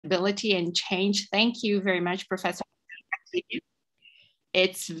ability and change. Thank you very much, Professor.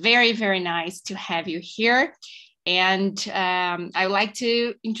 It's very, very nice to have you here. And I would like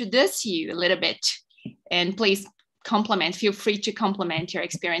to introduce you a little bit, and please feel free to complement your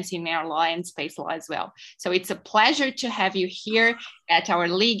experience in air law and space law as well. So it's a pleasure to have you here at our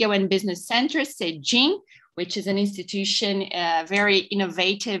Legal and Business Center, CEDIN, which is an institution very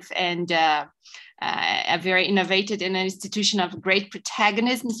innovative and an institution of great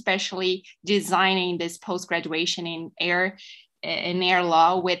protagonism, especially designing this post-graduation in air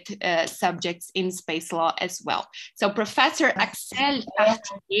law with subjects in space law as well. So Professor Axel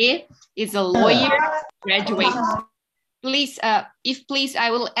Cartier is a lawyer graduate. Please,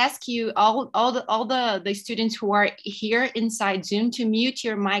 I will ask you all the students who are here inside Zoom to mute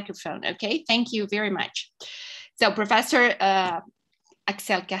your microphone. Okay, thank you very much. So Professor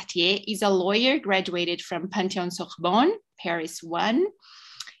Axel Cartier is a lawyer graduated from Panthéon-Sorbonne, Paris 1.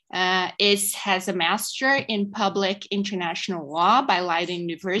 Has a master in public international law by Leiden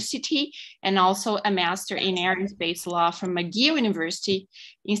University, and also a master in air and space law from McGill University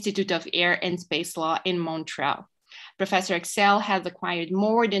Institute of Air and Space Law in Montreal. Professor Axel has acquired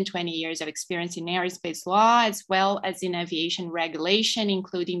more than 20 years of experience in aerospace law, as well as in aviation regulation,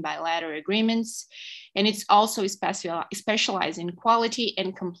 including bilateral agreements. And it's also specialized in quality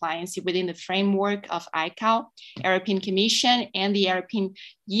and compliance within the framework of ICAO, European Commission, and the European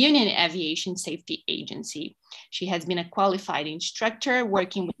Union Aviation Safety Agency. She has been a qualified instructor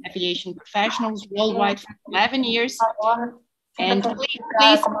working with aviation professionals worldwide for 11 years. And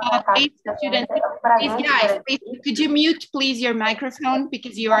please, students, please, could you mute, please, your microphone,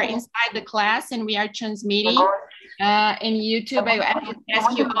 because you are inside the class and we are transmitting in YouTube. I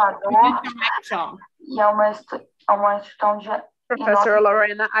ask you all to mute your microphone. Professor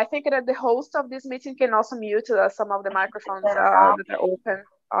Lorena, I think that the host of this meeting can also mute some of the microphones that are open.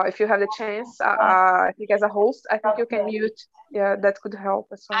 If you have the chance, I think as a host, I think you can mute. Yeah, that could help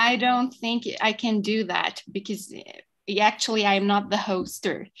as well. I don't think I can do that because actually I'm not the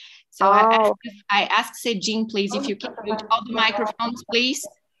hoster. So I ask CEDIN, please, if you can mute all the microphones, please.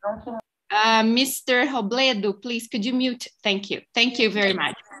 Mr. Robledo, please, could you mute? Thank you. Thank you very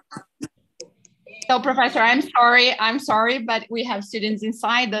much. So, Professor, I'm sorry, but we have students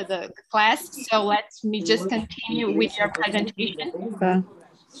inside the class. So let me just continue with your presentation. Okay.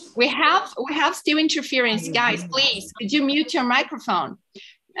 We have still interference, guys. Please, could you mute your microphone?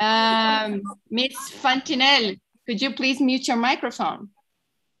 Miss Fantinel, could you please mute your microphone?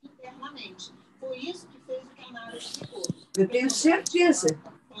 Eu tenho certeza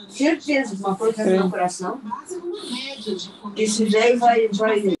de uma coisa no meu coração. Esse velho vai.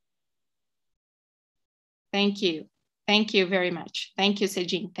 Thank you. Thank you very much. Thank you,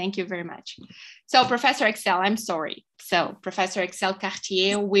 CEDIN. Thank you very much. So, Professor Axel, I'm sorry. So, Professor Axel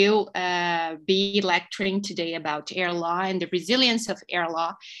Cartier will be lecturing today about air law and the resilience of air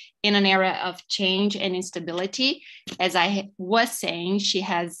law in an era of change and instability. As I was saying, she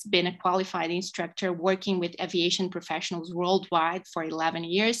has been a qualified instructor working with aviation professionals worldwide for 11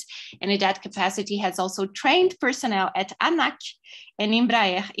 years, and in that capacity has also trained personnel at ANAC and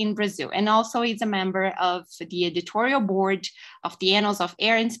Embraer in Brazil, and also is a member of the editorial board of the Annals of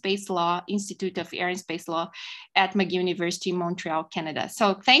Air and Space Law, Institute of Air and Space Law at McGill University, Montreal, Canada.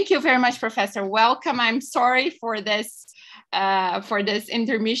 So thank you very much, Professor. Welcome. I'm sorry for this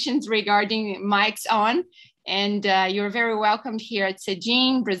intermissions regarding mics on, and you're very welcomed here at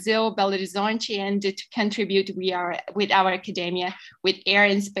CEDIN, Brazil, Belo Horizonte, and to contribute with our academia with air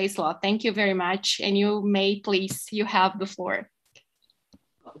and space law. Thank you very much, and you may please, you have the floor.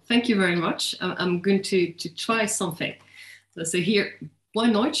 Thank you very much. I'm going to try something. So here, boa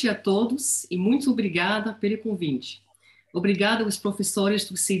noite a todos e muito obrigada pelo convite. Obrigada aos professores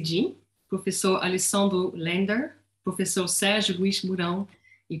do CEDIN, professor Alessandro Lender, professor Sérgio Luiz Mourão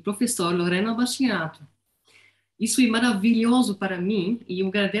e professor Lorena Bastiato. Isso é maravilhoso para mim e eu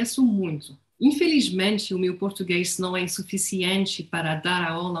agradeço muito. Infelizmente, o meu português não é suficiente para dar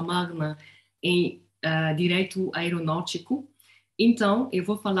a aula magna em Direito Aeronáutico, então eu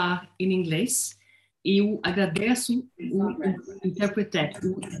vou falar em inglês. Eu agradeço o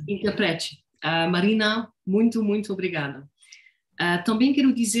intérprete. Marina, muito, muito obrigada. Também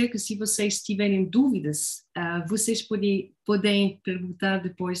quero dizer que se vocês tiverem dúvidas, vocês podem perguntar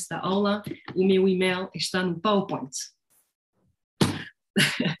depois da aula. O meu e-mail está no PowerPoint.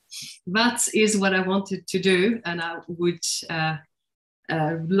 That is what I wanted to do, and I would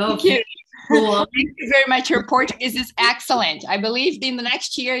love to go on. Thank you very much. Your Portuguese is excellent. I believe in the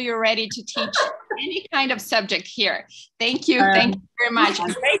next year you're ready to teach any kind of subject here. Thank you. Thank you very much.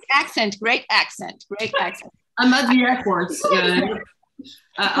 Great accent. Great accent. Great accent. I'm at the airport.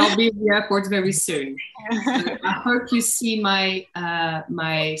 I'll be at the airport very soon. So I hope you see my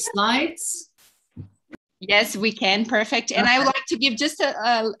my slides. Yes, we can. Perfect. And I would like to give just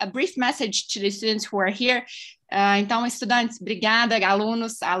a brief message to the students who are here. Então, estudantes, obrigada,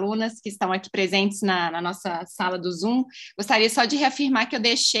 alunos, alunas que estão aqui presentes na nossa sala do Zoom. Gostaria só de reafirmar que eu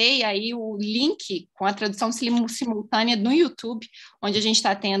deixei aí o link com a tradução simultânea no YouTube, onde a gente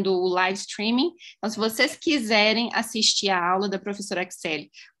está tendo o live streaming. Então, se vocês quiserem assistir a aula da professora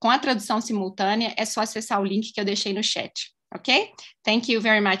Acesse com a tradução simultânea, é só acessar o link que eu deixei no chat. Okay? Thank you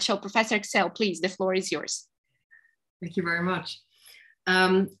very much. So, Professor Excel, please, the floor is yours. Thank you very much.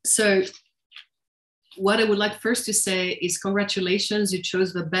 So, what I would like first to say is congratulations, you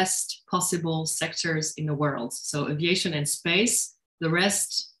chose the best possible sectors in the world. So aviation and space, the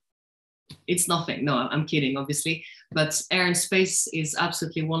rest, it's nothing. No, I'm kidding, obviously, but air and space is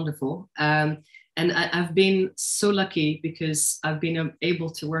absolutely wonderful. And I've been so lucky because I've been able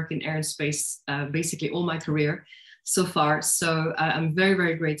to work in air and space basically all my career so far. So I'm very,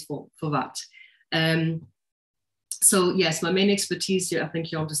 very grateful for that. So yes, my main expertise, I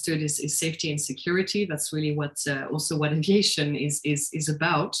think you understood, is safety and security. That's really what also what aviation is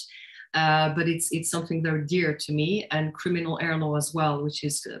about. But it's something very dear to me, and criminal air law as well, which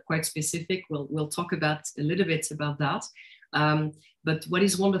is quite specific. We'll talk about a little bit about that. But what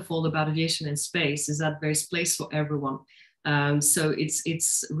is wonderful about aviation and space is that there's place for everyone. So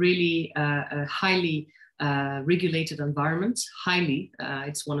it's really a highly regulated environment.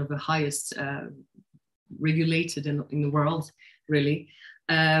 It's one of the highest regulated in the world, really.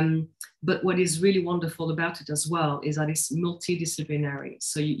 But what is really wonderful about it as well is that it's multidisciplinary.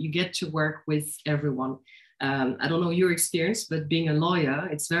 So you get to work with everyone. I don't know your experience, but being a lawyer,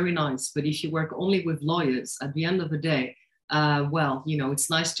 it's very nice. But if you work only with lawyers, at the end of the day, well, you know, it's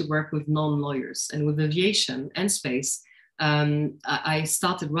nice to work with non-lawyers. And with aviation and space, I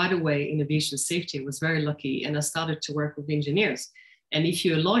started right away in aviation safety. I was very lucky, and I started to work with engineers. And if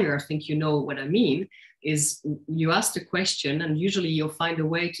you're a lawyer, I think you know what I mean, is you ask the question and usually you'll find a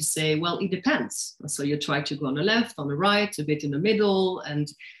way to say, well, it depends. So you try to go on the left, on the right, a bit in the middle,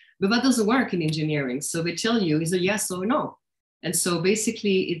 but that doesn't work in engineering. So they tell you is a yes or no. And so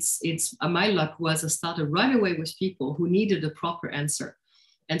basically it's my luck was I started right away with people who needed a proper answer.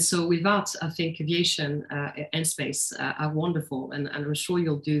 And so with that, I think aviation and space are wonderful, and I'm sure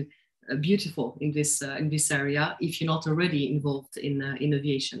you'll do beautiful in this area if you're not already involved in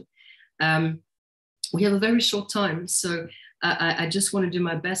aviation. We have a very short time, so I just want to do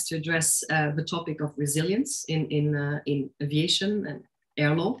my best to address the topic of resilience in aviation and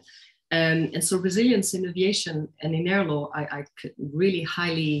air law. And so resilience in aviation and in air law, I really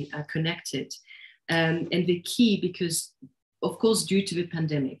highly connected. And the key, because of course, due to the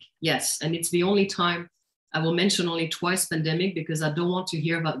pandemic, yes, and it's the only time I will mention only twice pandemic because I don't want to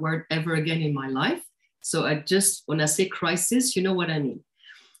hear that word ever again in my life. So when I say crisis, you know what I mean.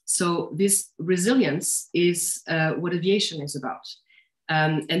 So this resilience is what aviation is about.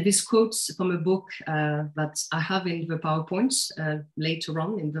 And this quote's from a book that I have in the PowerPoint later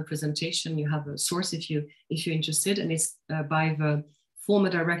on in the presentation. You have a source if you're interested, and it's by the former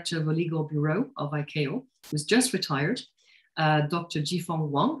director of the legal bureau of ICAO, who's just retired, Dr. Jifeng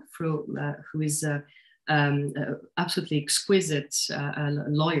Wang, who is absolutely exquisite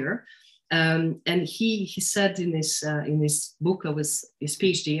lawyer. And he said in his book, his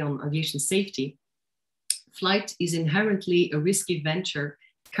PhD on aviation safety, flight is inherently a risky venture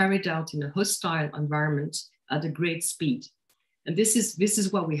carried out in a hostile environment at a great speed. And this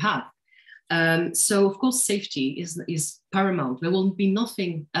is what we have. So of course, safety is paramount. There will be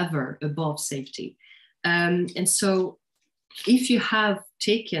nothing ever above safety. And so if you have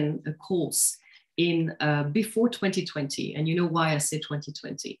taken a course in before 2020, and you know why I say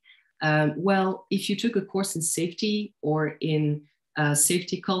 2020, well, if you took a course in safety or in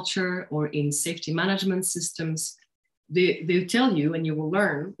safety culture or in safety management systems, they'll tell you, and you will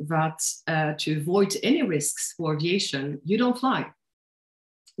learn that to avoid any risks for aviation, you don't fly.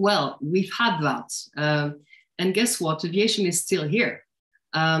 Well, we've had that. And guess what? Aviation is still here.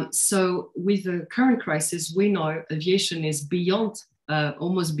 So with the current crisis, we know aviation is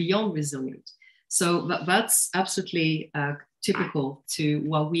almost beyond resilient. So that's absolutely typical to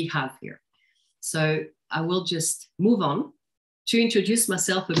what we have here. So I will just move on to introduce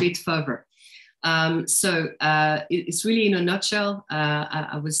myself a bit further. It's really in a nutshell.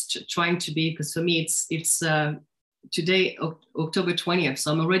 I was trying to be, because for me it's today, October 20th,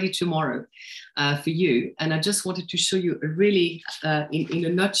 so I'm already tomorrow for you. And I just wanted to show you a really, in a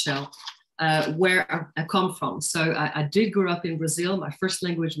nutshell, where I come from. So I did grow up in Brazil. My first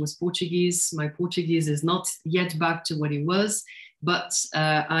language was Portuguese. My Portuguese is not yet back to what it was. But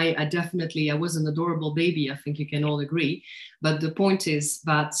I definitely, I was an adorable baby, I think you can all agree. But the point is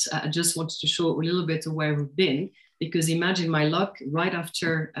that I just wanted to show a little bit of where we've been, because imagine my luck, right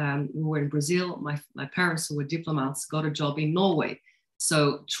after we were in Brazil, my parents, who were diplomats, got a job in Norway.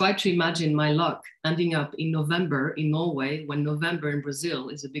 So try to imagine my luck ending up in November in Norway, when November in Brazil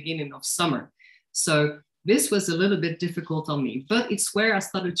is the beginning of summer. So this was a little bit difficult on me, but it's where I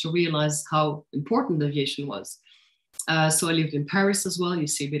started to realize how important aviation was. So I lived in Paris as well. You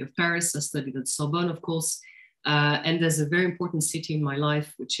see a bit of Paris. I studied at Sorbonne, of course. And there's a very important city in my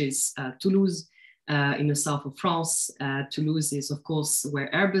life, which is Toulouse, in the south of France. Toulouse is, of course, where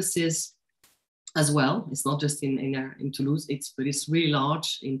Airbus is as well. It's not just in Toulouse, but it's really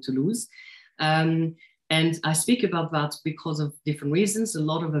large in Toulouse. And I speak about that because of different reasons. A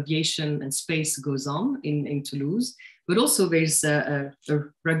lot of aviation and space goes on in Toulouse. But also there's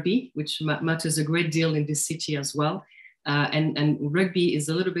rugby, which matters a great deal in this city as well. And rugby is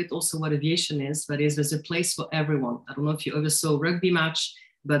a little bit also what aviation is, but there's a place for everyone. I don't know if you ever saw a rugby match,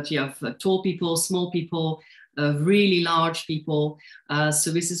 but you have tall people, small people, really large people.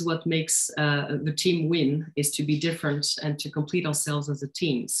 So this is what makes the team win, is to be different and to complete ourselves as a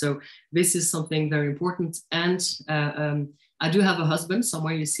team. So this is something very important. And I do have a husband,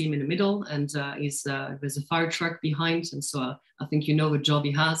 somewhere you see him in the middle, and there's a fire truck behind. And so I think you know what job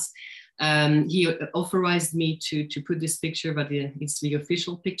he has. He authorized me to put this picture, but it's the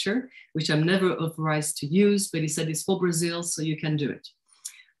official picture, which I'm never authorized to use, but he said it's for Brazil, so you can do it.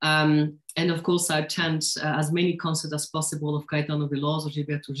 And of course, I attend as many concerts as possible of Caetano Veloso,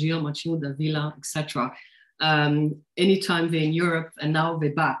 Gilberto Gil, Martinho da Vila, etc. Anytime they're in Europe, and now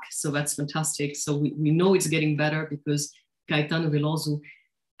they're back. So that's fantastic. So we know it's getting better, because Caetano Veloso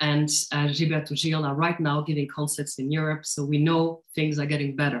and Gilberto Gil are right now giving concerts in Europe. So we know things are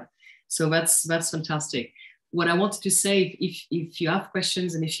getting better. So that's fantastic. What I wanted to say, if you have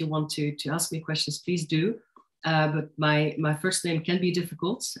questions and if you want to ask me questions, please do. But my first name can be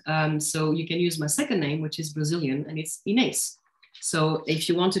difficult. So you can use my second name, which is Brazilian, and it's Inês. So if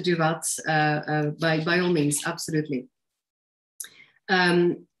you want to do that, by all means, absolutely.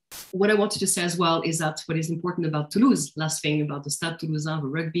 What I wanted to say as well is that what is important about Toulouse, last thing about the Stade Toulousain, the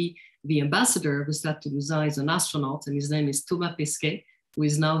rugby, the ambassador of the Stade Toulousain is an astronaut, and his name is Thomas Pesquet, who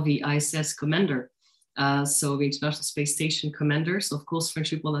is now the ISS commander. So the International Space Station commander. So of course, French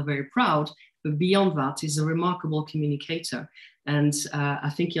people are very proud, but beyond that, he's a remarkable communicator. And I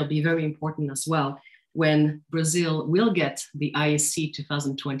think he'll be very important as well when Brazil will get the ISC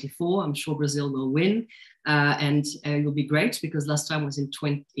 2024. I'm sure Brazil will win, and it will be great, because last time was in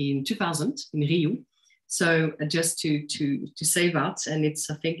 2000 in Rio. So just to say that, and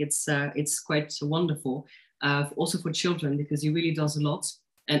I think it's quite wonderful, also for children, because he really does a lot.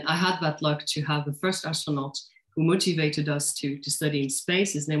 And I had that luck to have the first astronaut who motivated us to study in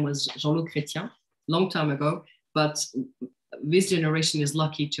space. His name was Jean-Luc Chrétien, long time ago, but this generation is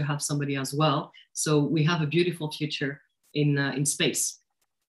lucky to have somebody as well. So we have a beautiful future in space.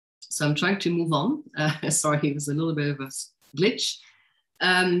 So I'm trying to move on. Sorry, it was a little bit of a glitch.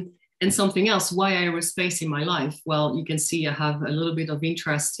 And something else, why aerospace in my life? Well, you can see I have a little bit of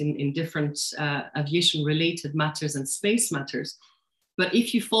interest in different aviation-related matters and space matters. But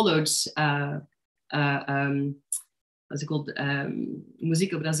if you followed, what's it called,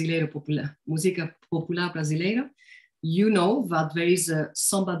 Música Popular Brasileira, you know that there is a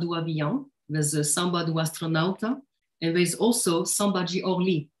samba do avião, there's a samba do astronauta, and there's also samba de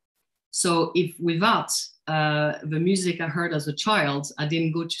Orly. So if without the music I heard as a child, I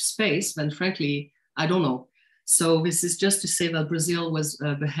didn't go to space, then frankly, I don't know. So this is just to say that Brazil was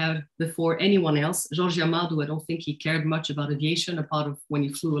ahead before anyone else. Jorge Amado, I don't think he cared much about aviation, apart of when he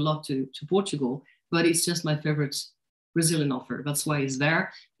flew a lot to Portugal, but it's just my favorite Brazilian author. That's why he's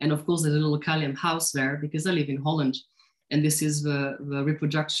there. And of course, there's a little Calem house there, because I live in Holland. And this is the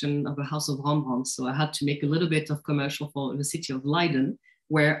reproduction of the House of Rembrandt. So I had to make a little bit of commercial for the city of Leiden,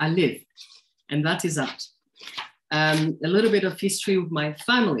 where I live. And that is that. A little bit of history of my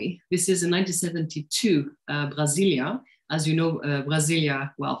family. This is in 1972, Brasilia. As you know,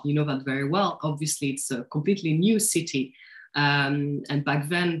 Brasilia, well, you know that very well. Obviously, it's a completely new city. And back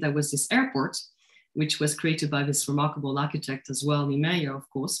then, there was this airport, which was created by this remarkable architect as well, Niemeyer, of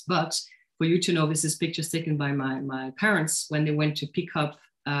course. But for you to know, this is pictures taken by my parents when they went to pick up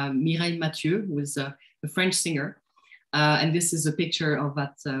Mireille Mathieu, who is a French singer. And this is a picture of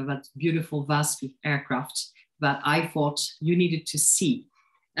that beautiful, vast aircraft that I thought you needed to see.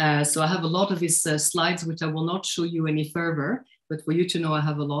 So I have a lot of these slides, which I will not show you any further, but for you to know, I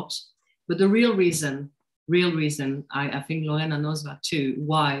have a lot. But the real reason, I think Lorena knows that too,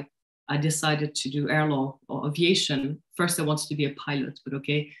 why I decided to do air law or aviation. First, I wanted to be a pilot, but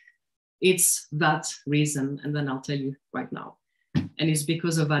okay, it's that reason. And then I'll tell you right now. And it's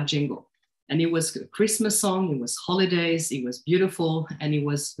because of that jingle. And it was a Christmas song, it was holidays, it was beautiful, and it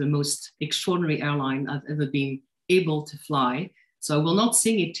was the most extraordinary airline I've ever been able to fly. So I will not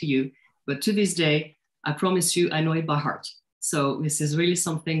sing it to you, but to this day, I promise you, I know it by heart. So this is really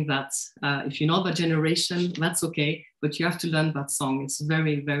something that if you're not that generation, that's okay, but you have to learn that song. It's a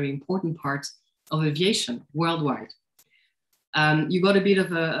very, very important part of aviation worldwide. You got a bit of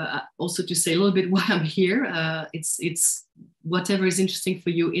also to say a little bit why I'm here. It's whatever is interesting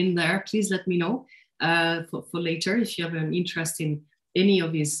for you in there, please let me know for later if you have an interest in any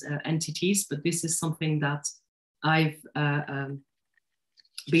of these entities, but this is something that I've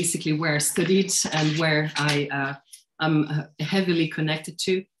basically where I studied and where I'm heavily connected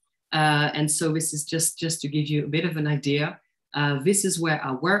to. And so this is just to give you a bit of an idea. This is where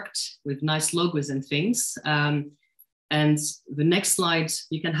I worked with nice logos and things. And the next slide,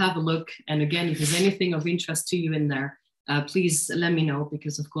 you can have a look. And again, if there's anything of interest to you in there, please let me know,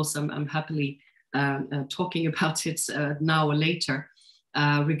 because of course I'm happily talking about it now or later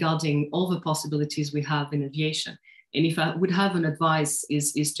regarding all the possibilities we have in aviation. And if I would have an advice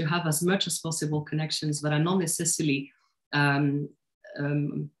is to have as much as possible connections that are not necessarily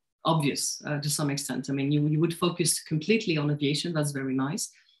obvious to some extent. I mean, you would focus completely on aviation, that's very nice.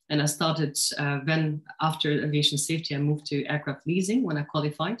 And I started then after aviation safety, I moved to aircraft leasing when I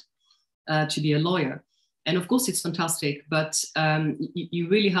qualified to be a lawyer. And of course it's fantastic, but you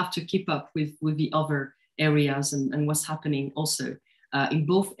really have to keep up with the other areas and what's happening also in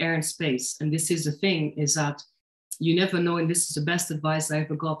both air and space. And this is the thing, is that you never know, and this is the best advice I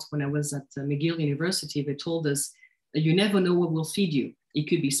ever got when I was at McGill University. They told us that you never know what will feed you. It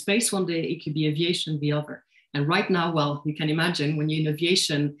could be space one day, it could be aviation the other. And right now, well, you can imagine when you're in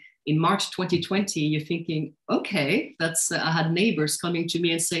aviation in March 2020, you're thinking, okay, that's, I had neighbors coming to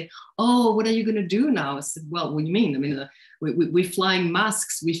me and say, oh, what are you going to do now? I said, well, what do you mean? I mean, we're flying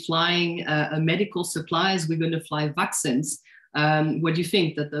masks, we're flying medical supplies, we're going to fly vaccines. What do you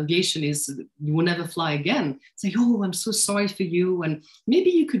think, that aviation is, you will never fly again? Say, oh, I'm so sorry for you, and maybe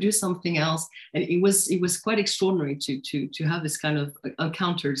you could do something else. And it was quite extraordinary to have this kind of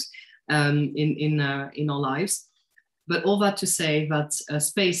encounters in our lives. But all that to say that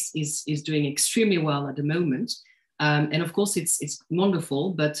space is doing extremely well at the moment. And of course, it's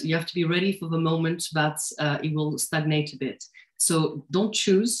wonderful, but you have to be ready for the moment that it will stagnate a bit. So don't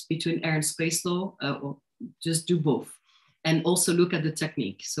choose between air and space law, or just do both. And also look at the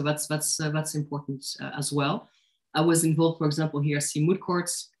technique. So that's important as well. I was involved, for example, here at moot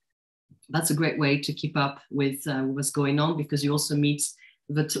courts. That's a great way to keep up with what's going on, because you also meet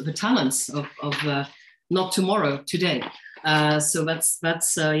the talents of not tomorrow, today. So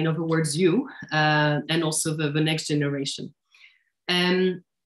that's in other words, you, and also the next generation. And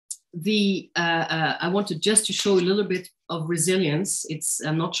I wanted just to show a little bit of resilience.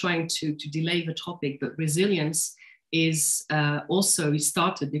 I'm not trying to delay the topic, but resilience is also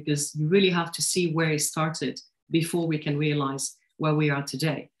started because you really have to see where it started before we can realize where we are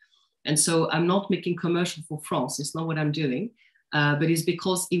today. And so I'm not making commercial for France. It's not what I'm doing, but it's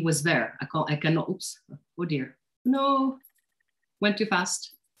because it was there. I cannot, oops, oh dear. No, went too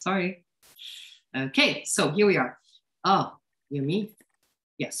fast, sorry. Okay, so here we are. Ah, you me?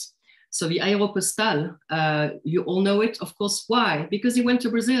 Yes. So the Aeropostale, you all know it, of course. Why? Because he went to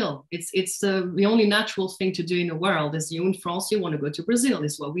Brazil. It's the only natural thing to do in the world. As you in France, you want to go to Brazil.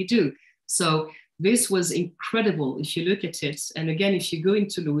 It's what we do. So this was incredible if you look at it. And again, if you go in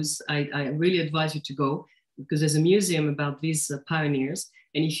Toulouse, I really advise you to go, because there's a museum about these pioneers.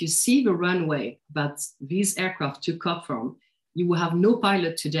 And if you see the runway that these aircraft took off from, you will have no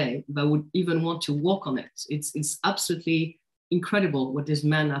pilot today that would even want to walk on it. It's absolutely incredible what these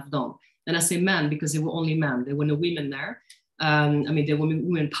men have done. And I say men because they were only men. There were no women there. I mean, there were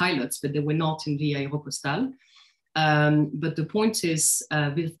women pilots, but they were not in the Aeropostale. But the point is,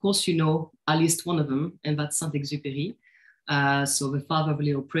 of course, you know at least one of them, and that's Saint-Exupéry. So The Father of the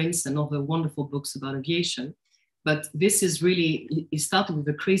Little Prince and other wonderful books about aviation. But this is really, it started with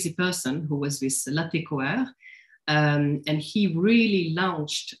a crazy person who was this Latécoère. And he really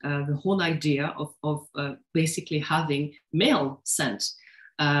launched the whole idea of basically having mail sent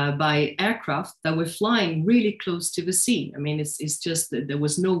by aircraft that were flying really close to the sea. I mean, it's just that there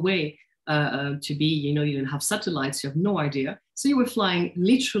was no way to be, you know, you didn't have satellites, you have no idea. So you were flying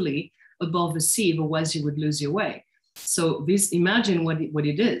literally above the sea, otherwise you would lose your way. So this, imagine what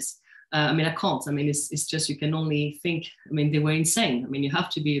it is. I mean, I can't. I mean, it's just, you can only think, I mean, they were insane. I mean, you have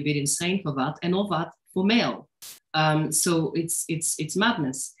to be a bit insane for that, and all that for mail. So it's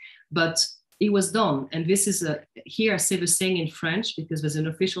madness. but it was done. And this is here I say the saying in French because there's an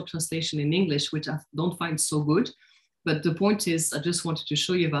official translation in English, which I don't find so good. But the point is, I just wanted to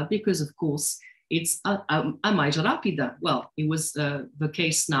show you that because, of course, it's a mais rápida. Well, it was the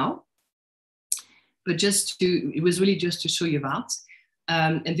case now, but it was really just to show you that.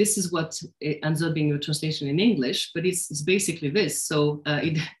 And this is what it ends up being a translation in English, but it's basically this. So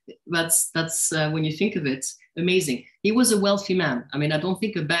that's when you think of it, amazing. He was a wealthy man. I mean, I don't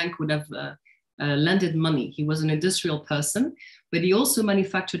think a bank would have lended money. He was an industrial person, but he also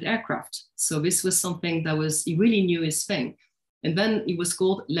manufactured aircraft. So this was something he really knew his thing. And then it was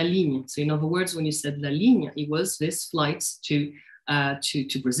called La Ligne. So in other words, when you said La Ligne, it was this flight to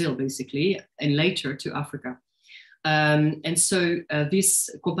Brazil, basically, and later to Africa. And so this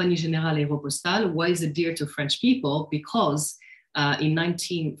Compagnie Générale Aéropostale was dear to French people because in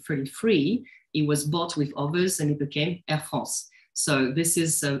 1933, it was bought with others and it became Air France. So this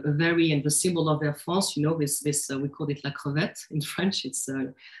is and the symbol of Air France, you know, this we call it la crevette in French, it's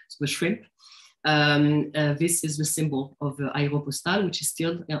the shrimp. This is the symbol of Aéropostale, which is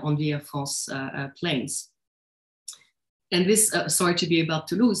still on the Air France planes. And this, sorry to be about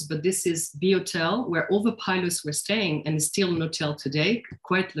to lose, but this is the hotel where all the pilots were staying, and it's still an hotel today,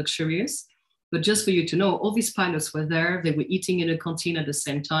 quite luxurious. But just for you to know, all these pilots were there. They were eating in a canteen at the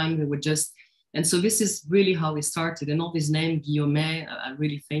same time. They were and so this is really how it started. And all these names, Guillaume, are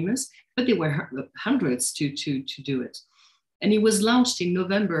really famous, but there were hundreds to do it. And it was launched in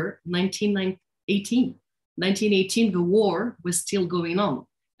November 1918. 1918, the war was still going on,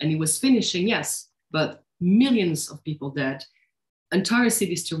 and it was finishing, yes, but millions of people dead, entire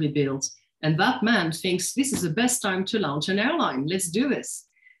cities to rebuild. And that man thinks this is the best time to launch an airline. Let's do this.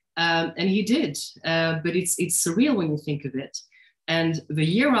 And he did, but it's surreal when you think of it. And the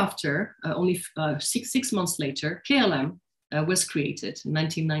year after, only six months later, KLM was created in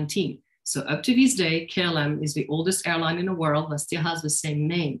 1919. So up to this day, KLM is the oldest airline in the world that still has the same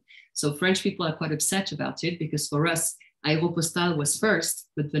name. So French people are quite upset about it because for us, Aéropostale was first,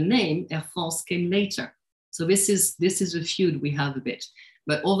 but the name Air France came later. So this is a feud we have a bit.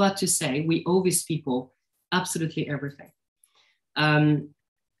 But all that to say, we owe these people absolutely everything.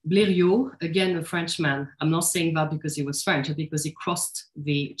 Blériot, again, a Frenchman. I'm not saying that because he was French, but because he crossed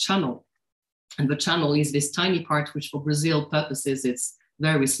the channel. And the channel is this tiny part, which for Brazil purposes, it's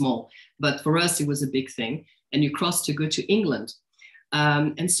very small. But for us, it was a big thing. And you cross to go to England.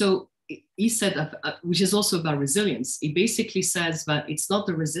 And so he said, which is also about resilience. He basically says that it's not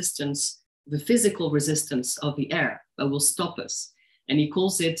the resistance, the physical resistance of the air that will stop us. And he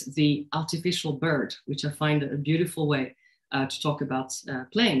calls it the artificial bird, which I find a beautiful way to talk about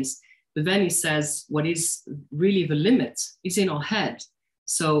planes. But then he says what is really the limit is in our head.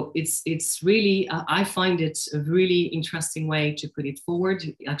 So it's really, I find it a really interesting way to put it forward.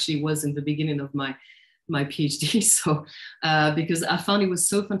 It actually was in the beginning of my PhD. So because I found it was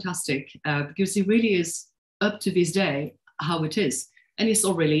so fantastic because it really is up to this day how it is. And it's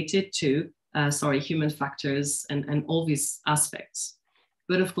all related to, human factors and all these aspects.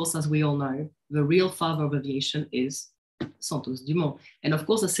 But of course, as we all know, the real father of aviation is Santos Dumont. And of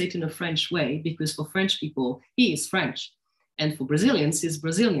course, I say it in a French way, because for French people, he is French. And for Brazilians, he's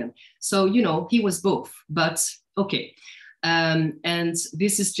Brazilian. So, you know, he was both, but okay. And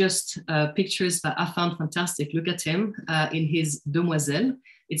this is just pictures that I found fantastic. Look at him in his Demoiselle.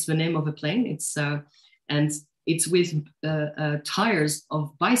 It's the name of a plane. And it's with tires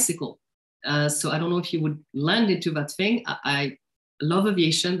of bicycle. So I don't know if you would land into that thing. I love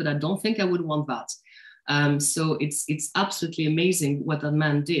aviation, but I don't think I would want that. So it's absolutely amazing what that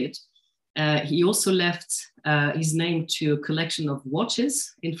man did. He also left his name to a collection of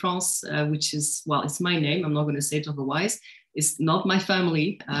watches in France, which is, well, it's my name. I'm not going to say it otherwise. It's not my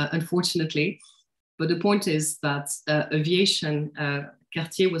family, unfortunately. But the point is that aviation,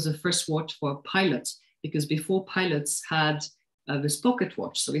 Cartier was the first watch for pilots, because before pilots had this pocket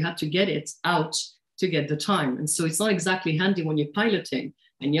watch. So we had to get it out to get the time. And so it's not exactly handy when you're piloting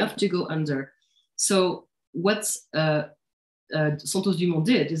and you have to go under. So what Santos Dumont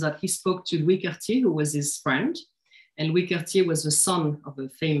did is that he spoke to Louis Cartier, who was his friend. And Louis Cartier was the son of a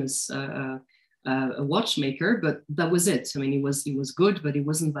famous watchmaker, but that was it. I mean, he was good, but he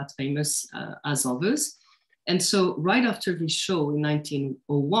wasn't that famous as others. And so right after this show in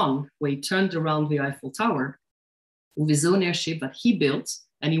 1901, where he turned around the Eiffel Tower with his own airship that he built,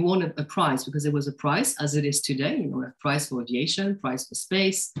 and he won a prize, because there was a prize, as it is today, you know, a prize for aviation, prize for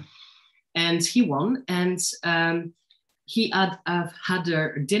space. And he won. And he had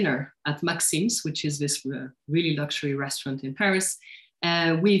a dinner at Maxim's, which is this really luxury restaurant in Paris.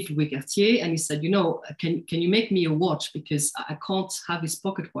 with Cartier, and he said, you know, can you make me a watch, because I can't have this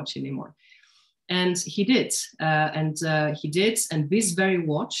pocket watch anymore. And he did, and this very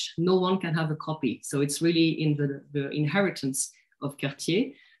watch, no one can have a copy. So it's really in the inheritance of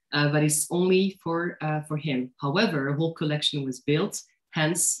Cartier, but it's only for him. However, a whole collection was built,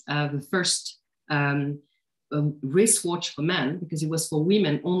 hence the first wristwatch for men, because it was for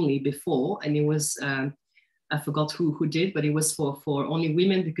women only before, and it was, I forgot who did, but it was for only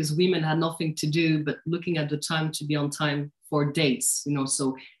women, because women had nothing to do but looking at the time to be on time for dates, you know,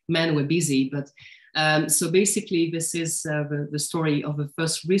 so men were busy. But so basically this is the story of the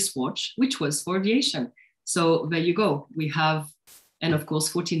first wristwatch, which was for aviation. So there you go. We have, and of course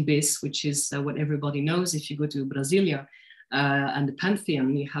 14 bis, which is what everybody knows. If you go to Brasilia and the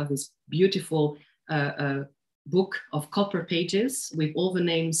Pantheon, you have this beautiful book of copper pages with all the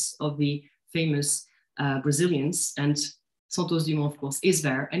names of the famous Brazilians, and Santos Dumont, of course, is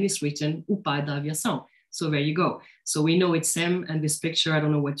there, and it's written O pai da aviação. So there you go. So we know it's him, and this picture, I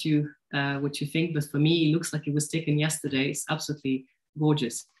don't know what you think, but for me, it looks like it was taken yesterday. It's absolutely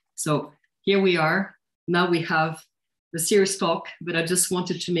gorgeous. So here we are. Now we have the serious talk, but I just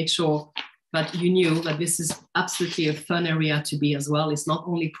wanted to make sure that you knew that this is absolutely a fun area to be as well. It's not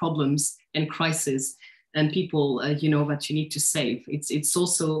only problems and crises and people, you know, that you need to save. It's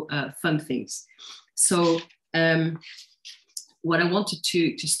also fun things. So what I wanted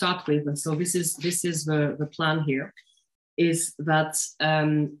to start with, and so this is the plan here, is that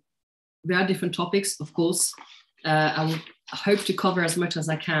there are different topics, of course. I will hope to cover as much as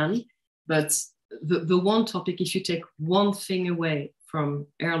I can, but the one topic, if you take one thing away from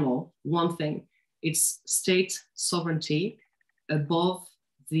air law, one thing, it's state sovereignty above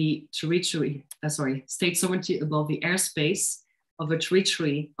the territory, state sovereignty above the airspace of a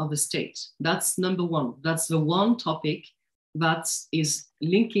territory of a state. That's number one. That's the one topic that is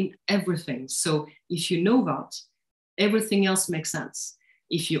linking everything. So if you know that, everything else makes sense.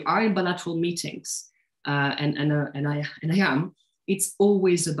 If you are in bilateral meetings, and I am, it's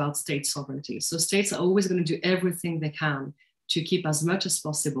always about state sovereignty. So states are always going to do everything they can to keep as much as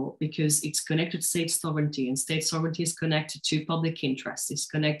possible, because it's connected to state sovereignty, and state sovereignty is connected to public interest, it's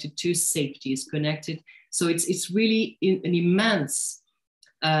connected to safety, it's connected. So it's really an immense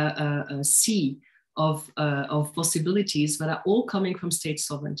sea of possibilities that are all coming from state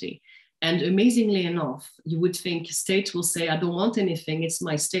sovereignty. And amazingly enough, you would think state will say, I don't want anything, it's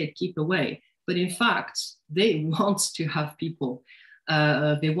my state, keep away. But in fact, they want to have people,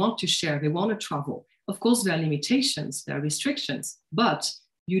 they want to share, they want to travel. Of course, there are limitations, there are restrictions, but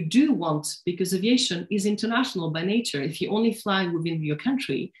you do want, because aviation is international by nature. If you only fly within your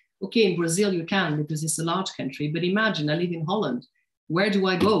country, okay, in Brazil you can because it's a large country, but imagine I live in Holland. Where do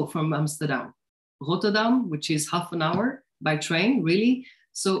I go from Amsterdam? Rotterdam, which is half an hour by train, really?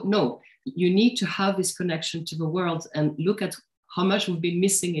 So no, you need to have this connection to the world and look at how much we've been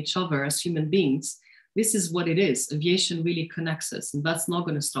missing each other as human beings. This is what it is. Aviation really connects us, and that's not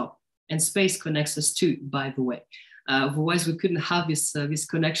going to stop. And space connects us too, by the way. Otherwise, we couldn't have this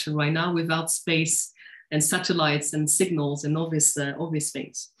connection right now without space and satellites and signals and all these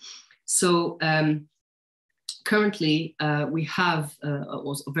things. So currently, we have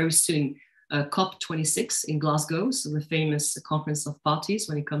also very soon COP26 in Glasgow, so the famous conference of parties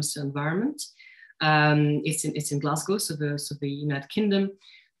when it comes to environment. It's in Glasgow, so the United Kingdom.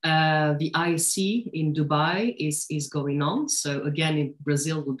 The IEC in Dubai is going on. So again, in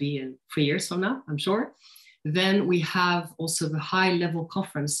Brazil will be in 3 years from now, I'm sure. Then we have also the high-level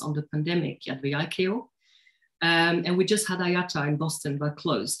conference on the pandemic at the ICAO. And we just had IATA in Boston that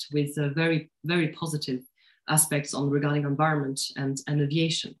closed with very, very positive aspects regarding environment and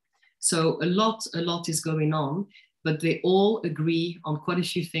aviation. So a lot is going on, but they all agree on quite a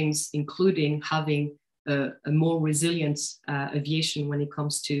few things, including having a more resilient aviation when it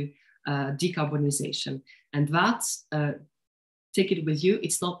comes to decarbonization. And that, take it with you,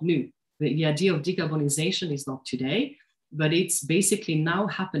 it's not new. The idea of decarbonization is not today, but it's basically now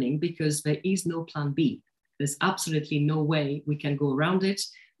happening because there is no plan B. There's absolutely no way we can go around it.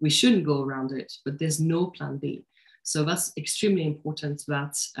 We shouldn't go around it, but there's no plan B. So that's extremely important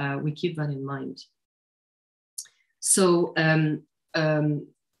that we keep that in mind. So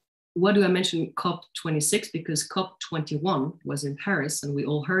what do I mention COP26? Because COP21 was in Paris and we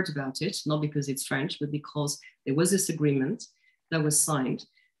all heard about it, not because it's French, but because there was this agreement that was signed.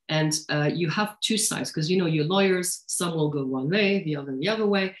 And you have two sides, because you know, your lawyers, some will go one way, the other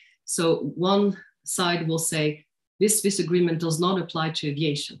way. So one side will say, this agreement does not apply to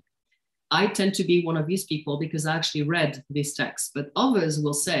aviation. I tend to be one of these people because I actually read this text, but others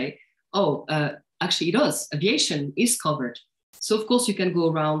will say, oh, actually it does. Aviation is covered. So of course you can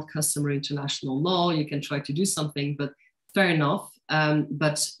go around customary international law, you can try to do something, but fair enough.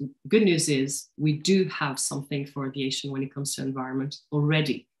 But good news is we do have something for aviation when it comes to environment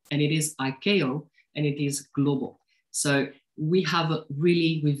already, and it is ICAO and it is global. So we're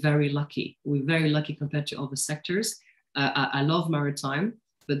very lucky. We're very lucky compared to other sectors. I love maritime,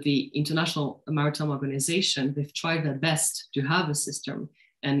 but the International Maritime Organization, they've tried their best to have a system,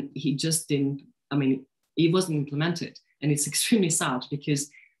 and it wasn't implemented. And it's extremely sad because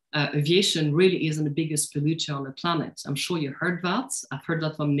aviation really isn't the biggest polluter on the planet. I'm sure you heard that. I've heard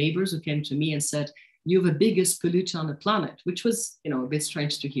that from neighbors who came to me and said, you're the biggest polluter on the planet, which was, a bit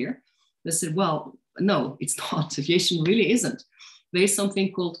strange to hear. They said, well, no, it's not. Aviation really isn't. There's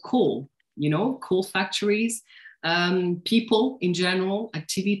something called coal, coal factories, people in general,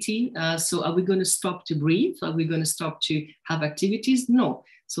 activity. So are we going to stop to breathe? Are we going to stop to have activities? No.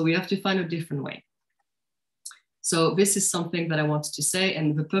 So we have to find a different way. So this is something that I wanted to say.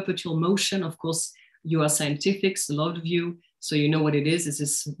 And the perpetual motion, of course, you are scientifics, a lot of you, so you know what it is. It's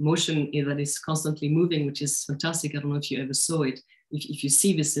this motion that is constantly moving, which is fantastic. I don't know if you ever saw it. If you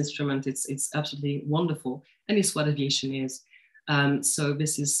see this instrument, it's absolutely wonderful. And it's what aviation is. So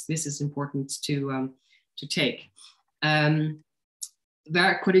this is important to take. There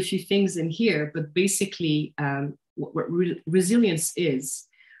are quite a few things in here, but basically what resilience is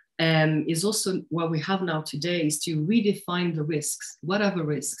also what we have now today is to redefine the risks. What are the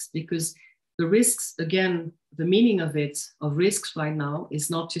risks? Because the risks, again, the meaning of risks right now is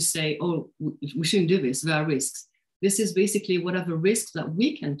not to say, oh, we shouldn't do this, there are risks. This is basically what are the risks that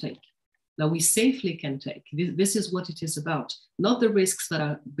we can take, that we safely can take. This is what it is about, not the risks that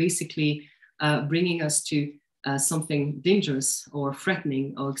are basically bringing us to something dangerous or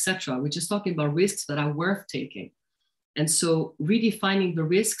threatening or etc. We're just talking about risks that are worth taking. And so redefining the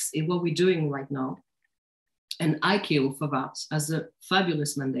risks is what we're doing right now. And ICAO for that as a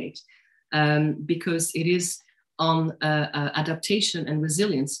fabulous mandate because it is on adaptation and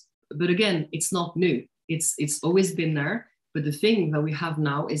resilience. But again, it's not new. It's always been there. But the thing that we have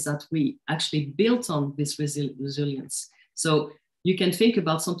now is that we actually built on this resilience. So you can think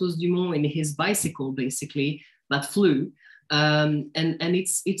about Santos Dumont in his bicycle, basically, that flew. And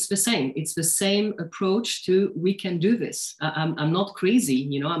it's the same. It's the same approach to we can do this. I'm not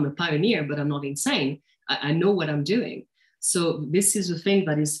crazy, I'm a pioneer, but I'm not insane. I know what I'm doing. So this is a thing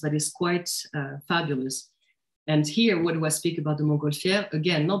that is quite fabulous. And here, what do I speak about the Montgolfière?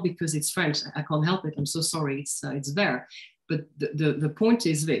 Again, not because it's French. I can't help it. I'm so sorry. It's there. But the point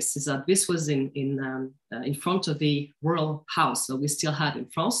is this: is that this was in front of the Royal House that we still had in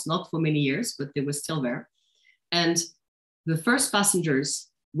France, not for many years, but they were still there. And the first passengers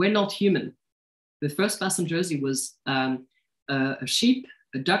were not human. The first passengers, it was a sheep,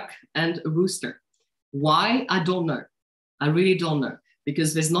 a duck, and a rooster. Why? I don't know. I really don't know,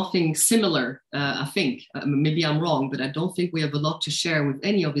 because there's nothing similar, I think. Maybe I'm wrong, but I don't think we have a lot to share with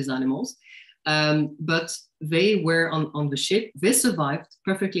any of these animals. But they were on the ship. They survived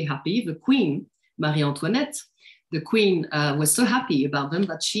perfectly happy. The Queen, Marie Antoinette, the Queen was so happy about them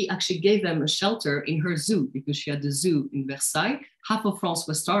that she actually gave them a shelter in her zoo, because she had the zoo in Versailles. Half of France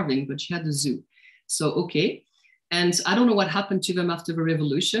was starving, but she had the zoo. So, okay. And I don't know what happened to them after the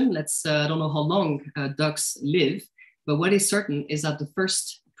revolution. I don't know how long ducks live, but what is certain is that the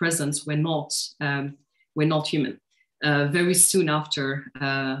first presents were not human. Very soon after,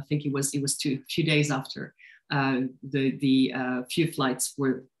 I think it was few days after, the few flights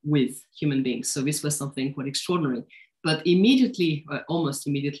were with human beings. So this was something quite extraordinary. But immediately, almost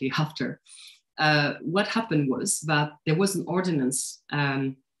immediately after, what happened was that there was an ordinance,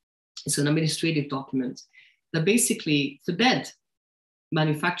 it's an administrative document, that basically forbade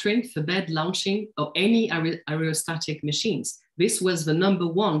manufacturing, forbade launching of any aerostatic machines. This was the number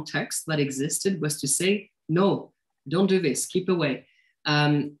one text that existed, was to say, no, don't do this, keep away.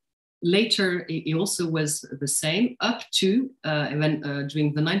 Later, it also was the same up to when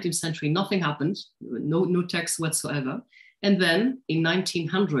during the 19th century, nothing happened, no text whatsoever. And then in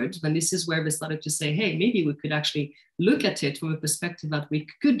 1900, when this is where they started to say, hey, maybe we could actually look at it from a perspective that we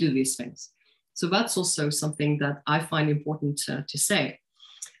could do these things. So that's also something that I find important to say.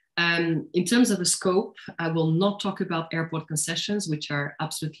 In terms of the scope, I will not talk about airport concessions, which are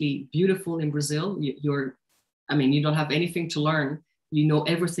absolutely beautiful in Brazil. You don't have anything to learn. You know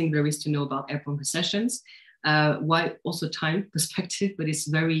everything there is to know about airport concessions. Why also time perspective, but it's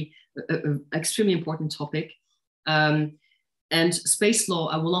very extremely important topic. And space law,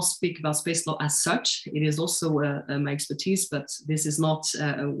 I will not speak about space law as such. It is also my expertise, but this is not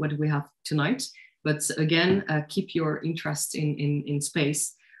what we have tonight. But again, keep your interest in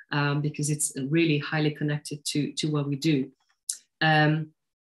space because it's really highly connected to what we do.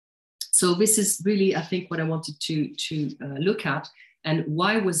 So this is really, I think, what I wanted to look at. And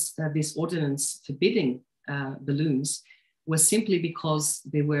why was this ordinance forbidding balloons was simply because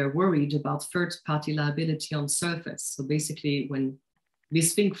they were worried about third-party liability on surface. So basically, when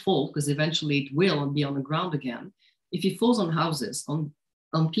this thing falls, because eventually it will be on the ground again, if it falls on houses, on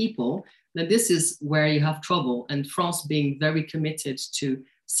people, then this is where you have trouble. And France, being very committed to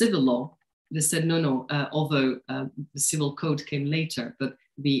civil law, they said, no, although the civil code came later, but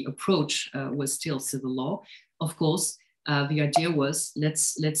the approach was still civil law. Of course, the idea was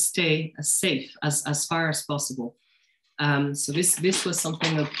let's stay as safe as far as possible. So this was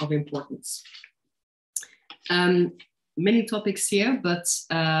something of importance. Many topics here, but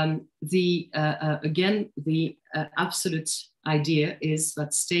again, the absolute idea is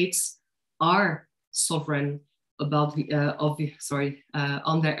that states are sovereign about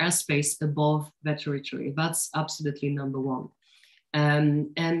on their airspace above their territory. That's absolutely number one.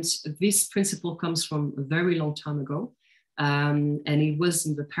 And this principle comes from a very long time ago. And it was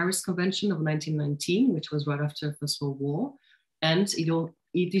in the Paris Convention of 1919, which was right after the First World War. And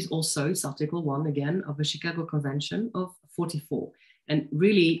it is also, it's Article 1 again of the Chicago Convention of 44. And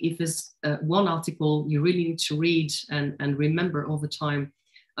really, if there's one article you really need to read and remember all the time,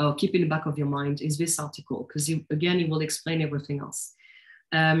 or keep in the back of your mind, is this article, because again, it will explain everything else.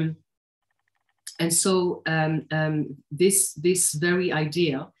 And so this very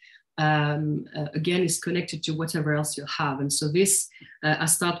idea, again, is connected to whatever else you have. And so this, I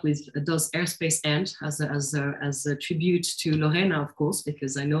start with, does airspace end, as a tribute to Lorena, of course,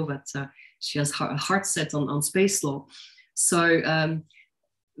 because I know that she has a heart set on space law. So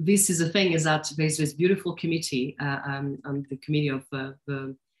this is the thing, is that there's this beautiful committee, the committee of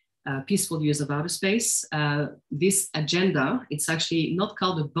the peaceful use of outer space. This agenda, it's actually not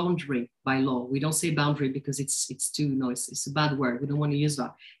called a boundary by law. We don't say boundary because it's a bad word. We don't want to use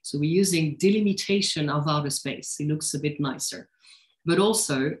that. So we're using delimitation of outer space. It looks a bit nicer. But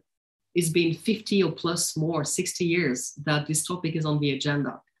also, it's been 50 or plus more, 60 years that this topic is on the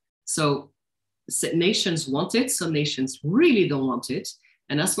agenda. So nations want it, some nations really don't want it.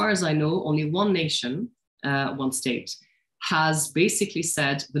 And as far as I know, only one nation, one state, has basically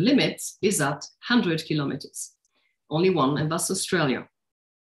said the limit is at 100 kilometers. Only one, and that's Australia.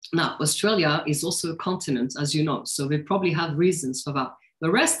 Now, Australia is also a continent, as you know, so they probably have reasons for that. The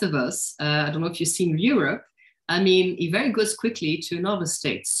rest of us, I don't know if you've seen Europe, I mean, it very goes quickly to another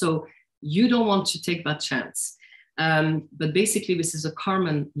state. So you don't want to take that chance. But basically, this is a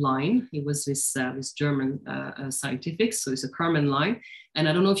Kármán line. It was this German scientific, so it's a Kármán line. And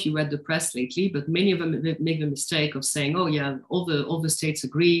I don't know if you read the press lately, but many of them make the mistake of saying, oh yeah, all the states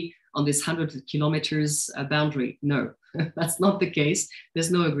agree on this 100 kilometers boundary. No, that's not the case. There's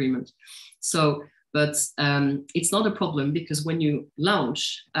no agreement. So, but it's not a problem, because when you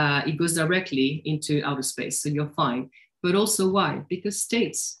launch, it goes directly into outer space, so you're fine. But also why? Because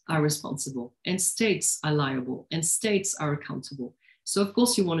states are responsible, and states are liable, and states are accountable. So of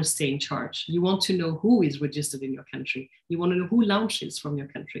course you want to stay in charge. You want to know who is registered in your country. You want to know who launches from your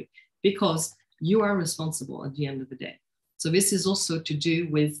country, because you are responsible at the end of the day. So this is also to do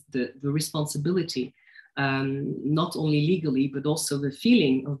with the responsibility, not only legally, but also the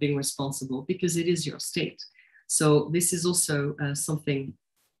feeling of being responsible, because it is your state. So this is also something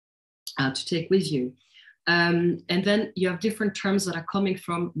to take with you. And then you have different terms that are coming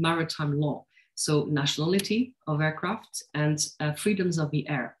from maritime law. So nationality of aircraft and freedoms of the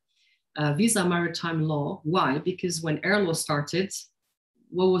air. These are maritime law. Why? Because when air law started,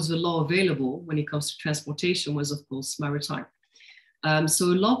 what was the law available when it comes to transportation was, of course, maritime. So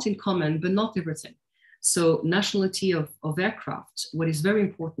a lot in common, but not everything. So nationality of aircraft, what is very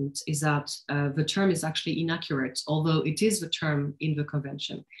important is that the term is actually inaccurate, although it is the term in the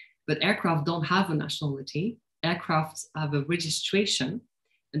convention. But aircraft don't have a nationality. Aircraft have a registration,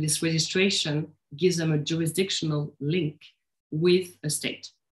 and this registration gives them a jurisdictional link with a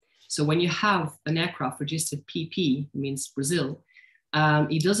state. So when you have an aircraft registered PP, means Brazil,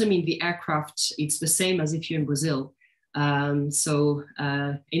 it doesn't mean the aircraft, it's the same as if you're in Brazil. So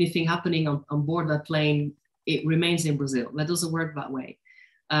anything happening on board that plane, it remains in Brazil. That doesn't work that way.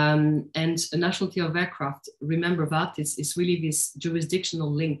 And a nationality of aircraft, remember that it's really this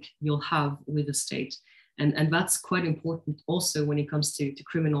jurisdictional link you'll have with the state. And that's quite important also when it comes to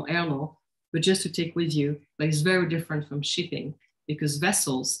criminal air law. But just to take with you, that is very different from shipping, because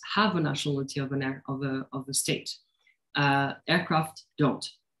vessels have a nationality of a state. Aircraft don't.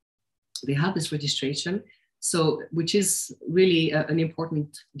 They have this registration, so which is really an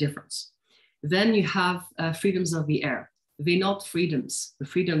important difference. Then you have freedoms of the air. They're not freedoms. The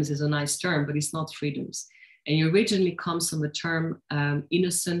freedoms is a nice term, but it's not freedoms. And it originally comes from the term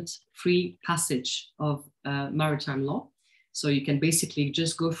innocent free passage of maritime law. So you can basically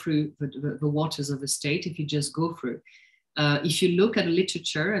just go through the waters of a state if you just go through. If you look at the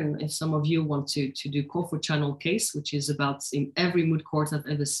literature, and if some of you want to do Corfu Channel case, which is about in every moot court I've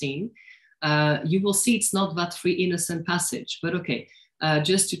ever seen, you will see it's not that free innocent passage. But okay,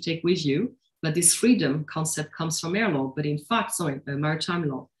 just to take with you, that this freedom concept comes from air law, but in fact, sorry, maritime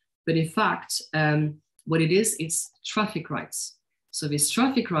law. But in fact, what it is, it's traffic rights. So these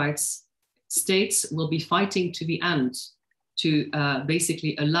traffic rights, states will be fighting to the end to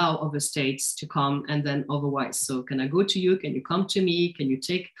basically allow other states to come and then otherwise. So can I go to you? Can you come to me? Can you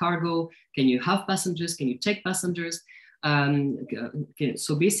take cargo? Can you have passengers? Can you take passengers?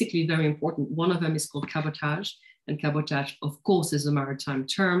 So basically very important. One of them is called cabotage, and cabotage, of course, is a maritime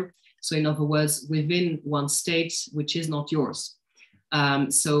term. So in other words, within one state, which is not yours.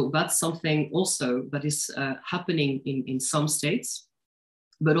 So that's something also that is happening in some states,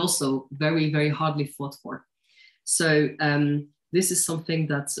 but also very, very hardly fought for. So this is something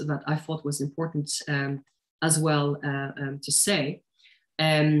that I thought was important as well to say.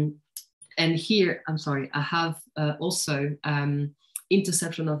 And here, I'm sorry, I have also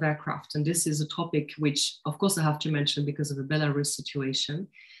interception of aircraft. And this is a topic which, of course, I have to mention because of the Belarus situation.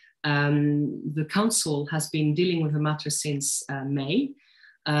 The council has been dealing with the matter since May.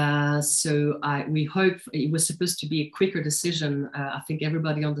 So we hope it was supposed to be a quicker decision. I think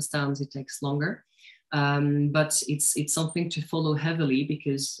everybody understands it takes longer. But it's something to follow heavily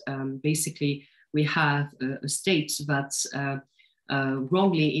because basically we have a state that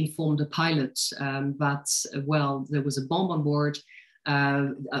wrongly informed the pilot that, well, there was a bomb on board.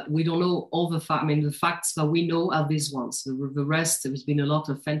 We don't know all the facts. I mean, the facts that we know are these ones. The rest, there's been a lot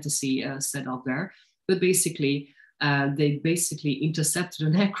of fantasy set out there. But basically, they basically intercepted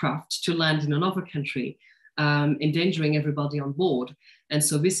an aircraft to land in another country, endangering everybody on board. And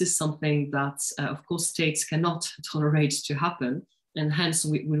so this is something that, of course, states cannot tolerate to happen. And hence,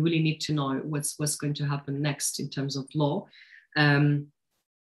 we really need to know what's going to happen next in terms of law. And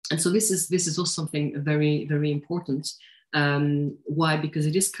so this is also something very, very important. Why? Because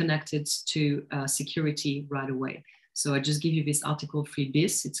it is connected to security right away. So I just give you this article 3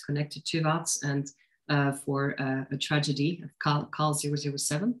 bis. It's connected to that. And for a tragedy of Cal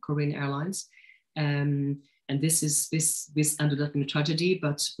 007, Korean Airlines. And this ended up in a tragedy,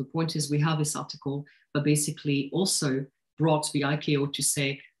 but the point is we have this article, but basically also brought the ICAO to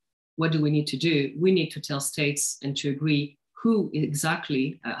say, what do we need to do? We need to tell states and to agree who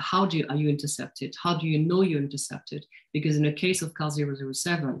exactly, are you intercepted? How do you know you're intercepted? Because in the case of Cal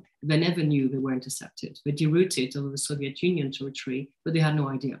 007, they never knew they were intercepted. They derouted over the Soviet Union territory, but they had no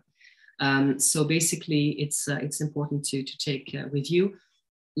idea. So basically, it's important to take with you.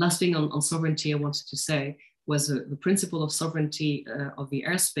 Last thing on sovereignty I wanted to say was the principle of sovereignty of the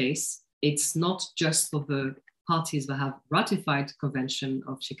airspace. It's not just for the parties that have ratified the Convention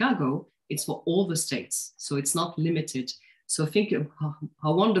of Chicago, it's for all the states. So it's not limited. So think of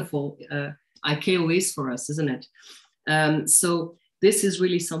how wonderful ICAO is for us, isn't it? So this is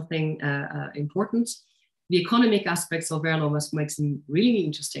really something important. The economic aspects of air law makes them really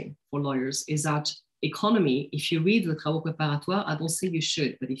interesting for lawyers is that economy, if you read the travaux préparatoires, I don't think you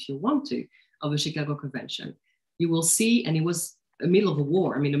should, but if you want to, of the Chicago Convention, you will see, and it was the middle of a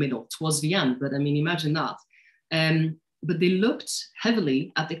war, towards the end, but I mean, imagine that. But they looked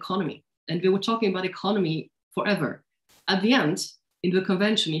heavily at economy, and they were talking about economy forever. At the end, in the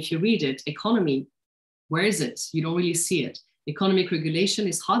convention, if you read it, economy, where is it? You don't really see it. Economic regulation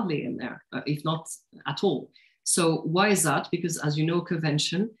is hardly in there, if not at all. So why is that? Because as you know,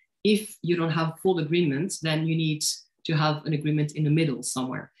 convention, if you don't have full agreement, then you need to have an agreement in the middle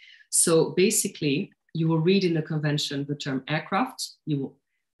somewhere. So basically, you will read in the convention the term aircraft, you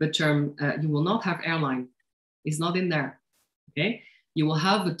will not have airline, it's not in there, okay? You will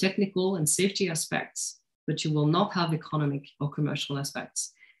have the technical and safety aspects, but you will not have economic or commercial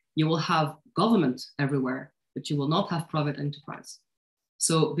aspects. You will have government everywhere, but you will not have private enterprise.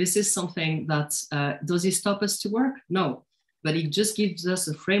 So this is something that, does it stop us to work? No, but it just gives us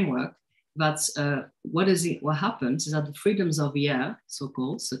a framework that what happens is that the freedoms of the air,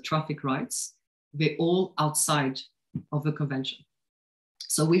 so-called, so traffic rights, they're all outside of the convention.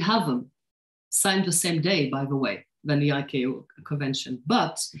 So we have them signed the same day, by the way, than the ICAO convention,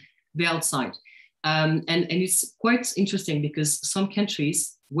 but they're outside. And it's quite interesting because some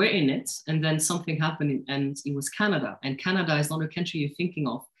countries were in it and then something happened and it was Canada. And Canada is not a country you're thinking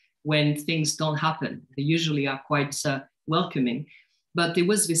of when things don't happen. They usually are quite welcoming. But there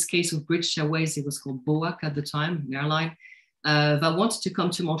was this case of British Airways, it was called BOAC at the time, an airline. that wanted to come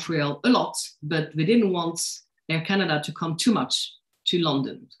to Montreal a lot, but they didn't want Air Canada to come too much to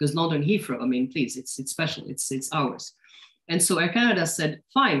London, because London Heathrow, I mean, please, it's special, it's ours. And so Air Canada said,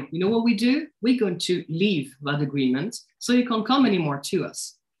 fine, you know what we do? We're going to leave that agreement, so you can't come anymore to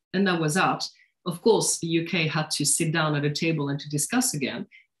us. And that was out. Of course, the UK had to sit down at a table and to discuss again.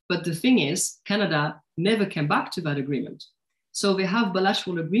 But the thing is, Canada never came back to that agreement. So they have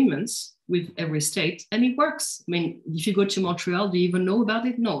bilateral agreements with every state, and it works. I mean, if you go to Montreal, do you even know about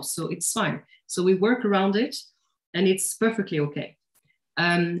it? No, so it's fine. So we work around it, and it's perfectly okay.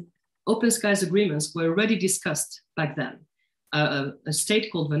 Open skies agreements were already discussed back then. A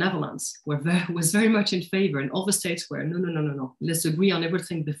state called the Netherlands was very much in favor, and other states were, no. Let's agree on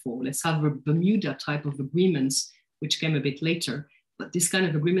everything before. Let's have a Bermuda type of agreements, which came a bit later. But this kind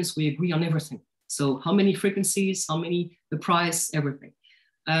of agreements, we agree on everything. So how many frequencies, how many, the price, everything.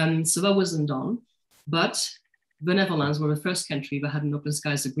 So that wasn't done. But the Netherlands were the first country that had an open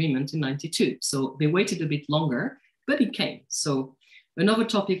skies agreement in '92. So they waited a bit longer, but it came. So another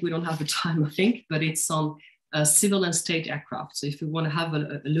topic, we don't have the time, I think, but it's on civil and state aircraft. So if you want to have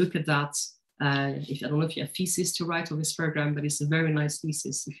a look at that, I don't know if you have thesis to write on this program, but it's a very nice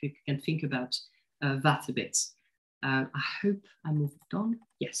thesis if you can think about that a bit. I hope I moved on.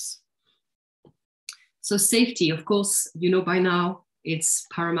 Yes. So safety, of course, you know by now, it's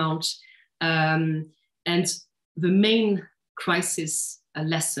paramount. And the main crisis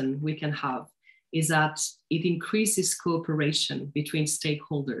lesson we can have is that it increases cooperation between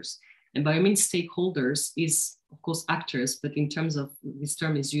stakeholders. And by I mean stakeholders is, of course, actors, but in terms of, this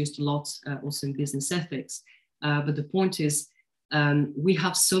term is used a lot also in business ethics. But the point is, we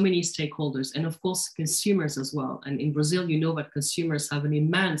have so many stakeholders, and of course, consumers as well. And in Brazil, you know that consumers have an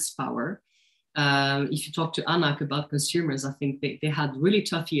immense power. If you talk to ANAC about consumers, I think they had really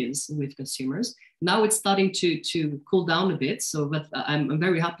tough years with consumers. Now it's starting to cool down a bit. So that I'm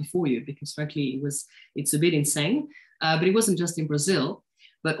very happy for you, because frankly, it's a bit insane. But it wasn't just in Brazil.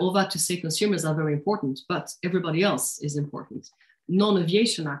 But all that to say, consumers are very important, but everybody else is important.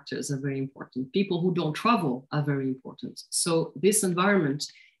 Non-aviation actors are very important. People who don't travel are very important. So this environment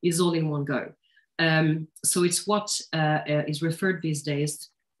is all in one go. So it's what is referred these days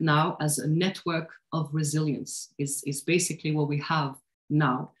now as a network of resilience is basically what we have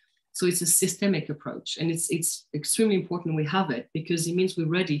now. So it's a systemic approach, and it's extremely important we have it, because it means we're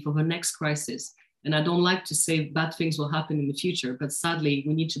ready for the next crisis. And I don't like to say bad things will happen in the future, but sadly,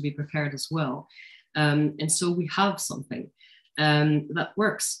 we need to be prepared as well. And so we have something that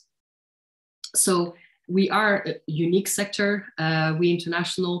works. So we are a unique sector, we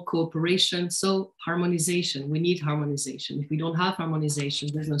international cooperation, so harmonization, we need harmonization. If we don't have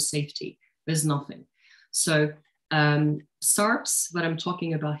harmonization, there's no safety, there's nothing. So SARPs, that I'm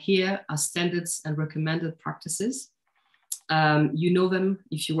talking about here, are standards and recommended practices. You know them,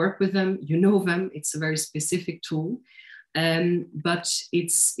 if you work with them, you know them. It's a very specific tool, but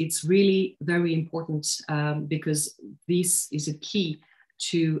it's really very important because this is a key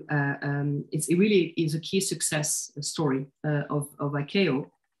to, it really is a key success story of ICAO.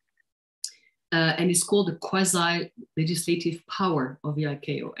 And it's called the quasi-legislative power of the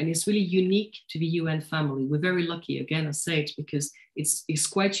ICAO. And it's really unique to the UN family. We're very lucky, again, I say it, because it's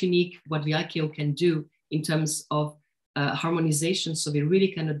quite unique what the ICAO can do in terms of harmonization, so they really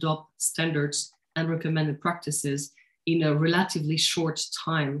can adopt standards and recommended practices in a relatively short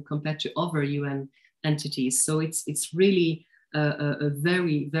time compared to other UN entities. So it's really a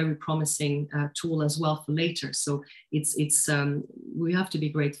very, very promising tool as well for later. So we have to be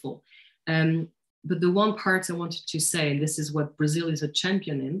grateful. But the one part I wanted to say, and this is what Brazil is a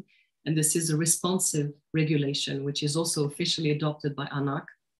champion in, and this is a responsive regulation, which is also officially adopted by ANAC.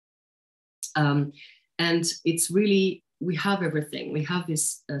 And it's really, we have everything. We have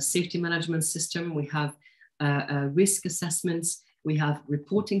this safety management system, we have risk assessments, we have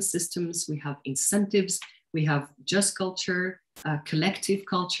reporting systems, we have incentives, we have just culture, collective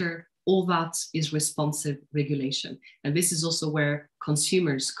culture. All that is responsive regulation. And this is also where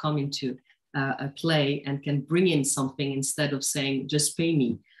consumers come into play and can bring in something instead of saying, just pay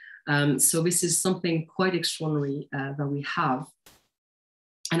me. So this is something quite extraordinary that we have.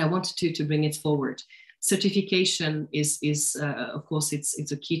 And I wanted to bring it forward. Certification is of course,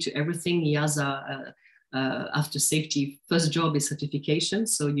 it's a key to everything. EASA, after safety, first job is certification.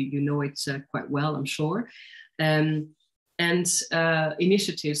 So you know it quite well, I'm sure. And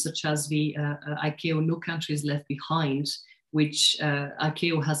initiatives such as the ICAO No Countries Left Behind, which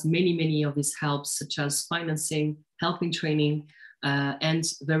ICAO has many of these helps, such as financing, helping training, and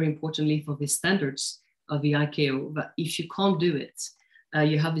very importantly for the standards of the ICAO. But if you can't do it,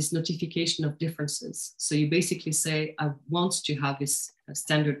 you have this notification of differences. So you basically say, I want to have this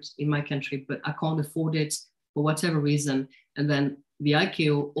standard in my country, but I can't afford it for whatever reason. And then the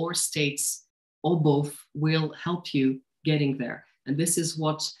ICAO or states or both will help you getting there. And this is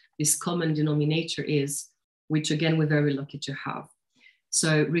what this common denominator is, which again, we're very lucky to have.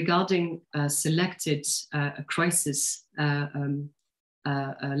 So regarding selected crisis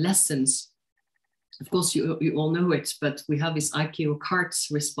lessons, of course, you all know it, but we have this ICAO CART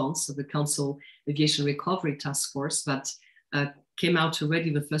response of the Council Aviation Recovery Task Force that came out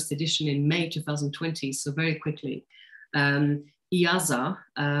already, the first edition in May 2020, so very quickly. EASA,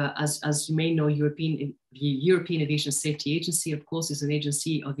 as you may know, the European Aviation Safety Agency, of course, is an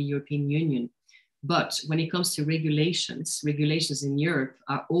agency of the European Union. But when it comes to regulations in Europe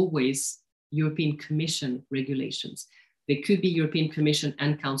are always European Commission regulations. They could be European Commission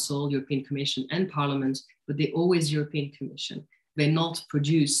and Council, European Commission and Parliament, but they're always European Commission. They're not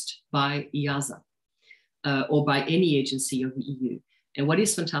produced by EASA or by any agency of the EU. And what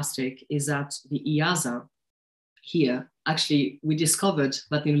is fantastic is that the EASA here, actually, we discovered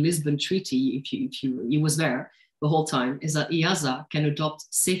that in Lisbon Treaty, if you was there the whole time, is that EASA can adopt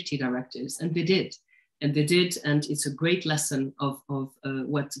safety directives, and they did. And they did, and it's a great lesson of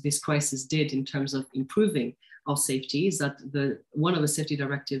what this crisis did in terms of improving our safety, is that one of the safety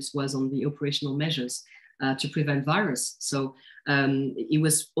directives was on the operational measures to prevent virus. So it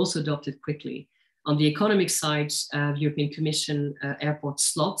was also adopted quickly. On the economic side, the European Commission airport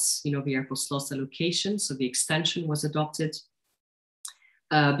slots, the airport slots allocation, so the extension was adopted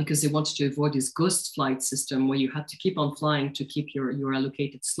because they wanted to avoid this ghost flight system where you had to keep on flying to keep your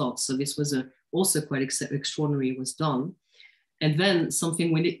allocated slots. So this was also quite extraordinary, was done. And then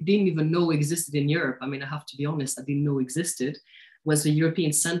something we didn't even know existed in Europe, I mean, I have to be honest, I didn't know existed, was the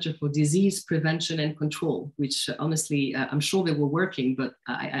European Center for Disease Prevention and Control, which honestly, I'm sure they were working, but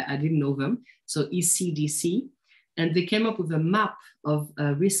I didn't know them. So ECDC, and they came up with a map of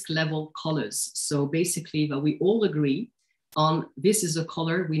risk level colors. So basically that we all agree on, this is a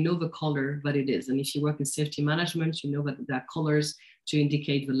color, we know the color that it is. And if you work in safety management, you know that there are colors to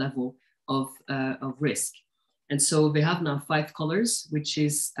indicate the level of risk. And so they have now 5 colors, which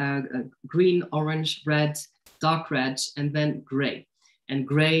is green, orange, red, dark red, and then gray. And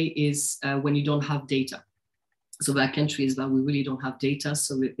gray is when you don't have data. So there are countries that we really don't have data,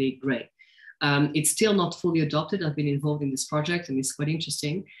 so they're gray. It's still not fully adopted. I've been involved in this project and it's quite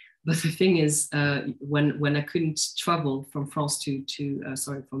interesting. But the thing is, when I couldn't travel from France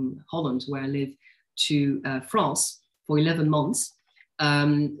from Holland, where I live, to France for 11 months,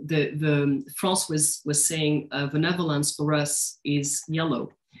 France was saying the Netherlands for us is yellow.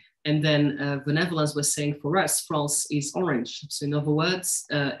 And then the Netherlands was saying for us, France is orange. So in other words,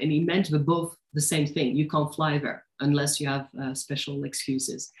 and it meant they're both the same thing. You can't fly there unless you have special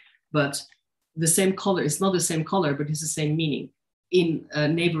excuses. But the same color, it's not the same color, but it's the same meaning in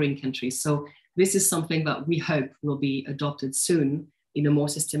neighboring countries. So this is something that we hope will be adopted soon in a more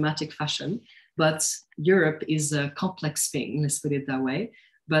systematic fashion. But Europe is a complex thing, let's put it that way.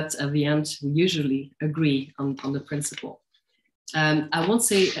 But at the end, we usually agree on the principle. I won't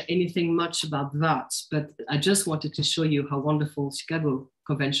say anything much about that, but I just wanted to show you how wonderful Chicago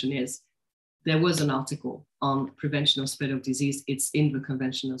Convention is. There was an article on prevention of spread of disease. It's in the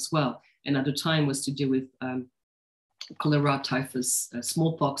convention as well. And at the time was to do with cholera, typhus,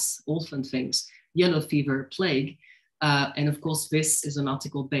 smallpox, orphan things, yellow fever, plague. And of course, this is an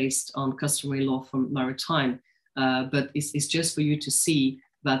article based on customary law from maritime, but it's just for you to see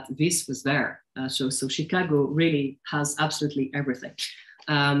that this was there. So Chicago really has absolutely everything.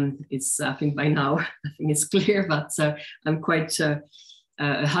 I think by now, I think it's clear that I'm quite a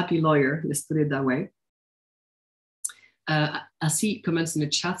happy lawyer, let's put it that way. I see comments in the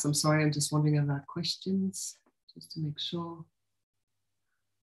chats. I'm sorry, I'm just wondering about questions, just to make sure.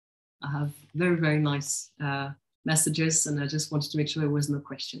 I have very, very nice messages, and I just wanted to make sure there was no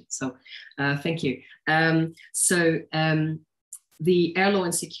question. So thank you. The air law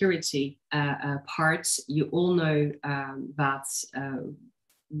and security part, you all know that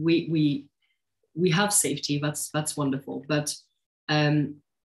we have safety. That's wonderful, but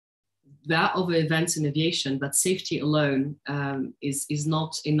there are other events in aviation that safety alone is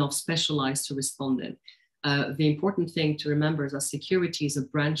not enough specialized to respond in. The important thing to remember is that security is a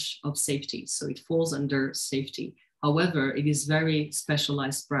branch of safety, so it falls under safety. However, it is very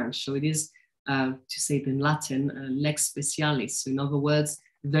specialized branch, so it is, to say it in Latin, lex specialis. So in other words,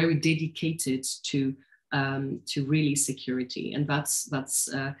 very dedicated to really security, and that's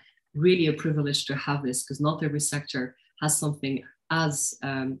really a privilege to have this, because not every sector has something as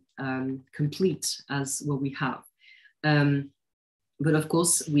complete as what we have. But of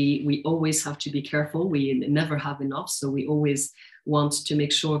course, we always have to be careful. We never have enough. So we always want to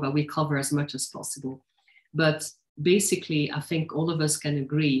make sure that we cover as much as possible. But basically, I think all of us can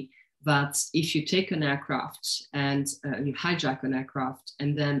agree that if you take an aircraft and you hijack an aircraft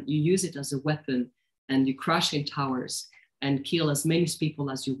and then you use it as a weapon and you crash in towers and kill as many people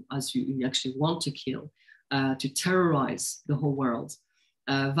as you actually want to kill, to terrorize the whole world,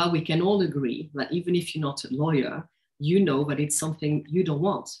 that we can all agree that even if you're not a lawyer, you know that it's something you don't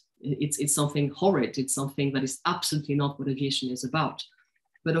want. It's something horrid. It's something that is absolutely not what aviation is about.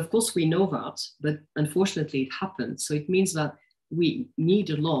 But of course we know that, but unfortunately it happened. So it means that we need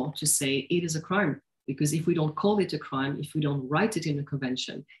a law to say it is a crime, because if we don't call it a crime, if we don't write it in a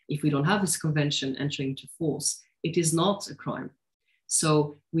convention, if we don't have this convention entering into force, it is not a crime.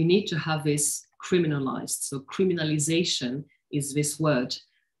 So we need to have this criminalized. So criminalization is this word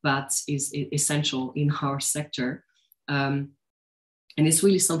that is essential in our sector. And it's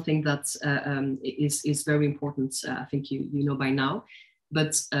really something that is very important. I think you know by now.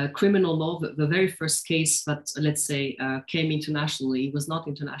 But criminal law, the very first case that, let's say, came internationally, was not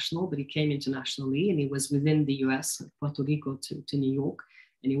international, but it came internationally, and it was within the US, Puerto Rico to New York,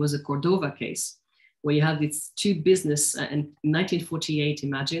 and it was a Cordova case, where you had these two business, in 1948,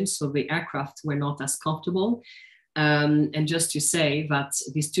 imagine, so the aircraft were not as comfortable. And just to say that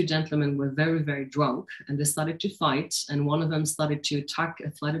these two gentlemen were very, very drunk, and they started to fight, and one of them started to attack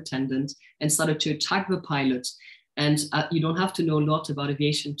a flight attendant and started to attack the pilot. And you don't have to know a lot about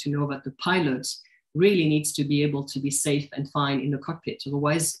aviation to know that the pilot really needs to be able to be safe and fine in the cockpit.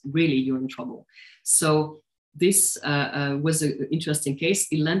 Otherwise, really, you're in trouble. So this was an interesting case.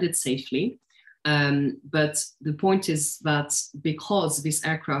 It landed safely. But the point is that because this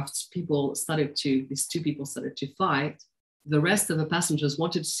aircraft, these two people started to fight, the rest of the passengers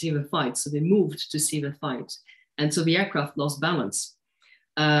wanted to see the fight. So they moved to see the fight. And so the aircraft lost balance.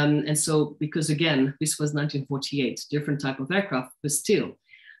 And so, because again, this was 1948, different type of aircraft, but still.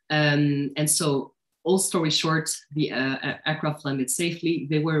 And so, all story short, the aircraft landed safely,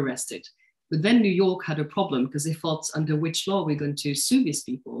 they were arrested. But then New York had a problem because they thought, under which law are we going to sue these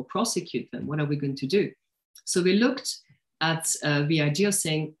people or prosecute them? What are we going to do? So they looked at the idea of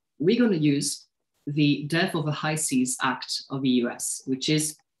saying, we're going to use the Death of the High Seas Act of the US, which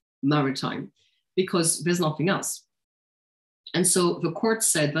is maritime, because there's nothing else. And so the court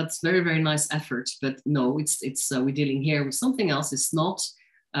said, that's very, very nice effort, but no, we're dealing here with something else. It's not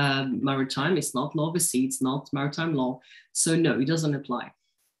maritime, it's not law of the sea, it's not maritime law. So no, it doesn't apply.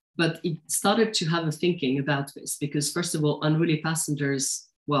 But it started to have a thinking about this because, first of all, unruly passengers,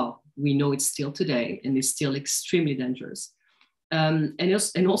 well, we know it's still today and it's still extremely dangerous.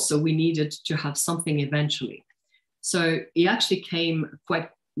 And also we needed to have something eventually. So it actually came quite,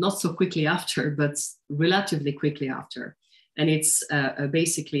 not so quickly after, but relatively quickly after. And it's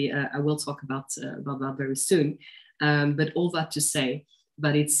basically, I will talk about that very soon, but all that to say,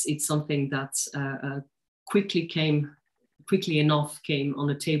 but it's something that quickly enough came on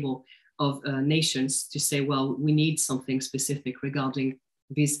the table of nations to say, well, we need something specific regarding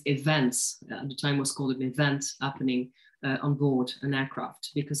these events. At the time was called an event happening on board an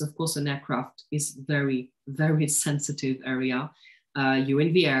aircraft, because of course an aircraft is very, very sensitive area. You're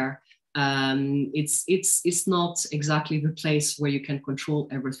in the air. It's not exactly the place where you can control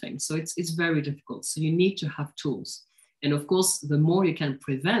everything. So it's very difficult. So you need to have tools. And of course, the more you can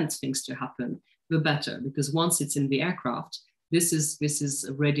prevent things to happen, the better, because once it's in the aircraft, this is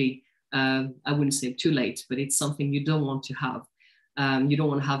already, I wouldn't say too late, but it's something you don't want to have. You don't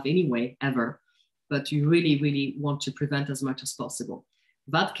want to have anyway, ever, but you really, really want to prevent as much as possible.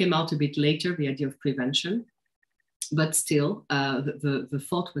 That came out a bit later, the idea of prevention, but still the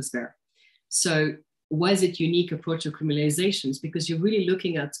thought was there. So why is it unique approach to criminalizations? Because you're really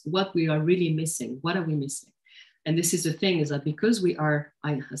looking at what we are really missing. What are we missing? And this is the thing, is that because we are,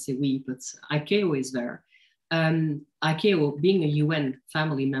 I say we, but ICAO is there. ICAO, being a UN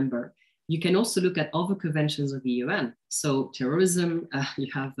family member, you can also look at other conventions of the UN. So terrorism,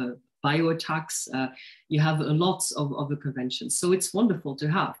 you have bioattacks, you have a lot of other conventions. So it's wonderful to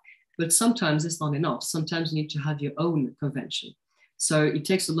have, but sometimes it's not enough. Sometimes you need to have your own convention. So it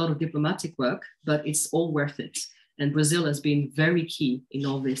takes a lot of diplomatic work, but it's all worth it. And Brazil has been very key in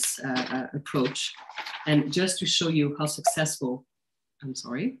all this approach. And just to show you how successful,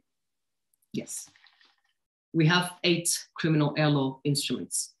 we have 8 criminal air law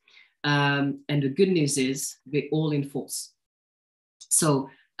instruments. And the good news is they all enforce. So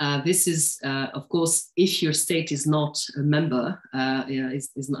this is, of course, if your state is not a member,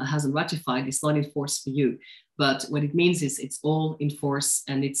 hasn't ratified, it's not enforced for you. But what it means is it's all in force,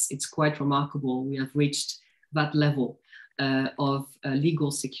 and it's quite remarkable. We have reached that level. of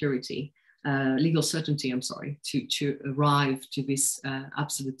legal security, legal certainty, I'm sorry, to arrive to this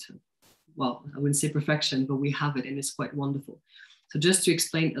absolute, well, I wouldn't say perfection, but we have it and it's quite wonderful. So just to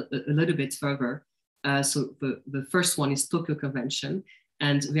explain a little bit further, so the first one is Tokyo Convention,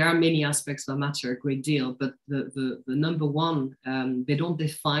 and there are many aspects that matter a great deal, but the number one, they don't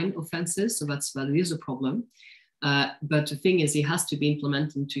define offenses, so that is a problem. But the thing is, it has to be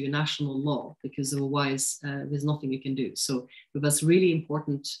implemented into your national law, because otherwise there's nothing you can do. So that's really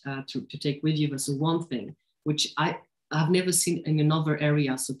important to take with you. That's the one thing, which I've never seen in another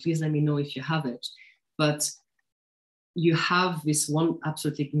area, so please let me know if you have it. But you have this one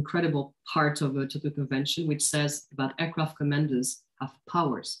absolutely incredible part of the Tokyo Convention, which says that aircraft commanders have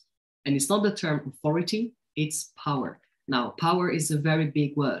powers. And it's not the term authority, it's power. Now, power is a very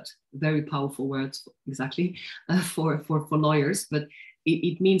big word, very powerful word, exactly, for lawyers, but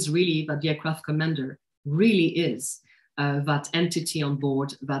it means really that the aircraft commander really is that entity on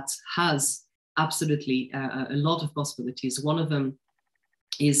board that has absolutely a lot of possibilities. One of them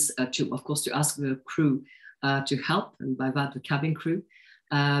is, of course, to ask the crew to help, and by that, the cabin crew.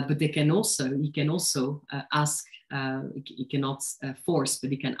 But he can also ask, he cannot force, but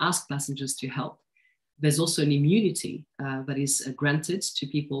he can ask passengers to help. There's also an immunity that is granted to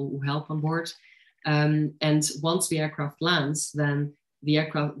people who help on board. And once the aircraft lands, then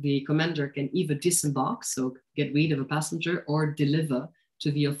the commander can either disembark, so get rid of a passenger, or deliver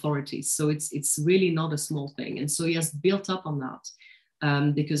to the authorities. So it's really not a small thing. And so he has built up on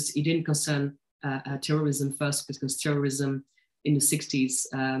that because it didn't concern terrorism first, because terrorism in the 60s,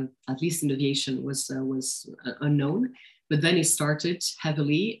 at least in aviation, was unknown. But then it started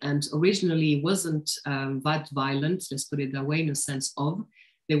heavily, and originally it wasn't that violent, let's put it that way, in a sense of,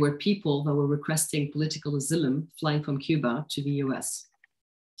 there were people that were requesting political asylum flying from Cuba to the US.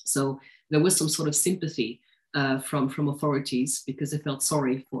 So there was some sort of sympathy from authorities, because they felt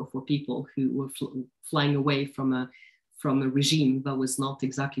sorry for people who were flying away from a regime that was not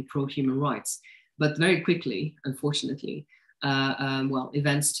exactly pro-human rights. But very quickly, unfortunately,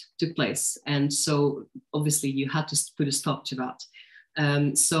 events took place. And so obviously you had to put a stop to that.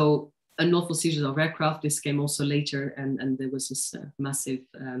 So unlawful seizure of aircraft, this came also later, and there was this massive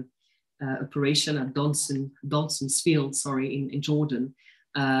operation at Dawson's Field, in Jordan,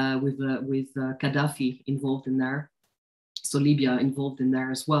 with Gaddafi involved in there. So Libya involved in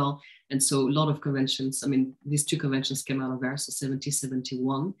there as well. And so a lot of conventions, I mean, these two conventions came out of there, so 70,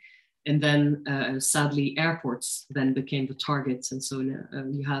 71. And then sadly, airports then became the targets. And so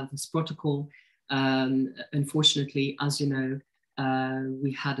you have this protocol. Unfortunately, as you know,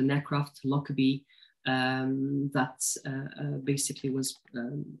 we had an aircraft, Lockerbie, that basically was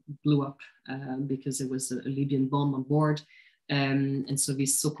blew up because there was a Libyan bomb on board. And so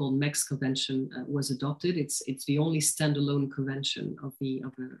this so-called MEX convention was adopted. It's the only standalone convention of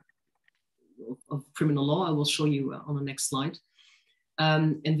criminal law. I will show you on the next slide.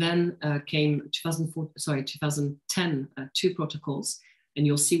 And then came 2010, two protocols, and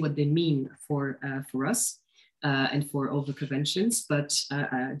you'll see what they mean for us and for all the conventions. But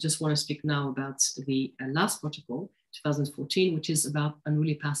I just want to speak now about the last protocol, 2014, which is about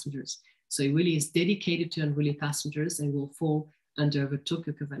unruly passengers. So it really is dedicated to unruly passengers and will fall under the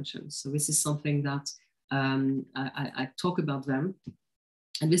Tokyo Convention. So this is something that I talk about them.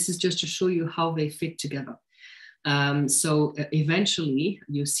 And this is just to show you how they fit together. So eventually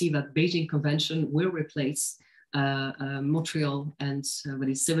you see that Beijing Convention will replace Montreal, and that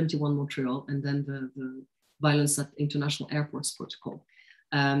is 71 Montreal, and then the violence at international airports protocol.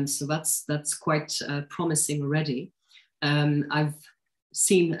 So that's quite promising already. I've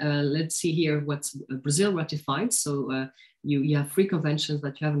seen, let's see here what Brazil ratified. So you have 3 conventions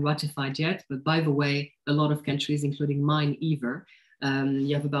that you haven't ratified yet, but by the way, a lot of countries, including mine either,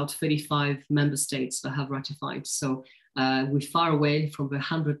 you have about 35 member states that have ratified. So we're far away from the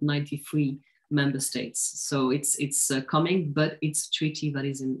 193 member states. So it's coming, but it's a treaty that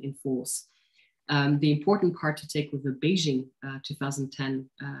is in force. The important part to take with the Beijing 2010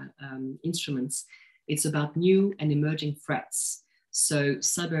 instruments, it's about new and emerging threats. So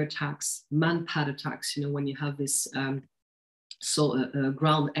cyber attacks, man-pad attacks, you know, when you have this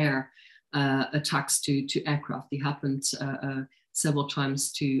ground-air attacks to aircraft. It happened several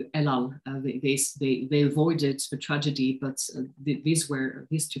times to El Al. They avoided the tragedy, but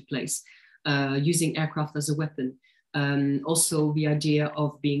these took place, using aircraft as a weapon. Also the idea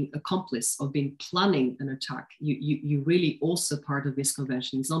of being accomplice, of being planning an attack. You really also part of this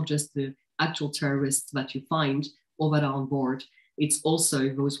convention. It's not just the actual terrorists that you find or that are on board. It's also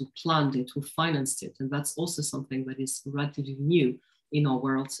those who planned it, who financed it. And that's also something that is relatively new in our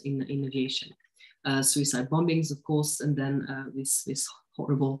world in aviation. suicide bombings, of course, and then this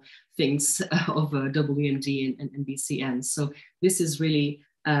horrible things of WMD and BCN. So this is really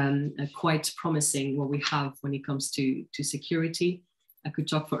quite promising what we have when it comes to security. I could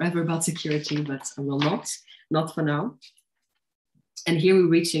talk forever about security, but I will not for now. And here we're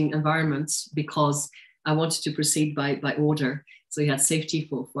reaching environments because I wanted to proceed by order. So you had safety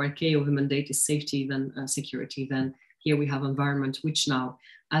for ICAO, the mandate is safety, then security. Then here we have environment, which now,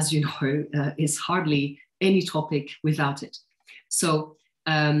 as you know, is hardly any topic without it. So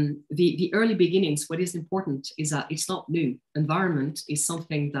the early beginnings, what is important is that it's not new. Environment is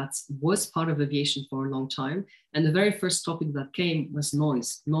something that was part of aviation for a long time. And the very first topic that came was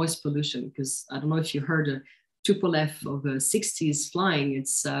noise pollution, because I don't know if you heard a Tupolev of the 60s flying,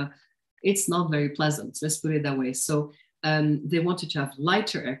 it's not very pleasant, let's put it that way. So they wanted to have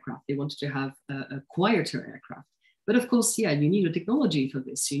lighter aircraft, they wanted to have a quieter aircraft. But of course, yeah, you need a technology for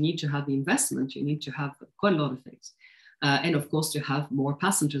this. You need to have the investment, you need to have quite a lot of things. And of course, to have more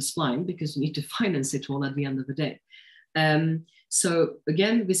passengers flying, because you need to finance it all at the end of the day. So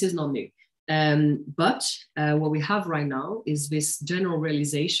again, this is not new. But what we have right now is this general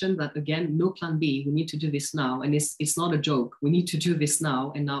realization that, again, no plan B, we need to do this now. And it's not a joke, we need to do this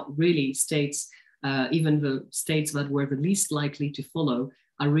now. And now really states, even the states that were the least likely to follow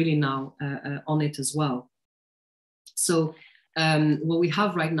are really now on it as well. So what we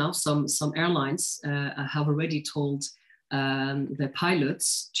have right now, some airlines have already told their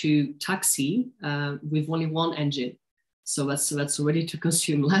pilots to taxi with only one engine. So that's already to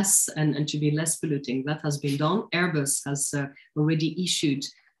consume less and to be less polluting. That has been done. Airbus has already issued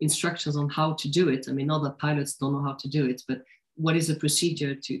instructions on how to do it. I mean, not that pilots don't know how to do it, but what is a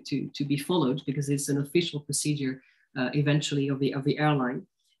procedure to be followed, because it's an official procedure eventually of the airline.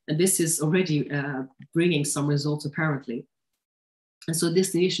 And this is already bringing some results apparently. And so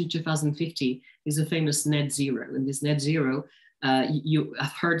Destination 2050 is a famous net zero. And this net zero, you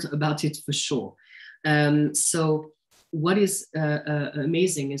have heard about it for sure. So what is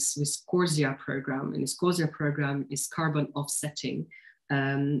amazing is this CORSIA program, and this CORSIA program is carbon offsetting,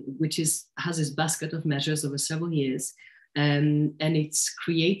 which has this basket of measures over several years, and it's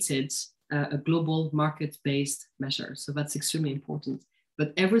created a global market-based measure. So that's extremely important.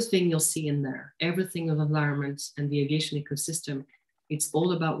 But everything you'll see in there, everything of environment and the aviation ecosystem, it's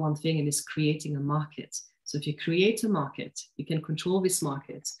all about one thing, and it's creating a market. So if you create a market, you can control this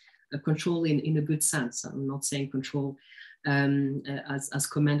market, control in a good sense. I'm not saying control as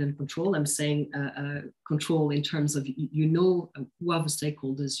command and control. I'm saying control in terms of, you know who are the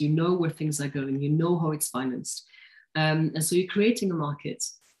stakeholders, you know where things are going, you know how it's financed. And so you're creating a market,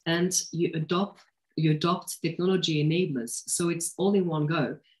 and you adopt technology enablers. So it's all in one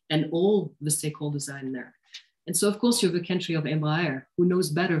go, and all the stakeholders are in there. And so, of course, you're the country of Embraer, who knows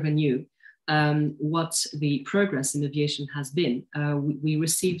better than you what the progress in aviation has been. We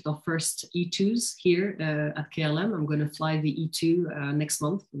received our first E2s here at KLM. I'm going to fly the E2 next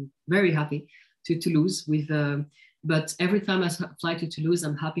month. I'm very happy to Toulouse. But every time I fly to Toulouse,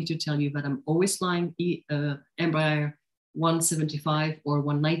 I'm happy to tell you that I'm always flying Embraer 175 or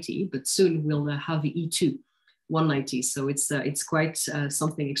 190, but soon we'll have the E2 190. So it's quite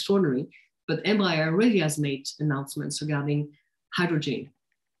something extraordinary. But Embraer really has made announcements regarding hydrogen.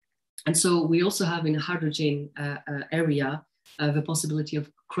 And so we also have in the hydrogen area the possibility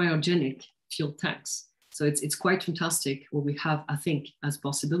of cryogenic fuel tanks. So it's quite fantastic what we have, I think, as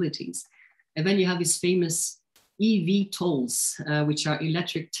possibilities. And then you have these famous eVTOLs, which are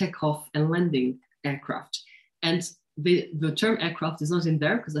electric takeoff and landing aircraft. And the term aircraft is not in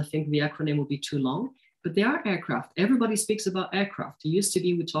there because I think the acronym will be too long. But they are aircraft. Everybody speaks about aircraft. It used to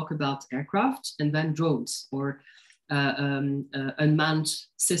be we talk about aircraft and then drones or unmanned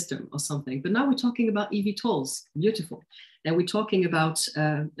system or something. But now we're talking about eVTOLs. Beautiful. And we're talking about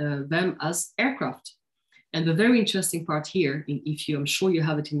them as aircraft. And the very interesting part here, I'm sure you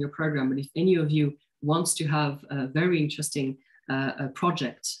have it in your program, but if any of you wants to have a very interesting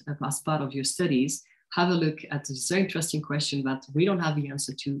project as part of your studies, have a look at this very interesting question that we don't have the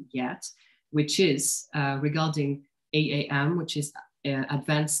answer to yet, which is regarding AAM, which is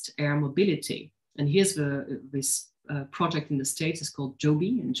Advanced Air Mobility. And here's this project in the States is called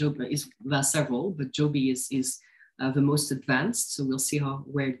JOBY, and JOBY there are several, but JOBY is the most advanced. So we'll see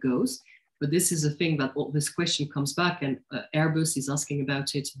where it goes. But this is a thing that all this question comes back, and Airbus is asking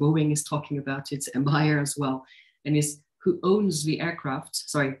about it, Boeing is talking about it, Embraer as well, and is who owns the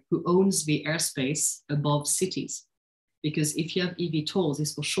who owns the airspace above cities? Because if you have eVTOLs,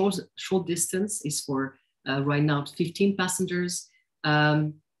 it's for short distance, it's for right now 15 passengers.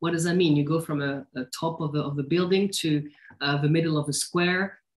 What does that mean? You go from a top of the building to the middle of a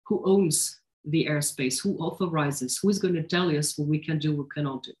square. Who owns the airspace, who authorizes, who is going to tell us what we can do, what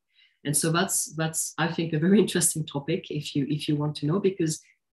cannot do. And so that's I think a very interesting topic if you want to know, because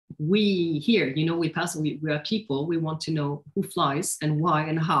we here, you know, we are people, we want to know who flies and why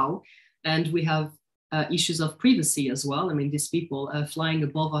and how, and we have issues of privacy as well. I mean, these people flying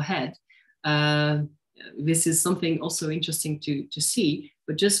above our head. This is something also interesting to see,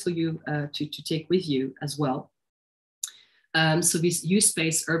 but just for you to take with you as well. So this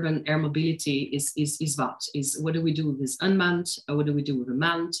use-based urban air mobility is what do we do with this unmanned, what do we do with a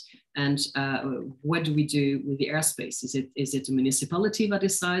manned, and what do we do with the airspace? Is it a municipality that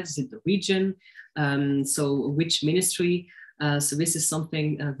decides? Is it the region? So which ministry? So this is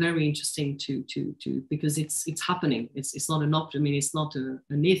something very interesting to because it's happening. It's not an option. I mean, it's not an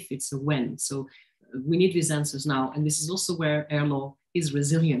if, it's a when. So we need these answers now, and this is also where air law is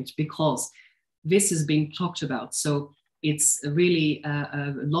resilient, because this is being talked about. So it's really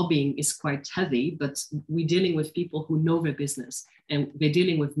lobbying is quite heavy, but we're dealing with people who know their business, and they're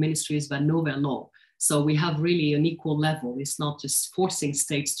dealing with ministries that know their law. So we have really an equal level. It's not just forcing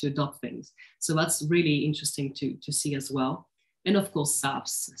states to adopt things. So that's really interesting to see as well. And of course,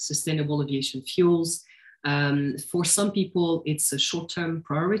 SAFs, sustainable aviation fuels. For some people, it's a short-term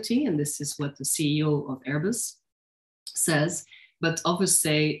priority, and this is what the CEO of Airbus says, but others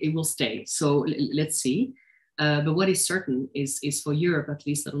say it will stay. So let's see. But what is certain is for Europe, at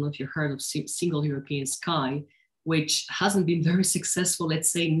least, I don't know if you heard of single European sky, which hasn't been very successful, let's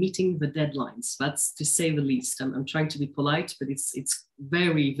say, meeting the deadlines. That's to say the least. I'm trying to be polite, but it's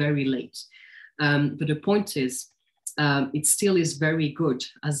very, very late. But the point is, it still is very good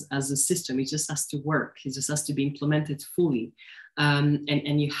as a system. It just has to work. It just has to be implemented fully.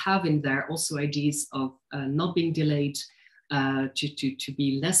 And you have in there also ideas of not being delayed, to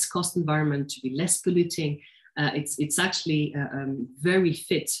be less cost environment, to be less polluting. It's actually very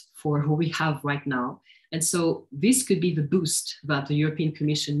fit for who we have right now. And so this could be the boost that the European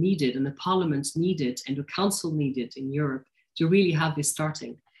Commission needed, and the Parliament needed, and the Council needed in Europe to really have this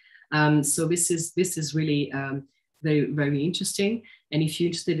starting. So this is really very, very interesting. And if you're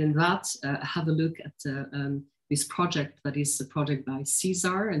interested in that, have a look at this project that is a project by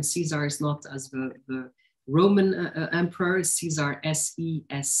Caesar. And Caesar is not as the Roman emperor, it's Caesar,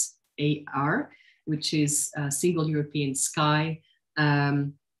 S-E-S-A-R, which is Single European Sky.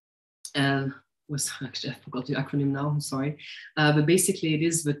 Actually, I forgot the acronym now, I'm sorry. But basically it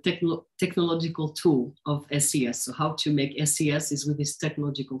is the technological tool of SES. So how to make SES is with this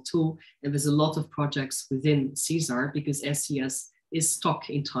technological tool. And there's a lot of projects within Caesar because SES is stuck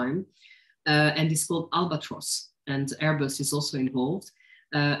in time. And it's called Albatross, and Airbus is also involved.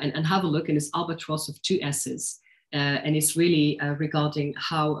 And have a look, and it's Albatross of 2 S's. And it's really regarding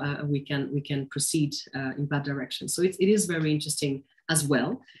how we can proceed in that direction. So it is very interesting as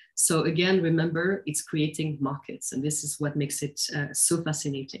well. So again, remember, it's creating markets, and this is what makes it so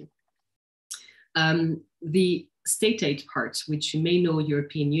fascinating. The state aid part, which you may know,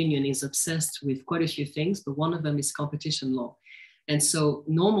 European Union is obsessed with quite a few things, but one of them is competition law. And so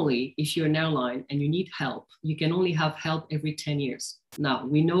normally, if you're an airline and you need help, you can only have help every 10 years. Now,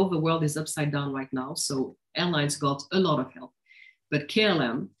 we know the world is upside down right now, so airlines got a lot of help. But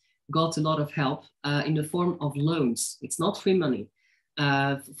KLM got a lot of help in the form of loans. It's not free money.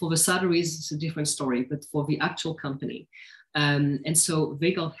 For the salaries, it's a different story, but for the actual company. And so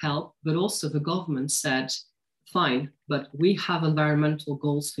they got help, but also the government said, fine, but we have environmental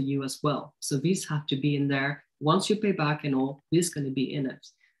goals for you as well. So these have to be in there. Once you pay back and all, this is going to be in it.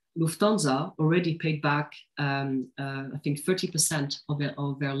 Lufthansa already paid back, I think 30%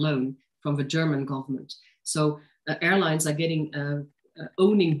 of their loan from the German government. So airlines are getting,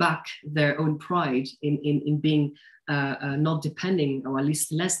 owning back their own pride in being not depending, or at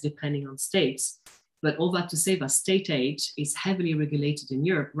least less depending on states. But all that to say that state aid is heavily regulated in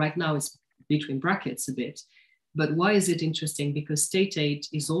Europe. Right now it's between brackets a bit. But why is it interesting? Because state aid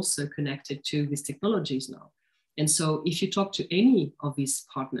is also connected to these technologies now. And so if you talk to any of these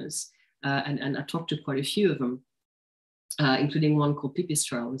partners, and I talked to quite a few of them, including one called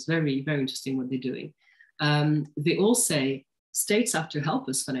Pipistrel, it's very, very interesting what they're doing. They all say, states have to help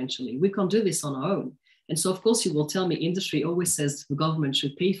us financially. We can't do this on our own. And so, of course, you will tell me industry always says the government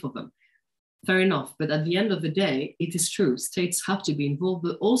should pay for them. Fair enough. But at the end of the day, it is true. States have to be involved,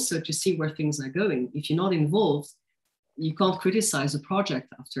 but also to see where things are going. If you're not involved, you can't criticize a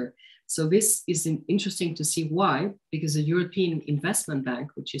project after. So this is interesting to see why, because the European Investment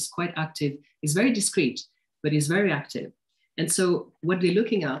Bank, which is quite active, is very discreet, but is very active. And so what they're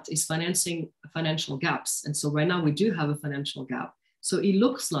looking at is financing financial gaps. And so right now we do have a financial gap. So it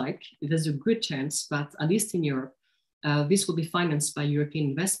looks like there's a good chance that, at least in Europe, this will be financed by European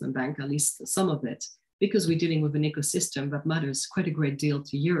Investment Bank, at least some of it, because we're dealing with an ecosystem that matters quite a great deal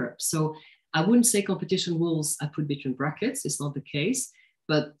to Europe. So I wouldn't say competition rules I put between brackets, it's not the case,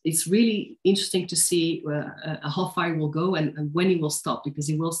 but it's really interesting to see how far it will go and when it will stop, because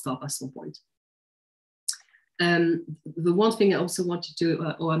it will stop at some point. The one thing I also wanted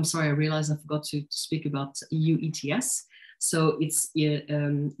to, oh, I'm sorry, I realized I forgot to speak about EU ETS. So it's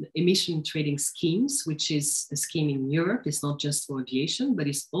emission trading schemes, which is a scheme in Europe. It's not just for aviation, but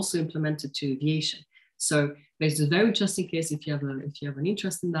it's also implemented to aviation. So there's a very interesting case, if you have an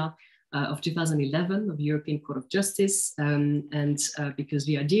interest in that, of 2011 of the European Court of Justice. Because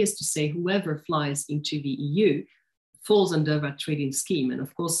the idea is to say whoever flies into the EU falls under that trading scheme. And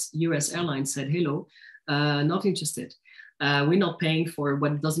of course, US airlines said, hello, not interested. We're not paying for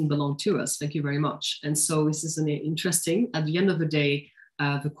what doesn't belong to us. Thank you very much. And so this is an interesting, at the end of the day,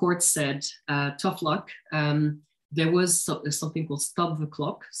 the court said, tough luck. There was something called stop the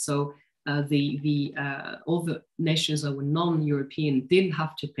clock. So all the nations that were non-European didn't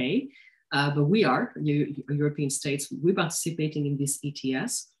have to pay, but we are, European states, we're participating in this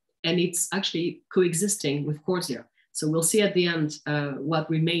ETS, and it's actually coexisting with CORSIA. So we'll see at the end what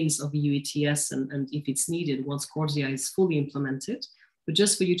remains of EU ETS and if it's needed once CORSIA is fully implemented. But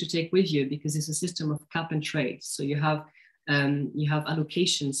just for you to take with you, because it's a system of cap and trade. So you have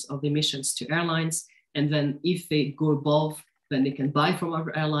allocations of emissions to airlines, and then if they go above, then they can buy from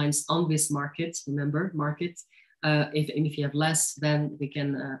other airlines on this market, remember, market. If you have less, then they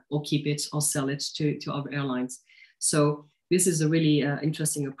can or keep it or sell it to other airlines. So this is a really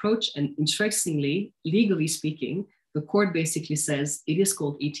interesting approach. And interestingly, legally speaking, the court basically says it is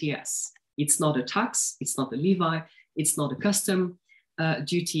called ETS. It's not a tax, it's not a levy, it's not a custom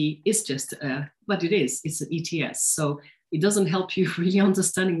duty, it's just, but it is, it's an ETS. So it doesn't help you really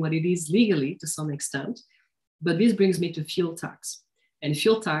understanding what it is legally to some extent. But this brings me to fuel tax. And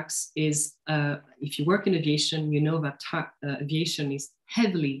fuel tax is, if you work in aviation, you know that aviation is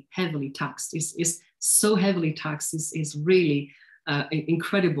heavily taxed. It's so heavily taxed, it's really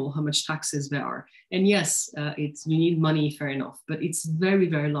incredible how much taxes there are. And yes, you need money, fair enough, but it's very,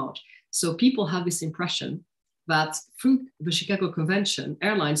 very large. So people have this impression that through the Chicago Convention,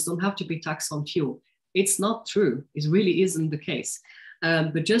 airlines don't have to pay tax on fuel. It's not true. It really isn't the case.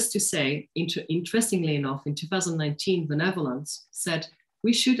 But just to say, interestingly enough, in 2019, the Netherlands said,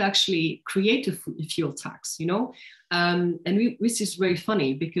 we should actually create a fuel tax, you know? This is very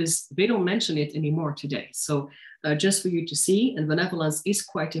funny because they don't mention it anymore today. So just for you to see, and the Netherlands is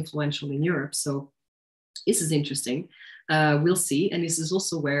quite influential in Europe. So this is interesting. We'll see. And this is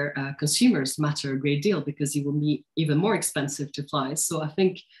also where consumers matter a great deal because it will be even more expensive to fly. So I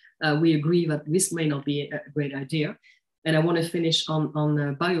think we agree that this may not be a great idea. And I want to finish on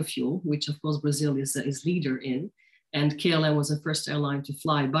biofuel, which of course Brazil is leader in. And KLM was the first airline to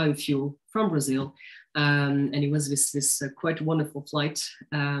fly biofuel from Brazil. And it was this quite wonderful flight.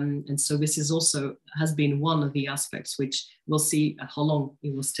 And so this is also has been one of the aspects which we'll see how long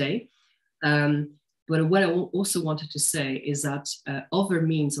it will stay. But what I also wanted to say is that other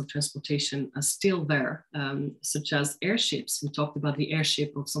means of transportation are still there, such as airships. We talked about the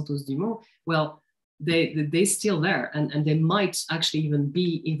airship of Santos Dumont. Well, they're still there, and they might actually even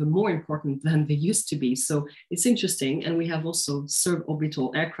be even more important than they used to be. So it's interesting. And we have also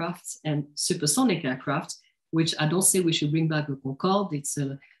suborbital aircraft and supersonic aircraft, which I don't say we should bring back the Concorde. It's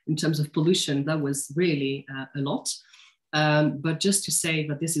in terms of pollution, that was really a lot. But just to say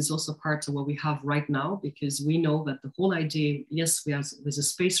that this is also part of what we have right now, because we know that the whole idea, yes, there's a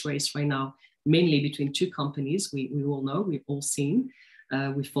space race right now, mainly between two companies. We all know, we've all seen.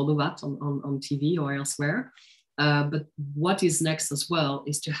 We follow that on TV or elsewhere. But what is next as well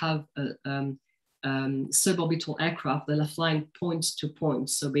is to have suborbital aircraft that are flying point to point.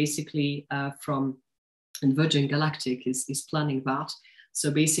 So basically and Virgin Galactic is planning that.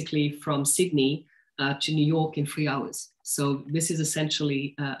 So basically from Sydney to New York in 3 hours. So this is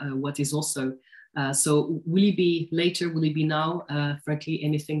essentially what is also, so will it be later, will it be now? Frankly,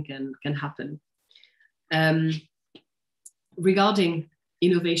 anything can happen. Regarding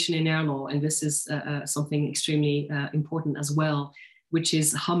innovation in air law, and this is something extremely important as well, which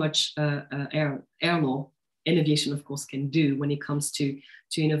is how much air law and aviation, of course, can do when it comes to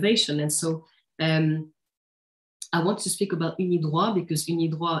innovation. And so I want to speak about UniDroit because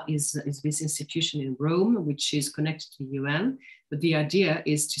UniDroit is this institution in Rome, which is connected to the UN. But the idea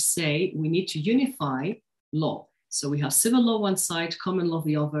is to say we need to unify law. So we have civil law one side, common law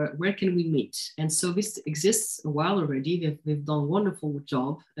the other. Where can we meet? And so this exists a while already. They've done a wonderful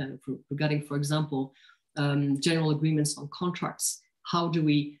job regarding, for example, general agreements on contracts. How do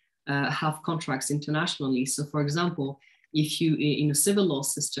we have contracts internationally. So for example, if you, in a civil law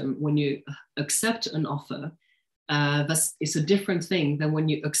system, when you accept an offer, it's a different thing than when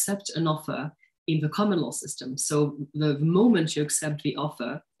you accept an offer in the common law system. So the moment you accept the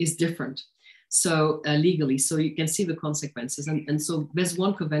offer is different. So legally, so you can see the consequences. And so there's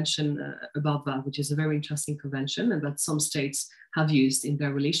one convention about that, which is a very interesting convention and that some states have used in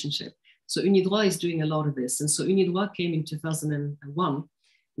their relationship. So Unidroit is doing a lot of this. And so Unidroit came in 2001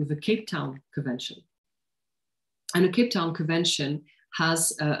 with the Cape Town Convention. And the Cape Town Convention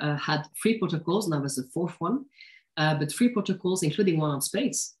has had 3 protocols, now there's a 4th one, but 3 protocols, including one on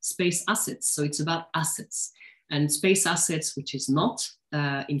space assets. So it's about assets. And space assets, which is not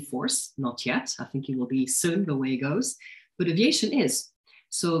in force, not yet. I think it will be soon, the way it goes. But aviation is.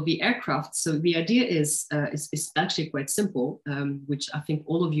 So the aircraft, so the idea is actually quite simple, which I think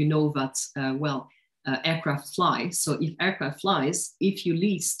all of you know that, aircraft fly. So if aircraft flies, if you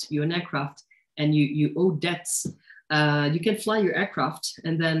leased an aircraft and you owe debts, you can fly your aircraft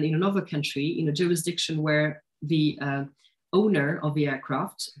and then in another country, in a jurisdiction where the owner of the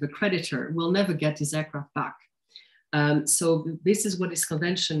aircraft, the creditor, will never get his aircraft back. So this is what this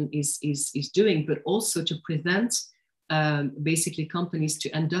convention is doing, but also to prevent basically companies to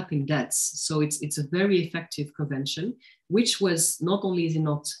end up in debts. So it's a very effective convention, which was not only is it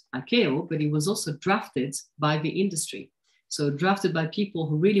not ICAO, but it was also drafted by the industry. So drafted by people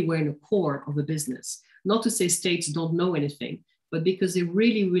who really were in the core of the business. Not to say states don't know anything, but because they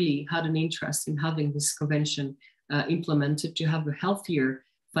really, really had an interest in having this convention implemented to have a healthier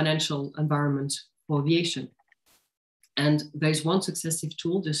financial environment for aviation. And there's one successive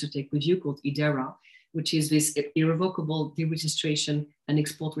tool, just to take with you, called IDERA, which is this irrevocable deregistration and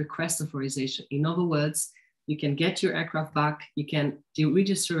export request authorization. In other words, you can get your aircraft back, you can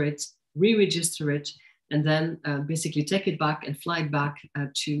deregister it, re-register it, and then basically take it back and fly it back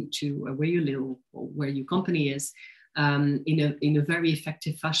to where you live or where your company is in a very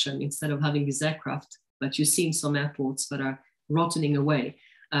effective fashion, instead of having these aircraft that you see in some airports that are rotting away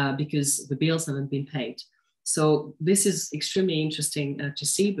because the bills haven't been paid. So this is extremely interesting to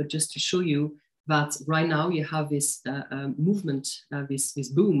see, but just to show you that right now you have this movement, this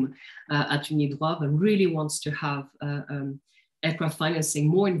boom at Unidroit that really wants to have aircraft financing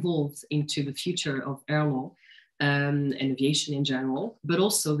more involved into the future of air law and aviation in general, but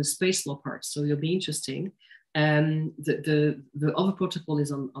also the space law part. So it'll be interesting. The other protocol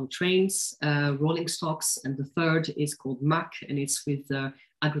is on trains, rolling stocks, and the third is called MAC, and it's with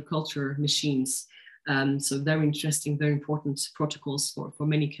agriculture machines. So very interesting, very important protocols for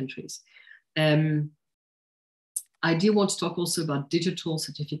many countries. I do want to talk also about digital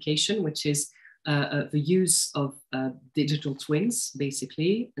certification, which is the use of digital twins,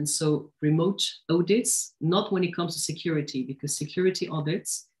 basically. And so remote audits, not when it comes to security, because security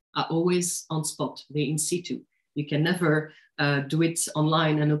audits are always on spot, they're in situ. You can never do it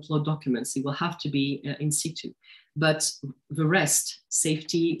online and upload documents. It will have to be in situ. But the rest,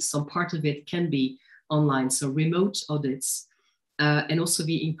 safety, some part of it can be online. So remote audits, and also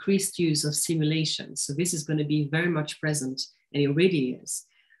the increased use of simulation. So this is going to be very much present, and it already is.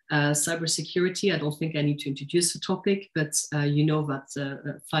 Cybersecurity, I don't think I need to introduce the topic, but you know that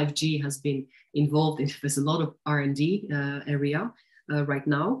 5G has been involved. There's a lot of R&D area right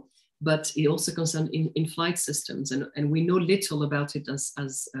now, but it also concerns in-flight systems, and we know little about it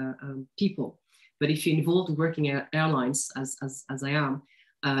as people. But if you're involved in working at airlines, as I am,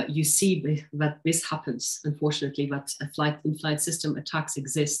 you see that this happens, unfortunately, that in-flight system attacks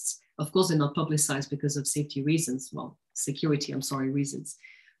exists. Of course, they're not publicized because of safety reasons, well, security, I'm sorry, reasons.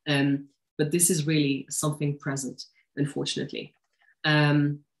 But this is really something present, unfortunately.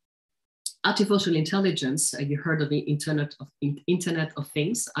 Artificial intelligence, you heard of the Internet of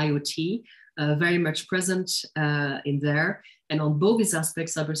Things, IoT, very much present in there. And on both these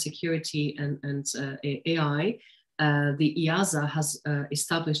aspects, cybersecurity and AI, the EASA has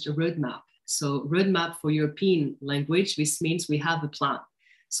established a roadmap. So roadmap for European language, this means we have a plan.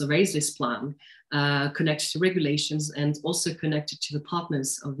 So there is this plan connected to regulations and also connected to the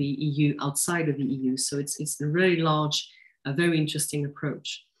partners of the EU outside of the EU. So it's a very large, a very interesting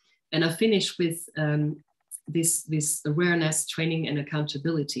approach. And I finish with this awareness, training, and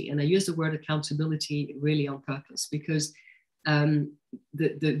accountability. And I use the word accountability really on purpose, because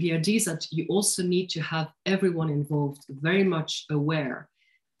the idea is that you also need to have everyone involved very much aware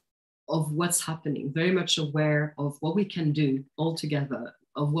of what's happening, very much aware of what we can do all together,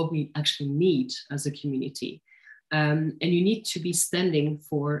 of what we actually need as a community. And you need to be standing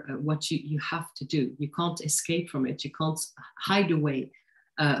for what you have to do. You can't escape from it. You can't hide away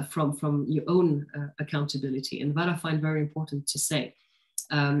from your own accountability. And that I find very important to say.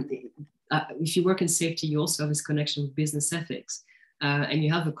 if you work in safety, you also have this connection with business ethics. And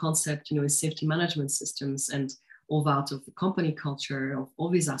you have a concept, in safety management systems and all that of the company culture, of all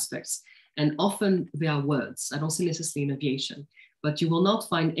these aspects. And often they are words. I don't say necessarily in aviation, but you will not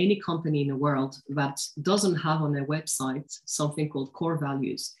find any company in the world that doesn't have on their website something called core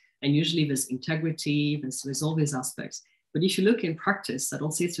values. And usually there's integrity, there's all these aspects. But if you look in practice, I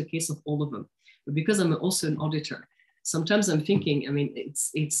don't say it's the case of all of them, but because I'm also an auditor, sometimes I'm thinking,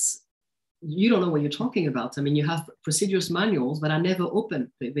 it's you don't know what you're talking about. You have procedures manuals that are never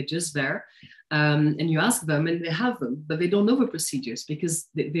open. They're just there. And you ask them and they have them, but they don't know the procedures because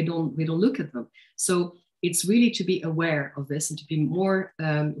they don't look at them. So it's really to be aware of this and to be more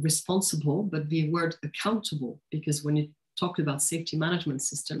responsible, but the word accountable, because when you talk about safety management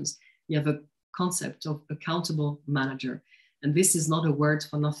systems, you have a concept of accountable manager. And this is not a word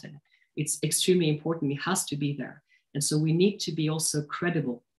for nothing. It's extremely important. It has to be there. And so we need to be also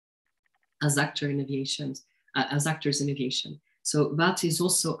credible as actors in aviation. So that is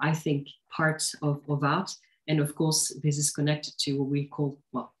also, I think, part of that. And of course, this is connected to what we call,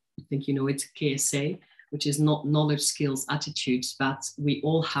 well, I think you know it, KSA, which is not knowledge, skills, attitudes that we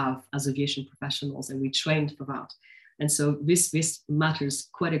all have as aviation professionals, and we trained for that. And so this matters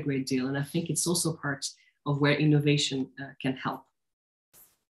quite a great deal. And I think it's also part of where innovation can help.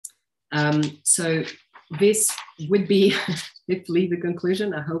 So this would be hopefully the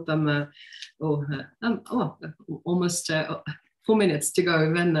conclusion. I hope I'm almost 4 minutes to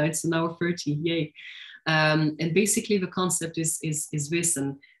go, then it's an hour 30, yay. And basically the concept is this,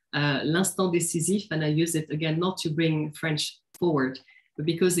 and l'instant décisif, and I use it again, not to bring French forward, but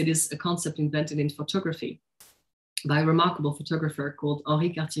because it is a concept invented in photography by a remarkable photographer called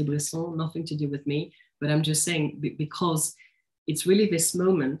Henri Cartier-Bresson, nothing to do with me, but I'm just saying because it's really this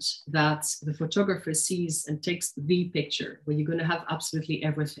moment that the photographer sees and takes the picture where you're going to have absolutely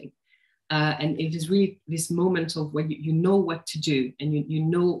everything. And it is really this moment of where you know what to do, and you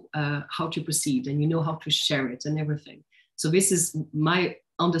know how to proceed, and you know how to share it and everything. So this is my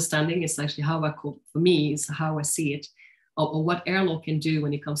understanding. It's actually how for me, is how I see it, or what airlaw can do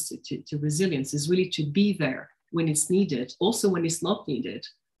when it comes to resilience, is really to be there when it's needed, also when it's not needed,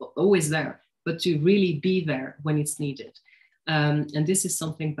 always there, but to really be there when it's needed. And this is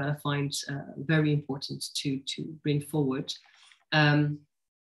something that I find very important to bring forward.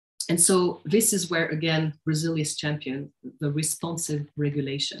 And so this is where, again, Brazil is champion, the responsive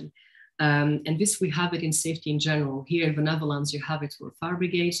regulation. And this, we have it in safety in general. Here in the Netherlands, you have it for fire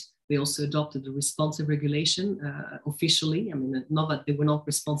brigade. We also adopted the responsive regulation officially. Not that they were not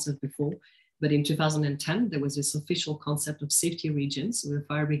responsive before, but in 2010, there was this official concept of safety regions with the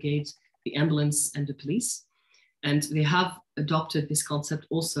fire brigade, the ambulance, and the police. And they have adopted this concept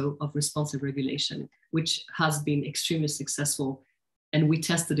also of responsive regulation, which has been extremely successful. And we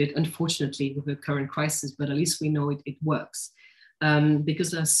tested it, unfortunately, with the current crisis, but at least we know it works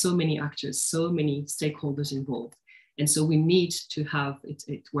because there are so many actors, so many stakeholders involved. And so we need to have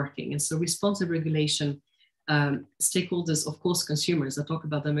it working. And so responsive regulation, stakeholders, of course, consumers, I talk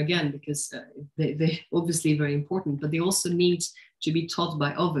about them again because they're obviously very important, but they also need to be taught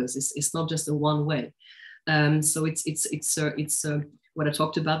by others. It's not just a one way. So it's what I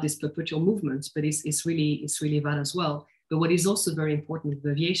talked about, this perpetual movement, but it's really that as well. But what is also very important with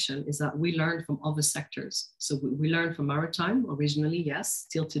aviation is that we learn from other sectors. So we learn from maritime originally, yes,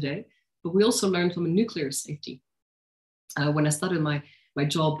 still today, but we also learn from nuclear safety. When I started my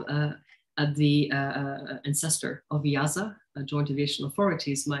job at the ancestor of EASA, Joint Aviation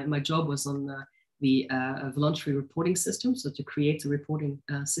Authorities, my job was on the voluntary reporting system, so to create a reporting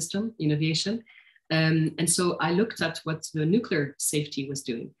system in aviation. And so I looked at what the nuclear safety was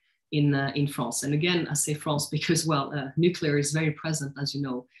doing in France. And again, I say France because, well, nuclear is very present, as you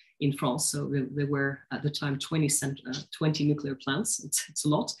know, in France. So there were at the time 20 nuclear plants. It's a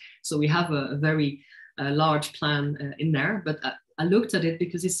lot. So we have a very large plan in there. But I looked at it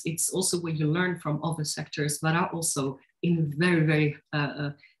because it's also where you learn from other sectors that are also in very, very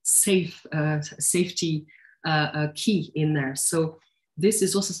safety key in there. So this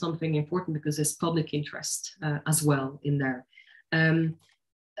is also something important because there's public interest as well in there.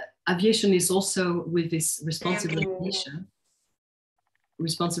 Aviation is also with this responsive regulation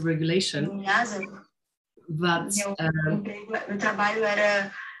that meu trabalho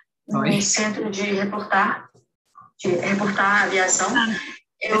era no centro de reportar a aviação.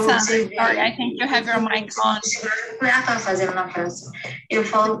 Sorry, I think you have your mic on. Estava fazendo na França. Eu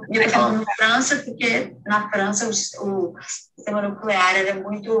falo na França porque na França o sistema nuclear era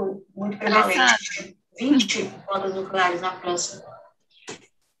muito prevalente. 20 plantas nucleares na França.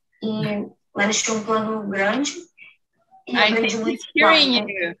 E lá eles tinham um plano grande I think he's hearing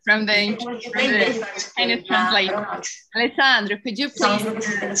you from the kind of translation. Alessandro, could you please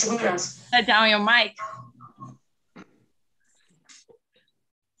shut down your mic?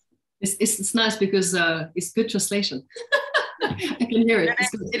 It's nice because it's good translation. I can hear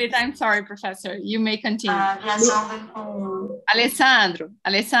it. I'm sorry, Professor. You may continue. Alessandro,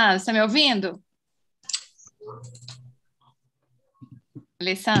 está me ouvindo?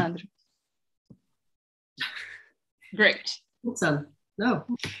 Alessandro. Great. No.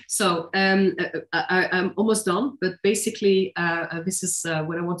 So I'm almost done, but basically this is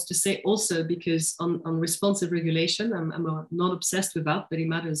what I wanted to say also, because on responsive regulation, I'm not obsessed with that, but it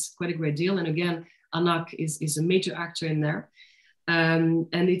matters quite a great deal. And again, ANAC is a major actor in there. And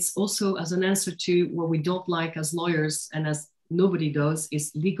it's also as an answer to what we don't like as lawyers, and as nobody does,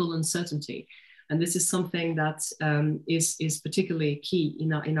 is legal uncertainty. And this is something that is particularly key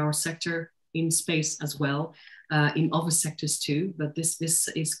in our sector, in space as well, in other sectors too, but this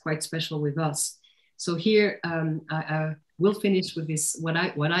is quite special with us. So here I will finish with this, what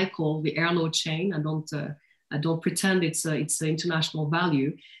I call the air law chain. I don't pretend it's an international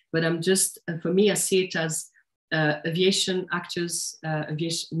value, but I'm just, for me, I see it as aviation actors,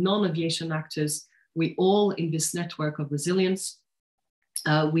 non-aviation actors. We all in this network of resilience.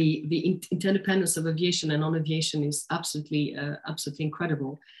 The interdependence of aviation and non-aviation is absolutely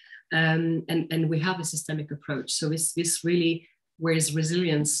incredible. And we have a systemic approach. So this really, whereas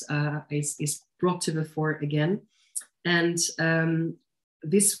resilience is brought to the fore again. And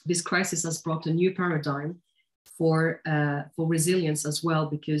this crisis has brought a new paradigm for resilience as well,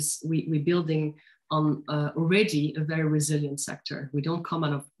 because we're building on already a very resilient sector. We don't come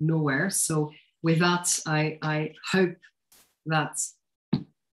out of nowhere. So with that, I hope that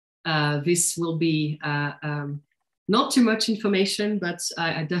this will be not too much information, but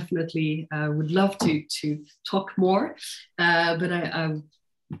I definitely would love to talk more. But I'm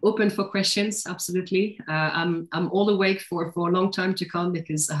open for questions, absolutely. I'm all awake for a long time to come,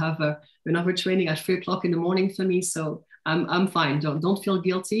 because I have another training at 3 o'clock in the morning for me. So I'm fine. Don't feel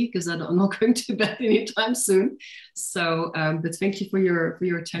guilty, because I'm not going to bed anytime soon. So, but thank you for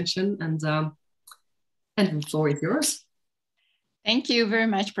your attention, and the floor is yours. Thank you very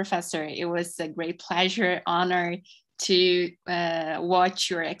much, Professor. It was a great pleasure, honor to watch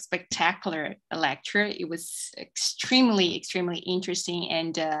your spectacular lecture. It was extremely interesting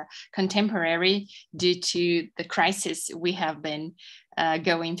and contemporary, due to the crisis we have been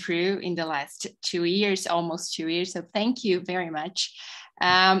going through in the last 2 years, almost 2 years. So thank you very much.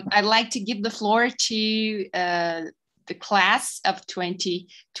 I'd like to give the floor to the class of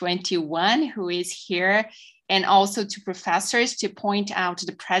 2021 who is here, and also to professors, to point out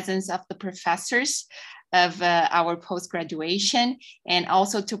the presence of the professors of our post-graduation, and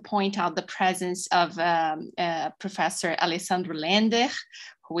also to point out the presence of Professor Alessandro Lender,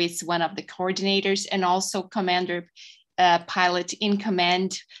 who is one of the coordinators, and also Commander Pilot in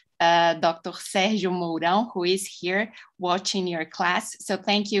Command, Dr. Sérgio Mourão, who is here watching your class. So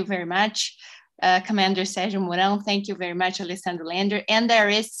thank you very much, Commander Sérgio Mourão. Thank you very much, Alessandro Lender. And there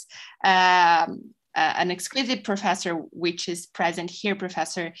is an exquisite professor which is present here,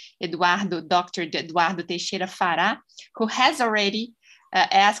 Professor Dr. Eduardo Teixeira Fará, who has already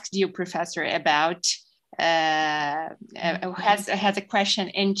asked you, Professor, about, has a question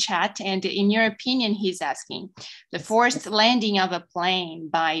in chat, and in your opinion, he's asking, the forced landing of a plane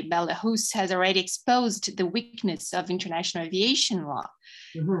by Belarus has already exposed the weakness of international aviation law.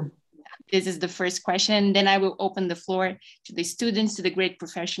 Mm-hmm. This is the first question, and then I will open the floor to the students, to the great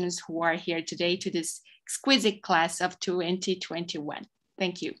professionals who are here today, to this exquisite class of 2021.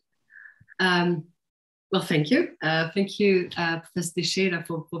 Thank you. Well, thank you. Thank you, Professor Teixeira,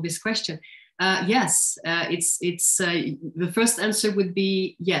 for this question. Yes, it's the first answer would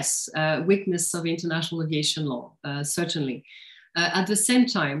be yes, weakness of international aviation law, certainly. At the same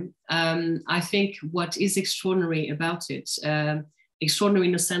time, I think what is extraordinary about it, extraordinary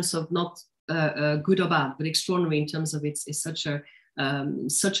in the sense of not good or bad, but extraordinary in terms of it's such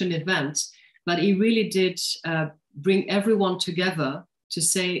an event. But it really did bring everyone together to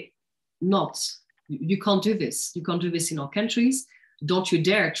say, you can't do this. You can't do this in our countries. Don't you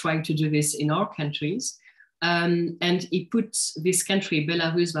dare trying to do this in our countries. And it puts this country,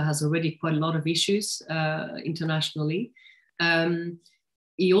 Belarus, that has already quite a lot of issues internationally.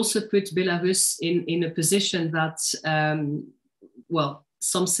 He also put Belarus in a position that, well,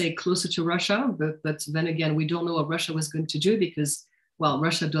 some say closer to Russia, but then again, we don't know what Russia was going to do, because, well,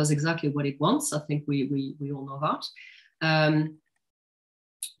 Russia does exactly what it wants. I think we all know that.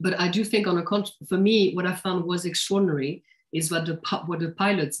 But I do think, for me, what I found was extraordinary is what the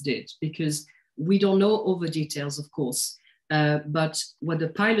pilots did, because we don't know all the details, of course. But what the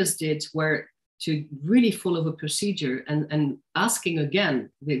pilots did were to really follow the procedure and asking again,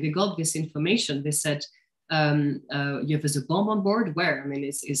 they got this information. They said, there's a bomb on board, where? I mean,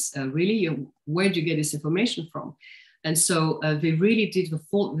 it's really, where do you get this information from? And so they really did they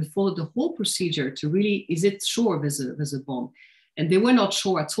followed the whole procedure to really, is it sure there's a bomb? And they were not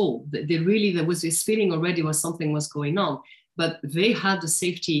sure at all. There was this feeling already was something was going on, but they had the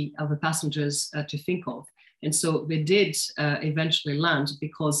safety of the passengers to think of. And so they did eventually land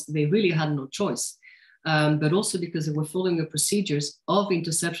because they really had no choice, but also because they were following the procedures of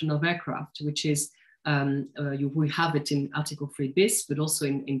interception of aircraft, which is, we have it in Article 3 bis, but also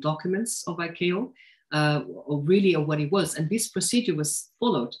in documents of ICAO, or really of what it was. And this procedure was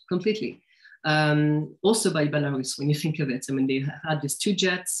followed completely. Also by Belarus, when you think of it. I mean, they had these 2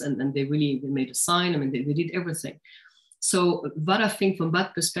 jets and they made a sign. I mean, they did everything. So that, I think, from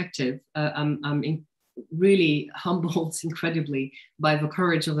that perspective, I'm really humbled incredibly by the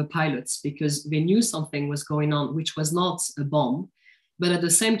courage of the pilots, because they knew something was going on, which was not a bomb. But at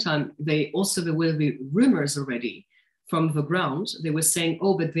the same time, there were the rumors already from the ground. They were saying,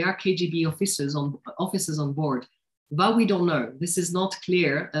 oh, but there are KGB officers on board. But we don't know. This is not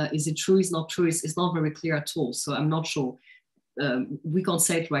clear. Is it true? Is not true? It's not very clear at all. So I'm not sure. We can't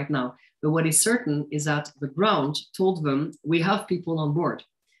say it right now. But what is certain is that the ground told them, we have people on board.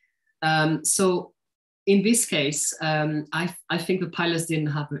 So in this case, I think the pilots didn't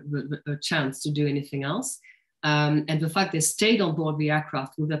have a chance to do anything else. And the fact they stayed on board the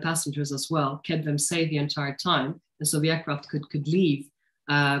aircraft with the passengers as well kept them safe the entire time. And so the aircraft could leave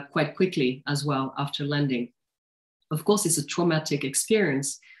quite quickly as well after landing. Of course, it's a traumatic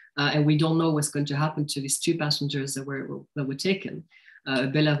experience, and we don't know what's going to happen to these 2 passengers that were taken, a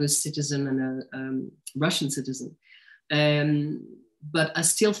Belarus citizen and a Russian citizen. But I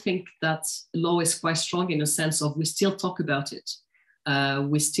still think that law is quite strong in a sense of we still talk about it.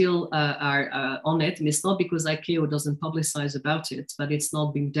 We still are on it, and it's not because ICAO doesn't publicize about it, but it's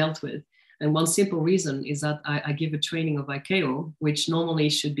not being dealt with. And one simple reason is that I give a training of ICAO, which normally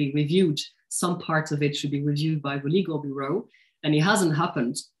should be reviewed. Some parts of it should be reviewed by the legal bureau, and it hasn't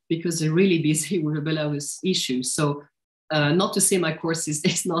happened because they're really busy with the Belarus issue. So not to say my course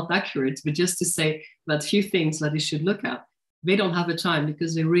is not accurate, but just to say that few things that they should look at, they don't have the time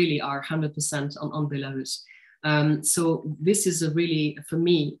because they really are 100% on Belarus. So this is a really, for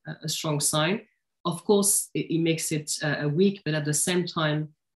me, a strong sign. Of course, it makes it weak, but at the same time,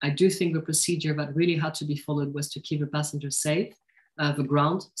 I do think the procedure that really had to be followed was to keep the passengers safe, the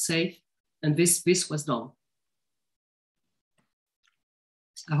ground safe, and this was done.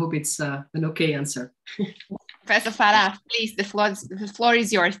 I hope it's an okay answer. Professor Farah, please, the floor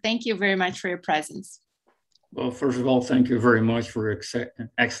is yours. Thank you very much for your presence. Well, first of all, thank you very much for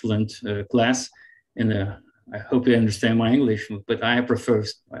excellent class. And I hope you understand my English, but I prefer,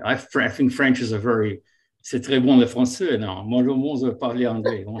 I think French is a very, c'est très bon le français, non? Moi, je parle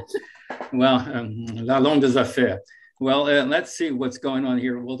anglais. Well, la langue des affaires. Well, let's see what's going on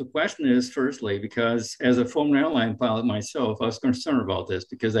here. Well, the question is, firstly, because as a former airline pilot myself, I was concerned about this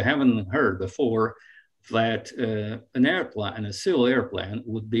because I haven't heard before that an airplane, a civil airplane,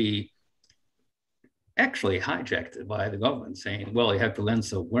 would be actually hijacked by the government, saying, well, you have to land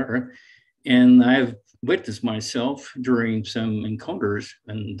somewhere. And I've witnessed myself during some encounters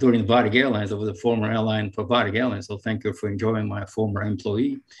and during Varig Airlines. I was a former airline for Varig Airlines, so thank you for enjoying my former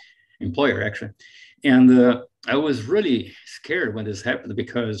employer, actually. And I was really scared when this happened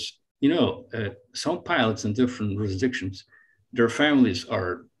because, you know, some pilots in different jurisdictions, their families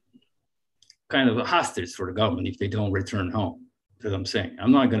are kind of a hostage for the government if they don't return home. That's what I'm saying.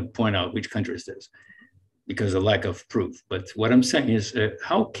 I'm not going to point out which country it is because of lack of proof. But what I'm saying is,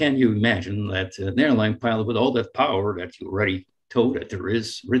 how can you imagine that an airline pilot with all that power that you already told that there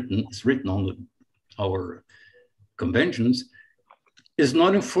is written, it's written on our conventions, is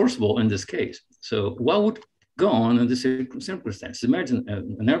not enforceable in this case? So what would go on in this circumstance? Imagine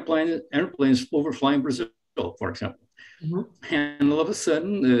an airplane is overflying Brazil, for example. Mm-hmm. And all of a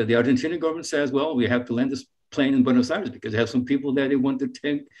sudden, the Argentinian government says, well, we have to land this plane in Buenos Aires because they have some people that they want to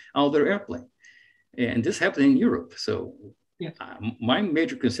take out their airplane. And this happened in Europe. So yeah. My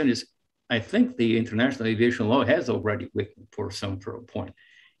major concern is, I think the international aviation law has already written for some point.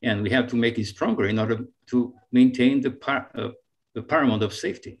 And we have to make it stronger in order to maintain the paramount of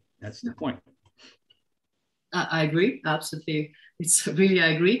safety. That's the point. I agree, absolutely. It's really, I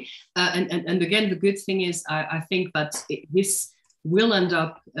agree. And again, the good thing is, I think that this will end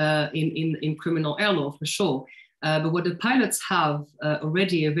up in criminal air law for sure. But what the pilots have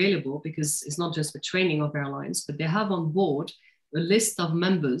already available, because it's not just the training of airlines, but they have on board a list of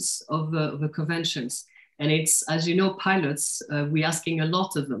members of the conventions. And it's, as you know, pilots, we're asking a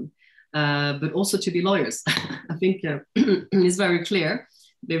lot of them, but also to be lawyers. I think it's very clear.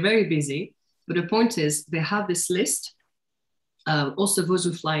 They're very busy. But the point is, they have this list. Also, those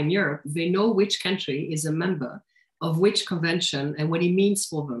who fly in Europe, they know which country is a member of which convention and what it means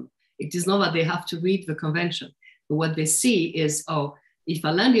for them. It is not that they have to read the convention, but what they see is, oh, if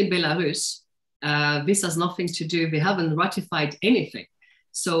I land in Belarus, this has nothing to do, they haven't ratified anything.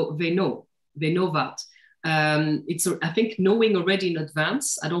 So they know that. It's, I think, knowing already in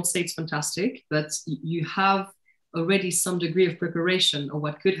advance, I don't say it's fantastic, but you have already some degree of preparation of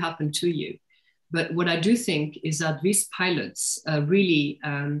what could happen to you. But what I do think is that these pilots really,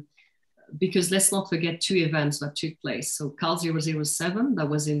 because let's not forget two events that took place. So Carl 007, that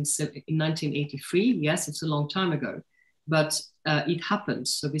was in 1983. Yes, it's a long time ago, but it happened.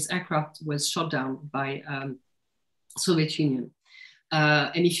 So this aircraft was shot down by Soviet Union.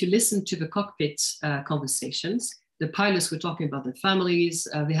 And if you listen to the cockpit conversations, the pilots were talking about their families.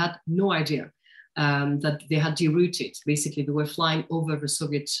 They had no idea that they had derouted. Basically, they were flying over the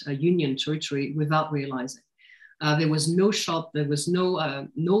Soviet Union territory without realizing. There was no shot, there was no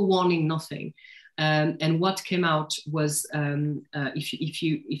warning, nothing. And what came out was,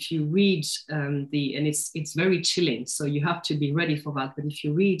 if you read and it's very chilling, so you have to be ready for that. But if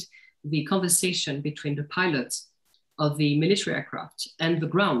you read the conversation between the pilots of the military aircraft and the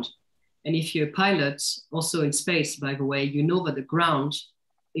ground, and if you're a pilot also in space, by the way, you know that the ground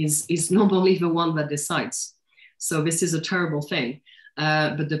is normally the one that decides. So this is a terrible thing.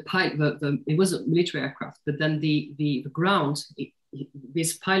 But it was a military aircraft, but then the ground,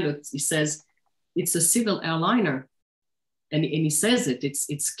 this pilot, he says, it's a civil airliner. And he says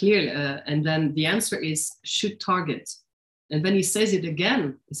it's clear. And then the answer is shoot target. And then he says it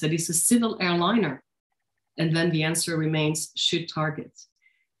again. He said, it's a civil airliner. And then the answer remains shoot target.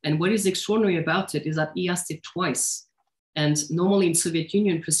 And what is extraordinary about it is that he asked it twice. And normally in Soviet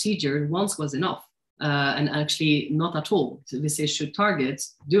Union procedure, once was enough. And actually not at all. So they say shoot target,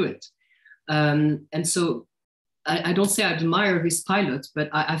 do it. And so I don't say I admire this pilot, but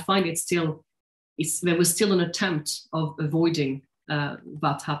I find it still, there was still an attempt of avoiding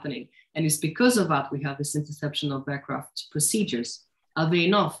that happening. And it's because of that we have this interception of aircraft procedures. Are they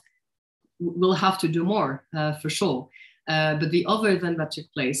enough? We'll have to do more for sure. But the other event that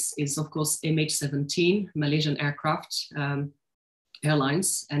took place is, of course, MH17, Malaysian aircraft,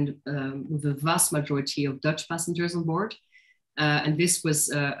 airlines, and with the vast majority of Dutch passengers on board. And this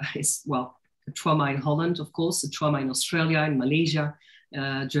was, well, a trauma in Holland, of course, a trauma in Australia, in Malaysia,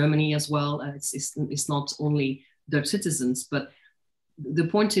 Germany as well. It's not only Dutch citizens, but the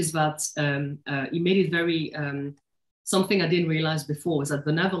point is that he made it very, something I didn't realize before is that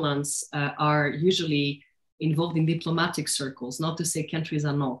the Netherlands are usually involved in diplomatic circles, not to say countries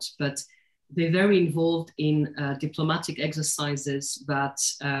are not, but they're very involved in diplomatic exercises that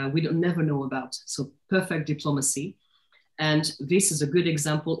we don't never know about. So perfect diplomacy. And this is a good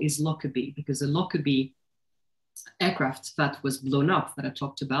example is Lockerbie, because the Lockerbie aircraft that was blown up that I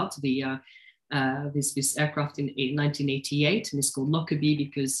talked about, this aircraft in 1988, and it's called Lockerbie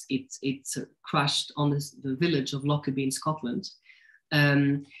because it crashed on the village of Lockerbie in Scotland.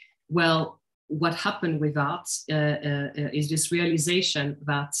 Well, what happened with that is this realization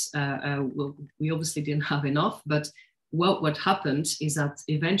that well, we obviously didn't have enough, but what happened is that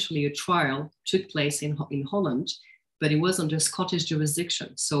eventually a trial took place in Holland, but it was under Scottish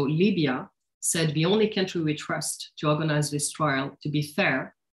jurisdiction. So Libya said the only country we trust to organize this trial, to be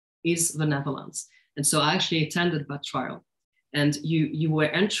fair, is the Netherlands. And so I actually attended that trial. And you were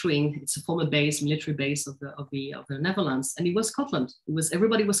entering, it's a former base, military base of the Netherlands, and it was Scotland.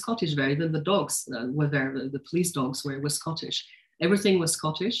 Everybody was Scottish there, even the dogs were there, the police dogs were Scottish. Everything was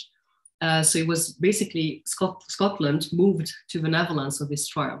Scottish. So it was basically Scotland moved to the Netherlands for this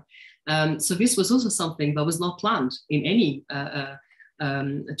trial. So this was also something that was not planned in any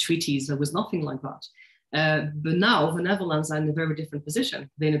treaties. There was nothing like that. But now the Netherlands are in a very different position.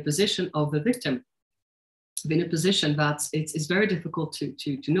 They're in a position of the victim. They're in a position that it's very difficult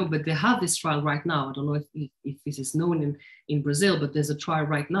to know, but they have this trial right now. I don't know if this is known in Brazil, but there's a trial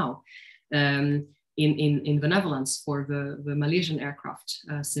right now in the Netherlands for the Malaysian aircraft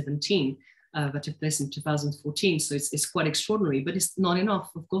 17 that took place in 2014. So it's quite extraordinary, but it's not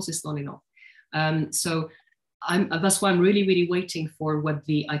enough. Of course, it's not enough. So that's why I'm really, really waiting for what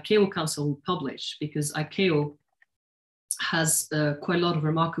the ICAO Council will publish, because ICAO has quite a lot of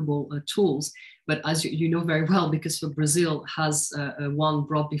remarkable tools. But as you know very well, because for Brazil has one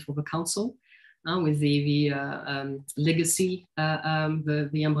brought before the council with the legacy, the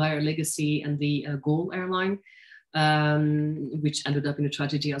Embraer legacy and the Gol airline. which ended up in a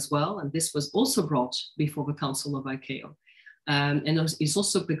tragedy as well. And this was also brought before the Council of ICAO. And it's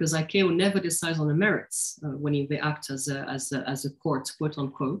also because ICAO never decides on the merits when they act as a court, quote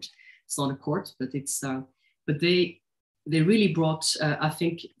unquote. It's not a court, but it's but they really brought, I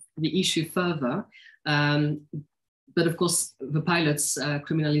think, the issue further. But of course, the pilots,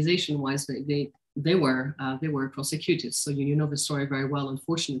 criminalization-wise, they were prosecuted. So you know the story very well,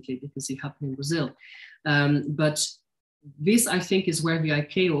 unfortunately, because it happened in Brazil. But this, I think, is where the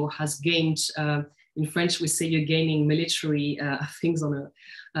ICAO has gained. In French, we say you're gaining military things on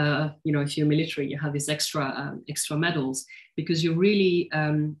a, if you're military, you have these extra medals, because you really,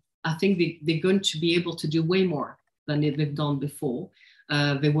 I think they're going to be able to do way more than they've done before.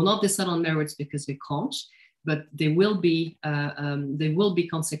 They will not decide on merits because they can't, but there will be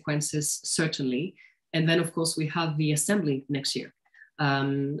consequences, certainly. And then, of course, we have the assembly next year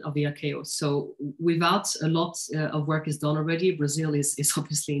of the ICAO. So without a lot of work is done already, Brazil is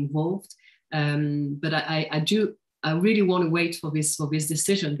obviously involved. But I really want to wait for this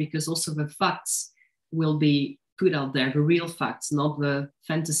decision, because also the facts will be put out there, the real facts, not the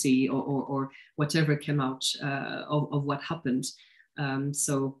fantasy or whatever came out of what happened.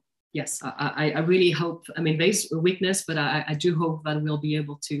 So yes, I really hope, I mean, there's a weakness, but I do hope that we'll be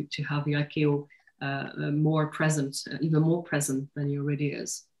able to have the ICAO more present, even more present than it already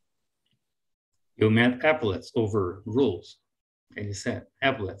is. You meant appellates over rules, and you said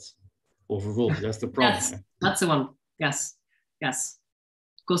appellates over rules. That's the problem. Yes, that's the one. Yes, yes.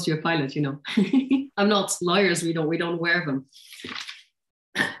 Of course, you're a pilot, you know. I'm not. Lawyers, we don't wear them.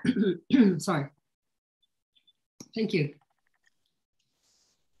 Sorry. Thank you.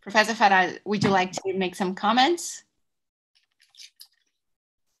 Professor Farah, would you like to make some comments?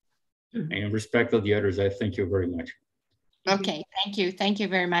 In respect of the others, I thank you very much. Okay, thank you. Thank you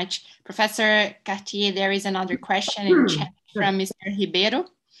very much. Professor Cartier, there is another question in chat from Mr. Ribeiro.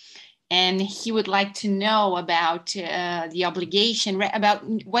 And he would like to know about the obligation, about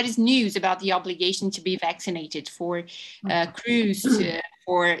what is news about the obligation to be vaccinated for crews,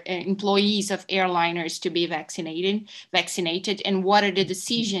 for employees of airliners to be vaccinated, and what are the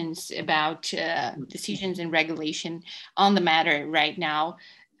decisions about decisions and regulation on the matter right now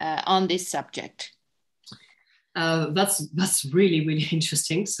on this subject? That's really, really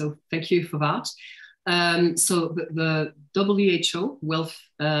interesting. So thank you for that. So the WHO, World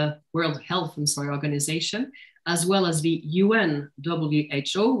Health Organization, as well as the UN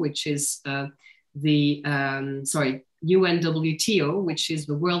WHO, which is UNWTO, which is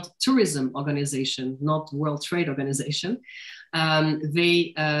the World Tourism Organization, not World Trade Organization.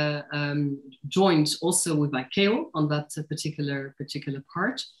 They joined also with ICAO on that particular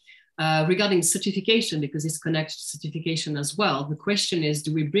part. Regarding certification, because it's connected to certification as well, the question is,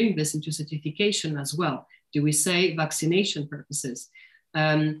 do we bring this into certification as well? Do we say vaccination purposes?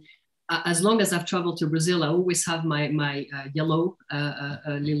 As long as I've traveled to Brazil, I always have my yellow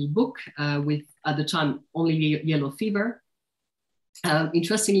little book with, at the time, only yellow fever.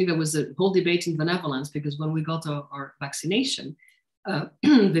 Interestingly, there was a whole debate in the Netherlands, because when we got our vaccination,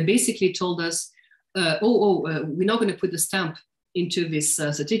 they basically told us, we're not going to put the stamp into this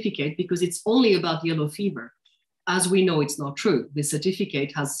certificate because it's only about yellow fever. As we know, it's not true. The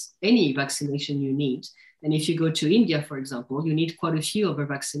certificate has any vaccination you need. And if you go to India, for example, you need quite a few other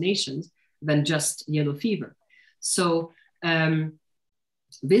vaccinations than just yellow fever. So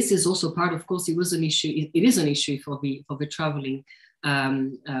this is also part, of course, it was an issue. It is an issue for the traveling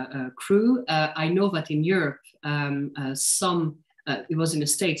crew. I know that in Europe, it was in the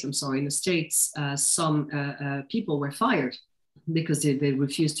States, I'm sorry, in the States, some people were fired because they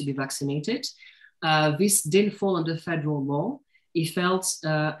refused to be vaccinated. This didn't fall under federal law. It fell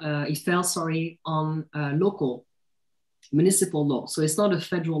on local municipal law. So it's not a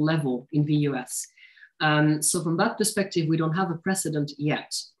federal level in the US. So from that perspective, we don't have a precedent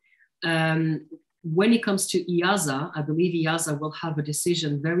yet. When it comes to EASA, I believe EASA will have a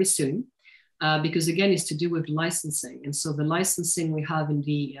decision very soon, because again, it's to do with licensing. And so the licensing we have in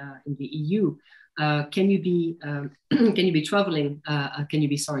the EU, can you be traveling? Can you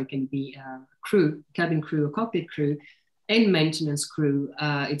be crew, cabin crew, or cockpit crew, and maintenance crew?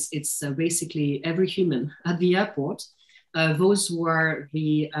 It's basically every human at the airport. Those were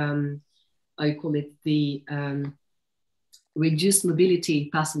the I call it the reduced mobility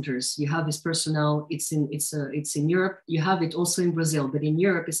passengers. You have this personnel. It's in Europe. You have it also in Brazil, but in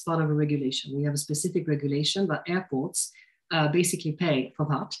Europe, it's part of a regulation. We have a specific regulation that airports basically pay for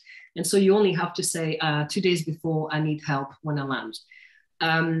that. And so you only have to say 2 days before, I need help when I land.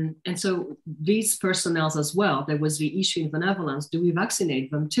 And so these personnel as well, there was the issue in the Netherlands, do we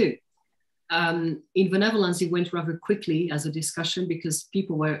vaccinate them too? In the Netherlands, it went rather quickly as a discussion because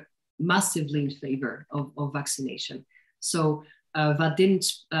people were massively in favor of vaccination. So that didn't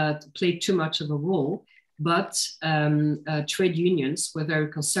play too much of a role, but trade unions were very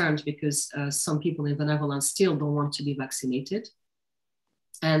concerned because some people in the Netherlands still don't want to be vaccinated.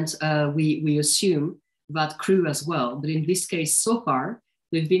 And we assume that crew as well. But in this case, so far,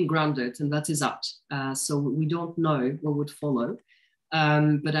 they've been grounded and that is out. So we don't know what would follow.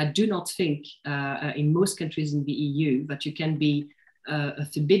 But I do not think in most countries in the EU that you can be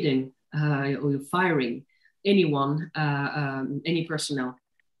forbidding or firing anyone, any personnel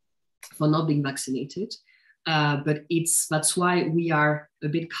for not being vaccinated. But that's why we are a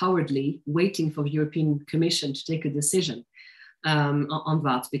bit cowardly waiting for the European Commission to take a decision on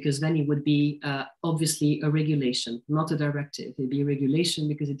that, because then it would be obviously a regulation, not a directive. It would be a regulation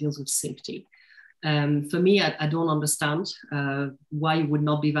because it deals with safety. For me, I don't understand why you would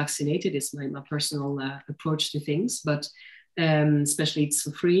not be vaccinated. It's my personal approach to things, but especially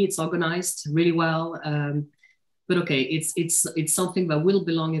it's free, it's organized really well. But okay, it's something that will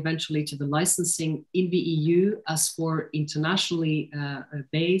belong eventually to the licensing in the EU. As for internationally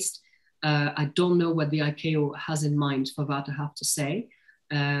based, I don't know what the ICAO has in mind for that, I have to say.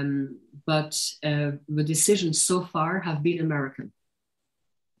 But the decisions so far have been American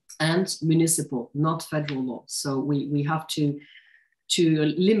and municipal, not federal law. So we have to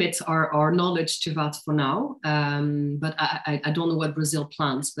limit our knowledge to that for now. But I don't know what Brazil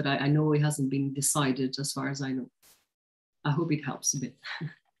plans, but I know it hasn't been decided as far as I know. I hope it helps a bit.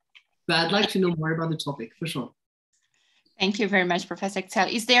 But I'd like to know more about the topic, for sure. Thank you very much, Professor Excel.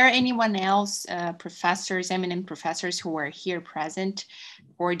 Is there anyone else, professors, eminent professors who are here present,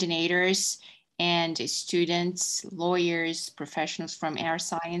 coordinators and students, lawyers, professionals from air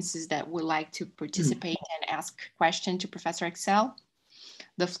sciences that would like to participate and ask questions to Professor Excel?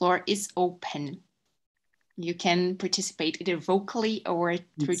 The floor is open. You can participate either vocally or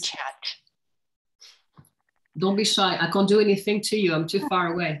through chat. Don't be shy. I can't do anything to you. I'm too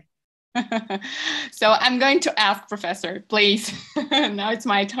far away. So I'm going to ask, Professor, please. Now it's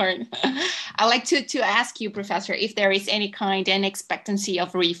my turn. I'd like to ask you, Professor, if there is any kind and expectancy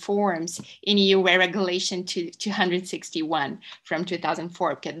of reforms in EU Regulation 261 from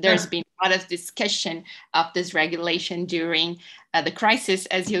 2004, because there's been a lot of discussion of this regulation during the crisis,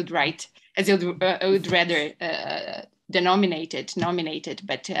 as you'd would rather denominate it, nominated.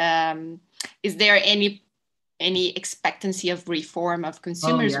 But is there any expectancy of reform of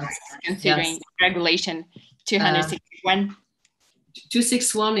consumers' rights, considering Regulation 261?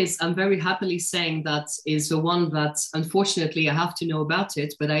 261 is, I'm very happily saying that is the one that, unfortunately, I have to know about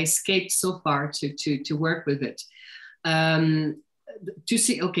it, but I escaped so far to work with it.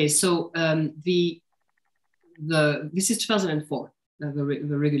 Okay, so this is 2004,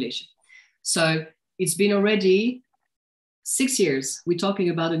 the regulation. So it's been already 6 years. We're talking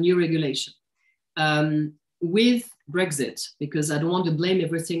about a new regulation. With Brexit, because I don't want to blame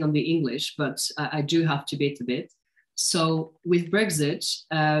everything on the English, but I do have to bait a bit. So with Brexit,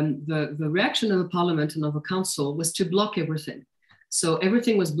 the reaction of the Parliament and of the Council was to block everything. So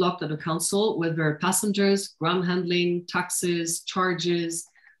everything was blocked at the Council, whether passengers, ground handling, taxes, charges,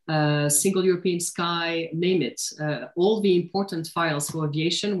 single European sky, name it. All the important files for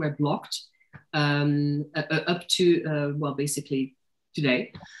aviation were blocked up to, well, basically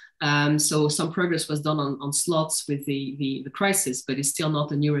today. So some progress was done on slots with the crisis, but it's still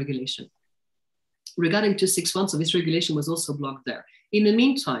not a new regulation. Regarding 261, so this regulation was also blocked there. In the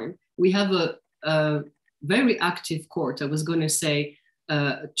meantime, we have a very active court. I was going to say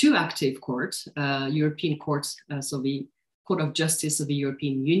two active courts, European courts, so the Court of Justice of the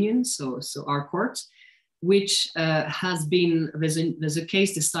European Union, so our court, which has been, there's a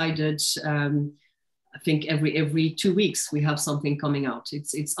case decided, I think every 2 weeks we have something coming out.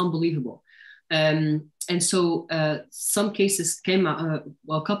 It's unbelievable. And so some cases came out,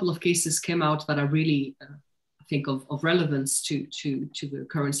 well, a couple of cases came out that are really, I think, of relevance to the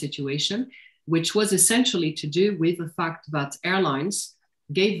current situation, which was essentially to do with the fact that airlines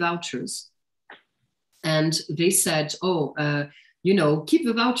gave vouchers and they said, you know, keep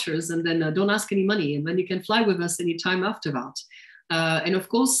the vouchers and then don't ask any money and then you can fly with us anytime after that. And of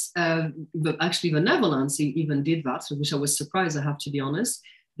course, actually the Netherlands even did that, which I was surprised, I have to be honest.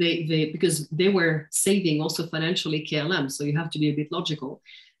 Because they were saving also financially KLM, so you have to be a bit logical.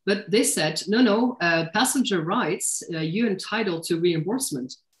 But they said, no, passenger rights, you're entitled to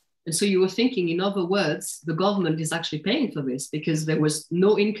reimbursement. And so you were thinking, in other words, the government is actually paying for this because there was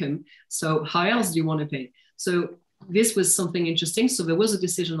no income. So how else do you want to pay? So this was something interesting. So there was a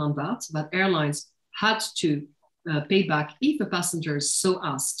decision on that airlines had to pay back if a passenger so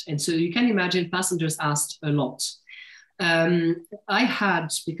asked. And so you can imagine passengers asked a lot. I had,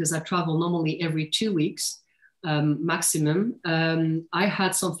 because I travel normally every 2 weeks maximum, I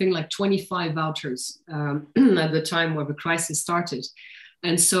had something like 25 vouchers at the time where the crisis started.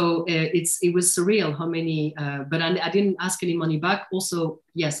 And so it was surreal how many, but I didn't ask any money back. Also,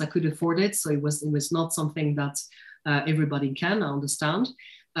 yes, I could afford it. So it was not something that everybody can, I understand.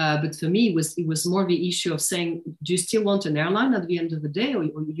 But for me, it was more the issue of saying, do you still want an airline at the end of the day, or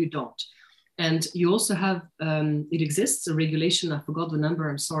you don't? And you also have, it exists, a regulation, I forgot the number,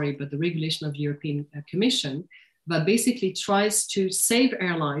 I'm sorry, but the regulation of the European Commission that basically tries to save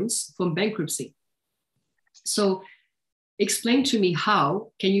airlines from bankruptcy. So explain to me,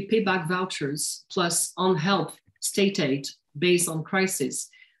 how can you pay back vouchers plus on help state aid based on crisis,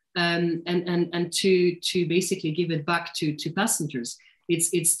 and to basically give it back to passengers?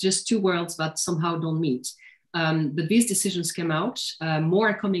 It's just two worlds that somehow don't meet. But these decisions came out, more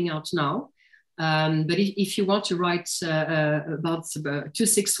are coming out now. But if you want to write about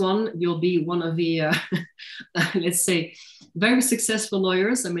 261, you'll be one of the, let's say, very successful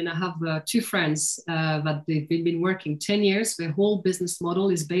lawyers. I mean, I have 2 friends that they've been working 10 years. Their whole business model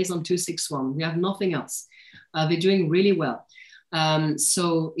is based on 261. They have nothing else. They're doing really well.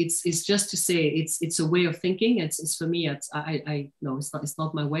 So it's just to say it's a way of thinking. It's for me. No, it's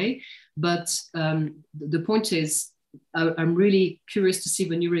not my way. But the point is, I'm really curious to see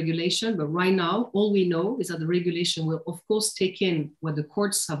the new regulation. But right now, all we know is that the regulation will, of course, take in what the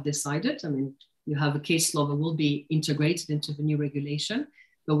courts have decided. I mean, you have a case law that will be integrated into the new regulation,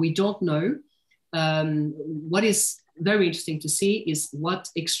 but we don't know. What is very interesting to see is what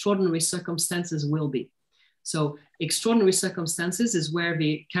extraordinary circumstances will be. So extraordinary circumstances is where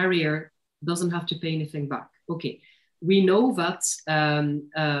the carrier doesn't have to pay anything back. Okay, we know that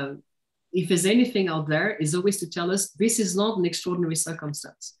if there's anything out there, is always to tell us this is not an extraordinary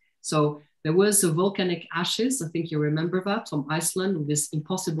circumstance. So there was a volcanic ashes, I think you remember that, from Iceland, this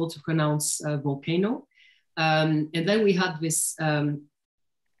impossible to pronounce volcano. And then we had this, I'm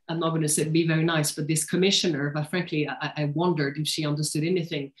not going to say be very nice, but this commissioner, but frankly, I wondered if she understood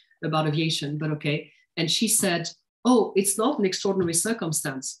anything about aviation, but okay. And she said, oh, it's not an extraordinary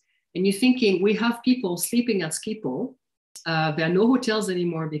circumstance. And you're thinking, we have people sleeping at Schiphol. There are no hotels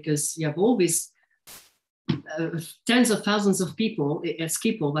anymore because you have all these tens of thousands of people at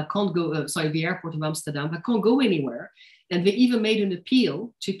Schiphol that can't go, the airport of Amsterdam, that can't go anywhere. And they even made an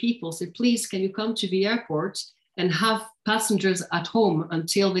appeal to people, say, please, can you come to the airport and have passengers at home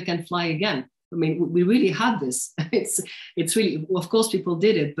until they can fly again? I mean, we really had this. It's really, of course, people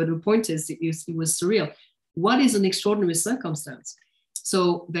did it, but the point is, it was surreal. What is an extraordinary circumstance?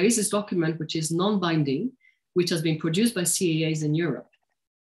 So there is this document which is non-binding, which has been produced by CAAs in Europe,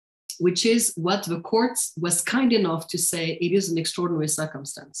 which is what the courts was kind enough to say it is an extraordinary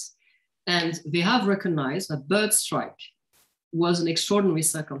circumstance. And they have recognized that bird strike was an extraordinary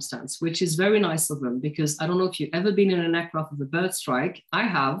circumstance, which is very nice of them, because I don't know if you've ever been in an aircraft with a bird strike. I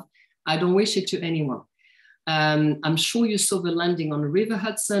have. I don't wish it to anyone. I'm sure you saw the landing on the River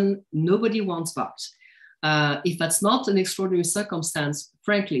Hudson. Nobody wants that. If that's not an extraordinary circumstance,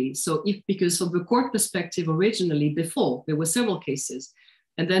 frankly, so because from the court perspective, originally before, there were several cases,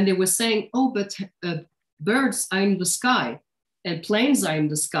 and then they were saying, oh, but birds are in the sky and planes are in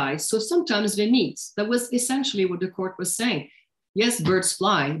the sky, so sometimes they meet. That was essentially what the court was saying. Yes, birds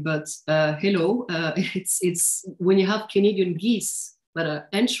fly, but hello, it's when you have Canadian geese that are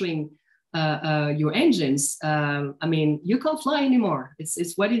entering your engines, I mean, you can't fly anymore.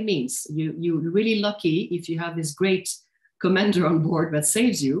 It's what it means. You're really lucky if you have this great commander on board that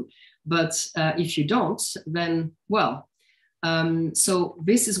saves you. But if you don't, then, well, so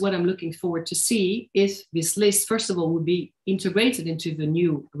this is what I'm looking forward to see, if this list, first of all, will be integrated into the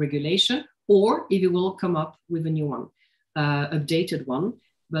new regulation, or if it will come up with a new one, updated one.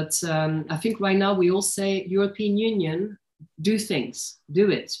 But I think right now we all say European Union, do things, do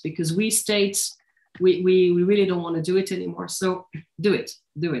it, because we states, we really don't want to do it anymore. So do it.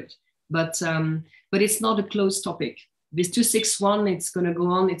 But it's not a closed topic. This 261, it's going to go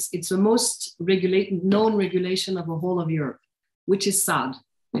on. It's the most known regulation of the whole of Europe, which is sad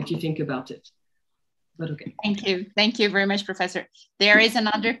if you think about it. But okay. Thank you very much, Professor. There is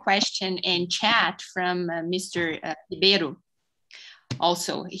another question in chat from Mr. Ribeiro.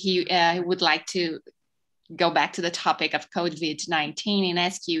 Also, he would like to go back to the topic of COVID-19 and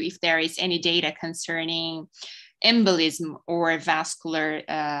ask you if there is any data concerning embolism or vascular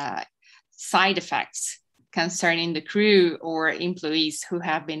side effects concerning the crew or employees who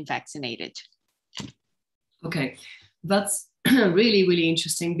have been vaccinated. Okay, that's really, really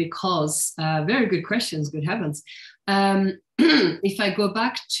interesting because very good questions, good heavens. If I go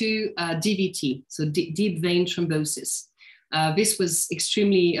back to DVT, so deep vein thrombosis, this was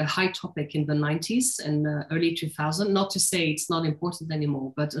extremely a high topic in the 90s and early 2000s. Not to say it's not important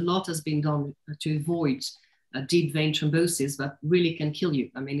anymore, but a lot has been done to avoid deep vein thrombosis that really can kill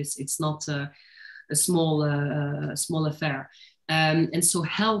you. I mean, it's not a small affair. And so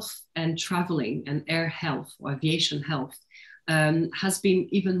health and traveling and air health or aviation health has been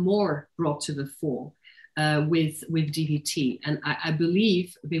even more brought to the fore with DVT. And I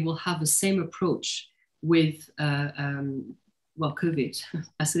believe they will have the same approach with, well, COVID.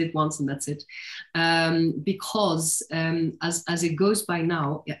 I said it once and that's it. Because as it goes by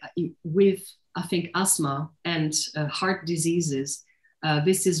now, with, I think, asthma and heart diseases,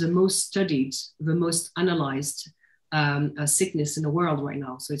 this is the most studied, the most analyzed sickness in the world right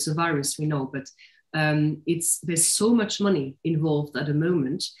now. So it's a virus, we know, but there's so much money involved at the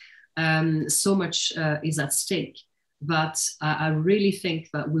moment. So much is at stake. But I really think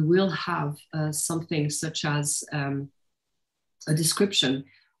that we will have something such as a description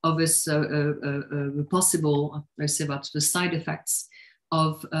of this possible, I say that, the side effects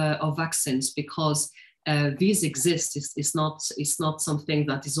of vaccines, because these exist. It's not something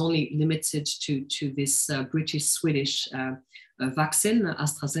that is only limited to this British-Swedish vaccine,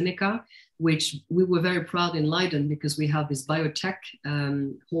 AstraZeneca, which we were very proud in Leiden because we have this biotech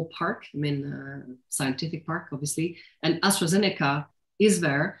whole park, I mean, scientific park, obviously, and AstraZeneca is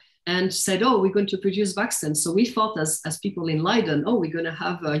there and said, oh, we're going to produce vaccines. So we thought as people in Leiden, oh, we're going to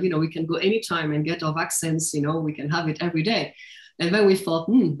have, we can go anytime and get our vaccines, we can have it every day. And then we thought,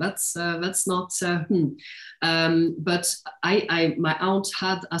 that's not. But my aunt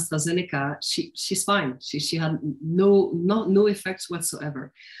had AstraZeneca. She's fine. She had no effects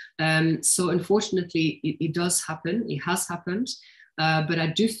whatsoever. So unfortunately, it does happen. It has happened. But I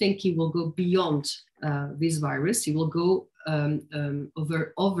do think it will go beyond this virus. It will go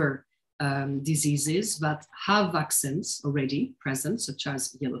over other diseases that have vaccines already present, such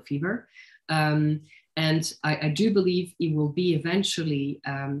as yellow fever. And I do believe it will be eventually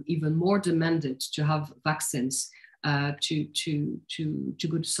even more demanded to have vaccines to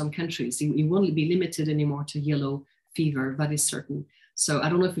go to some countries. It won't be limited anymore to yellow fever, that is certain. So I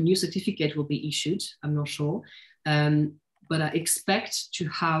don't know if a new certificate will be issued, I'm not sure. But I expect to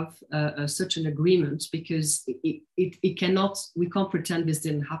have such an agreement because we can't pretend this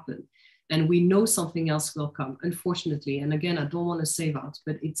didn't happen. And we know something else will come, unfortunately. And again, I don't want to say that,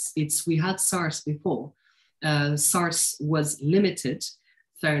 but we had SARS before. SARS was limited,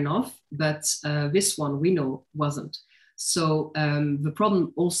 fair enough, but this one we know wasn't. So the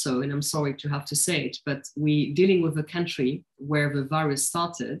problem also, and I'm sorry to have to say it, but we're dealing with a country where the virus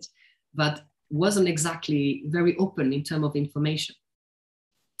started that wasn't exactly very open in terms of information.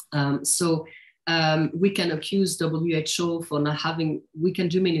 So we can accuse WHO for not having, we can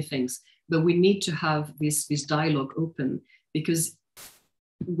do many things, but we need to have this dialogue open, because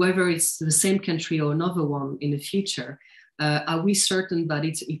whether it's the same country or another one in the future, are we certain that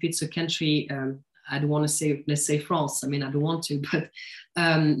if it's a country, I don't want to say, let's say France, I mean, I don't want to, but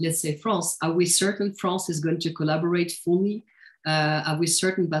let's say France, are we certain France is going to collaborate fully? Are we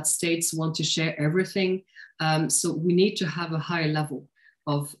certain that states want to share everything? So we need to have a higher level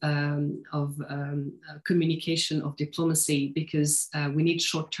of communication, of diplomacy, because we need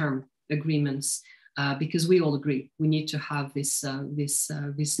short-term agreements, because we all agree we need to have this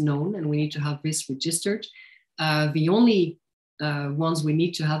known, and we need to have this registered. The only ones we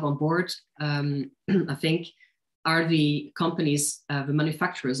need to have on board, I think, are the companies, the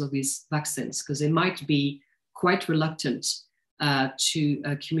manufacturers of these vaccines, because they might be quite reluctant to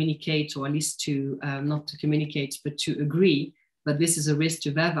communicate, or at least to not to communicate, but to agree that this is a risk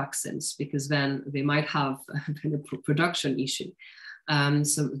to their vaccines, because then they might have a production issue.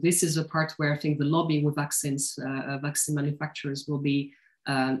 So this is a part where I think the lobby with vaccines, vaccine manufacturers will be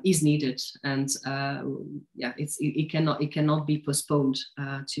is needed, and yeah, it cannot be postponed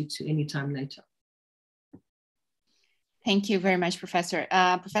to any time later. Thank you very much, Professor.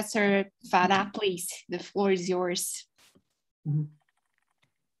 Professor Farah, please, the floor is yours. Mm-hmm.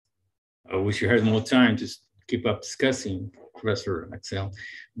 I wish you had more time to keep up discussing, Professor Axel.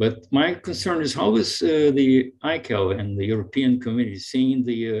 But my concern is, how is the ICAO and the European Committee seeing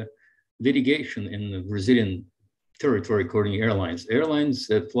the litigation in the Brazilian territory according to airlines? Airlines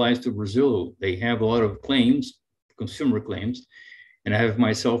that flies to Brazil, they have a lot of claims, consumer claims, and I have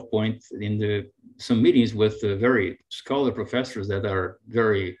myself point in some meetings with very scholar professors that are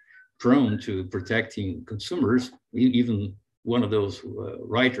very prone to protecting consumers, even one of those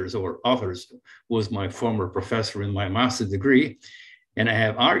writers or authors was my former professor in my master's degree. And I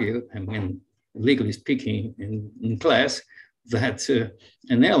have argued, I mean, legally speaking, in class, that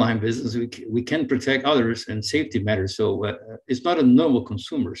in airline business, we can protect others and safety matters. So it's not a normal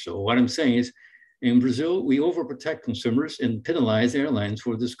consumer. So what I'm saying is, in Brazil, we overprotect consumers and penalize airlines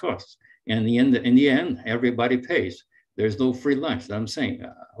for this cost. And in the end, everybody pays. There's no free lunch. I'm saying,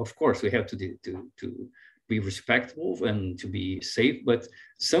 of course, we have to be respectful and to be safe. But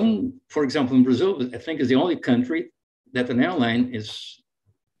some, for example, in Brazil, I think is the only country that an airline is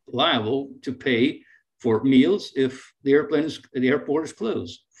liable to pay for meals if the airport is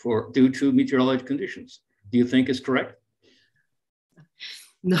closed due to meteorological conditions. Do you think it's correct?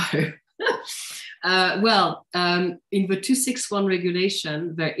 No. Well, in the 261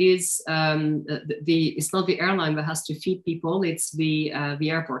 regulation, there is it's not the airline that has to feed people; it's the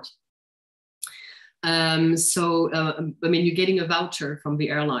airport. I mean, you're getting a voucher from the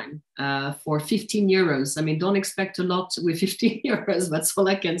airline for 15 euros. I mean, don't expect a lot with 15 euros. That's all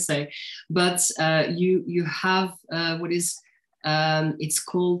I can say. But you have what is it's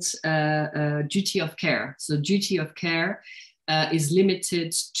called duty of care. So duty of care is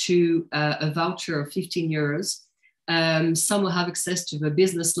limited to a voucher of 15 euros. Some will have access to the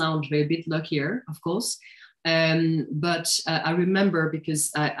business lounge. They're a bit luckier, of course. But I remember,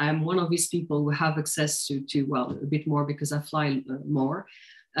 because I'm one of these people who have access to well, a bit more because I fly more.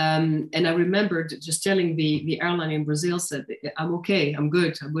 And I remember just telling the airline in Brazil, said, I'm okay, I'm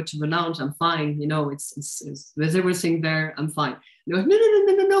good, I'm going to the lounge, I'm fine, you know, it's there's everything there, I'm fine. They were,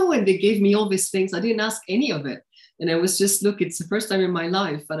 no, and they gave me all these things. I didn't ask any of it. And I was just, look, it's the first time in my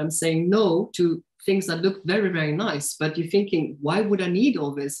life that I'm saying no to things that look very, very nice. But you're thinking, why would I need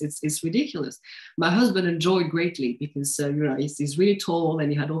all this? It's ridiculous. My husband enjoyed greatly because, you know, he's really tall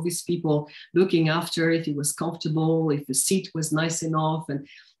and he had all these people looking after if he was comfortable, if the seat was nice enough. And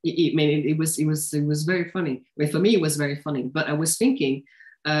it was very funny. Well, for me, it was very funny. But I was thinking,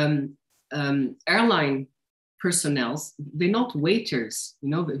 airline personnel, they're not waiters, you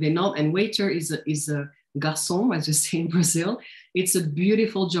know, they're not, and waiter is a garçon, as you say in Brazil. It's a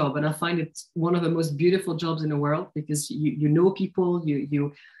beautiful job, and I find it one of the most beautiful jobs in the world, because you know people,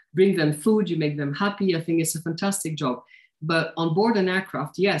 you bring them food, you make them happy. I think it's a fantastic job. But on board an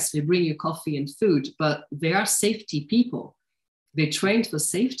aircraft, yes, they bring you coffee and food, but they are safety people. They're trained for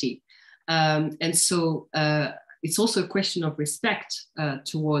safety. And so it's also a question of respect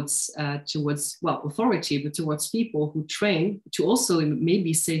towards well, authority, but towards people who train to also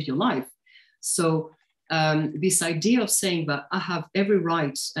maybe save your life. So this idea of saying that I have every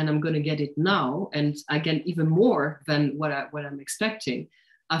right and I'm going to get it now, and I get even more than what I'm expecting,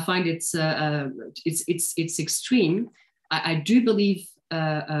 I find it's extreme. I do believe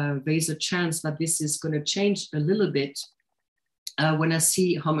there is a chance that this is going to change a little bit when I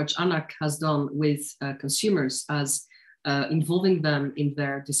see how much ANAC has done with consumers, as involving them in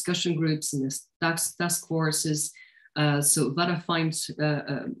their discussion groups, in the task forces. So that I find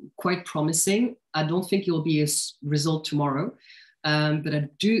quite promising. I don't think it will be a result tomorrow, but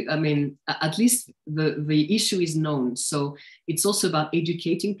I mean, at least the issue is known. So it's also about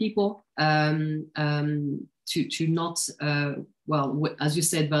educating people to not, well, as you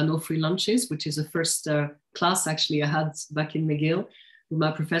said, there are no free lunches, which is the first class actually I had back in McGill with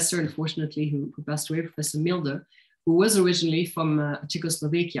my professor, unfortunately, who passed away, Professor Milder, who was originally from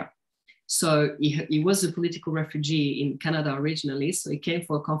Czechoslovakia. So he was a political refugee in Canada originally. So he came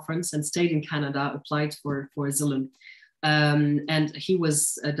for a conference and stayed in Canada, applied for asylum. And he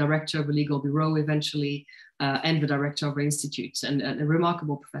was a director of a legal bureau eventually, and the director of our institute, and a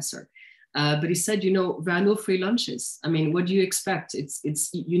remarkable professor. But he said, you know, there are no free lunches. I mean, what do you expect?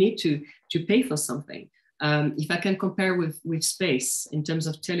 You need to pay for something. If I can compare with space in terms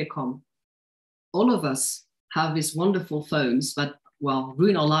of telecom, all of us have these wonderful phones that, well,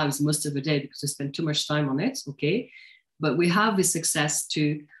 ruin our lives most of the day because we spend too much time on it, okay? But we have this access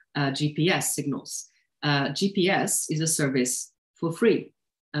to GPS signals. GPS is a service for free.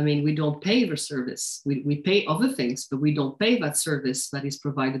 I mean, we don't pay the service. We pay other things, but we don't pay that service that is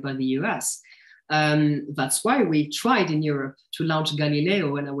provided by the US. That's why we tried in Europe to launch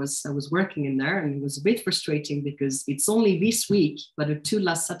Galileo, and I was working in there, and it was a bit frustrating because it's only this week that the 2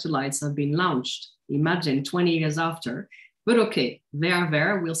 last satellites have been launched. Imagine 20 years after. But okay, they are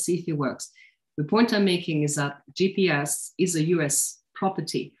there. We'll see if it works. The point I'm making is that GPS is a US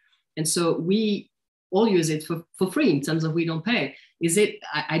property. And so we all use it for free in terms of we don't pay.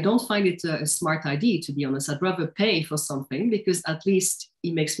 I don't find it a smart idea, to be honest. I'd rather pay for something because at least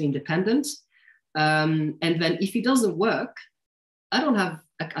it makes me independent. And then if it doesn't work, I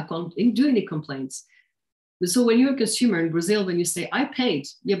can't do any complaints. So when you're a consumer in Brazil, when you say, I paid,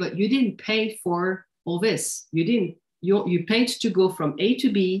 yeah, but you didn't pay for all this. You paid to go from A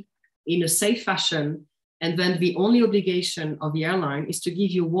to B in a safe fashion. And then the only obligation of the airline is to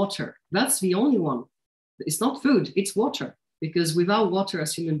give you water. That's the only one. It's not food, it's water. Because without water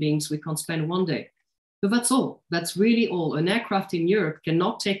as human beings, we can't spend one day. So that's all. That's really all. An aircraft in Europe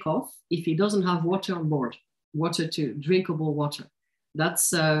cannot take off if it doesn't have water on board, drinkable water.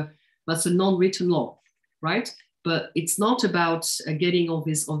 That's a non-written law, right? But it's not about getting all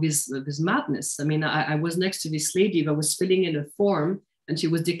this madness. I mean, I was next to this lady that was filling in a form, and she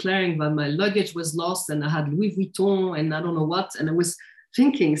was declaring that my luggage was lost and I had Louis Vuitton and I don't know what. And I was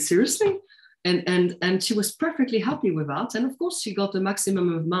thinking, seriously? And she was perfectly happy with that. And of course, she got the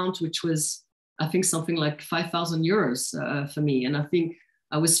maximum amount, which was, I think, something like 5,000 euros for me. And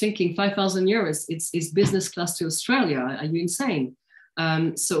I was thinking 5,000 euros, it's business class to Australia. Are you insane?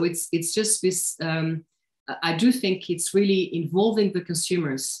 So it's just this, I do think it's really involving the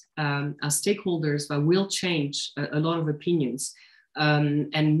consumers as stakeholders that will change a lot of opinions.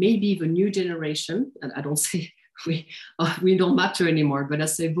 And maybe the new generation, and I don't say we don't matter anymore, but I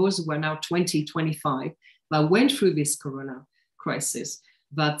say those who are now 20, 25, that went through this Corona crisis,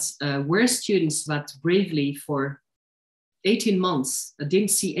 that were students that bravely for 18 months didn't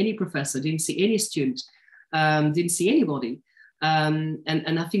see any professor, didn't see any student, didn't see anybody. And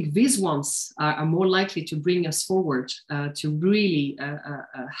I think these ones are more likely to bring us forward to really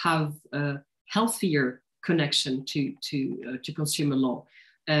have a healthier connection to consumer law.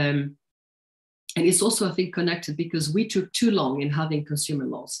 And it's also, I think, connected because we took too long in having consumer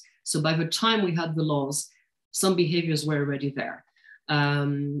laws. So by the time we had the laws, some behaviors were already there.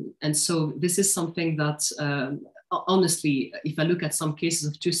 And so this is something that, honestly, if I look at some cases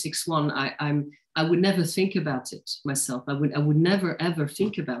of 261, I would never think about it myself. I would never, ever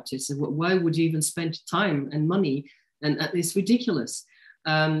think about it. So why would you even spend time and money? And it's ridiculous.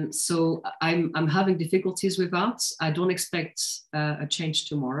 So I'm having difficulties with that. I don't expect a change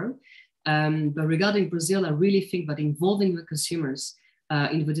tomorrow. But regarding Brazil, I really think that involving the consumers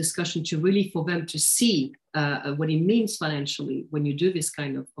in the discussion to really for them to see what it means financially when you do this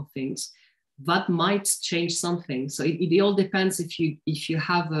kind of things, that might change something. So it all depends if you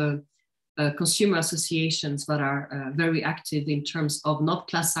have consumer associations that are very active in terms of not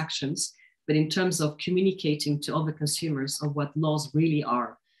class actions, but in terms of communicating to other consumers of what laws really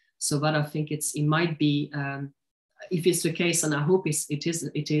are. So that I think it might be, if it's the case, and I hope it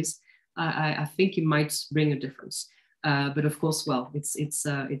is. I think it might bring a difference. But of course, well, if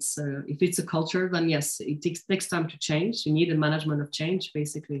it's a culture, then yes, it takes time to change. You need a management of change,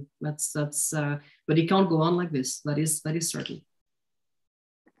 basically. But it can't go on like this. That is certain.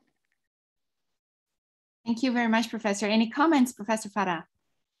 Thank you very much, Professor. Any comments, Professor Farah?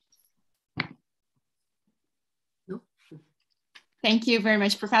 No. Thank you very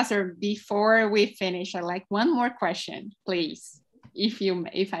much, Professor. Before we finish, I'd like one more question, please.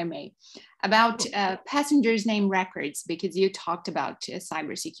 If I may, about passengers' name records, because you talked about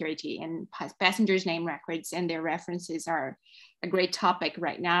cybersecurity and passengers' name records, and their references are a great topic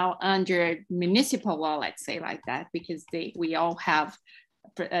right now under municipal law, let's say like that, because we all have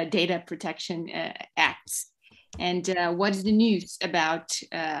data protection acts. And what is the news about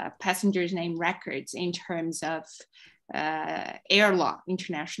passengers' name records in terms of air law,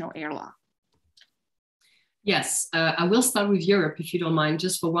 international air law? Yes, I will start with Europe, if you don't mind,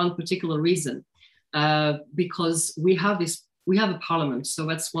 just for one particular reason, because we have a parliament, so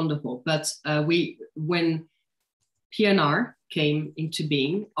that's wonderful. But when PNR came into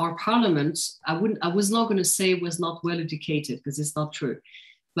being, our parliament, I was not going to say was not well educated, because it's not true,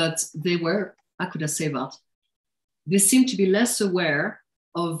 but they were, how could I say that? They seem to be less aware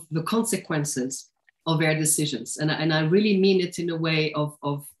of the consequences of their decisions, and I really mean it in a way of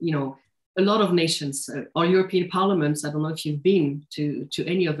a lot of nations, our European parliaments, I don't know if you've been to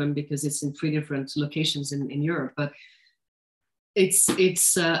any of them because it's in 3 different locations in Europe, but it's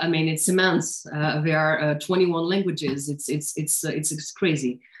immense. There are 21 languages. It's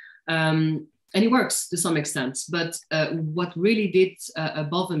crazy. And it works to some extent. But what really did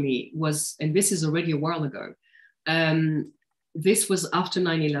bother me was, and this is already a while ago, this was after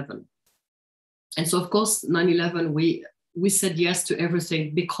 9/11. And so, of course, 9/11, we said yes to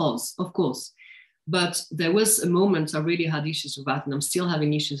everything because, of course, but there was a moment I really had issues with that, and I'm still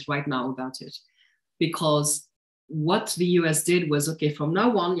having issues right now about it, because what the US did was, okay, from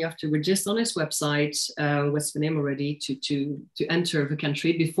now on, you have to register on its website, what's the name already, to enter the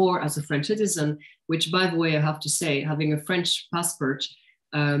country before as a French citizen, which, by the way, I have to say, having a French passport,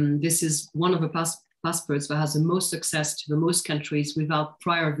 this is one of the passports that has the most access to the most countries without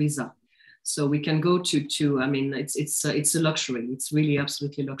prior visa. So we can go to I mean, it's a luxury. It's really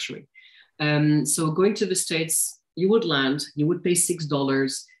absolutely luxury. So going to the States, you would land, you would pay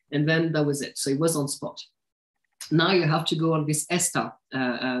 $6, and then that was it. So it was on spot. Now you have to go on this ESTA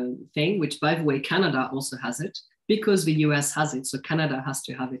thing, which, by the way, Canada also has it, because the US has it. So Canada has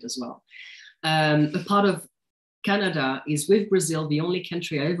to have it as well. A part of Canada is with Brazil, the only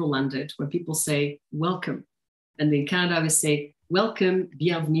country I ever landed where people say welcome. And in Canada, we say welcome,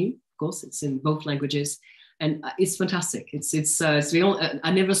 bienvenue. Of course, it's in both languages. And it's fantastic. It's the only,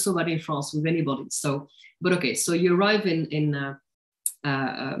 I never saw that in France with anybody. So, but okay, so you arrive you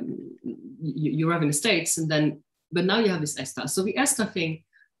arrive in the States, and then, but now you have this ESTA. So the ESTA thing,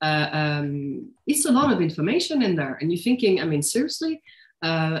 it's a lot of information in there, and you're thinking, I mean, seriously?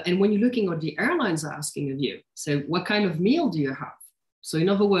 And when you're looking at what the airlines are asking of you, so what kind of meal do you have? So in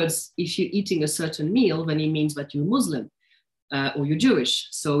other words, if you're eating a certain meal, then it means that you're Muslim. Or you're Jewish.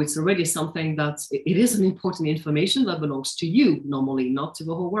 So it's already something that it is an important information that belongs to you normally, not to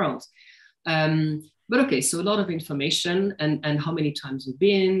the whole world. But okay, so a lot of information and how many times you've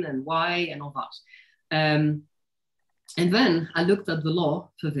been and why and all that. And then I looked at the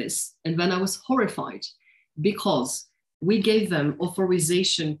law for this, and then I was horrified because we gave them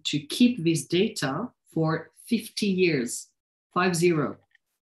authorization to keep this data for 50 years,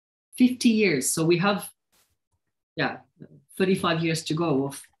 50 years. So we have, 35 years to go,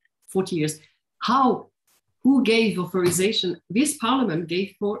 or 40 years. Who gave authorization? This parliament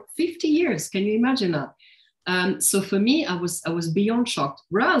gave for 50 years. Can you imagine that? So for me, I was beyond shocked.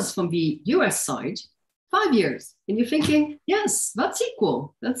 Whereas from the US side, 5 years. And you're thinking, yes, that's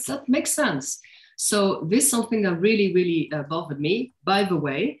equal. That makes sense. So this is something that really, really bothered me. By the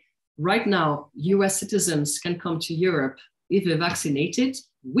way, right now, US citizens can come to Europe if they're vaccinated.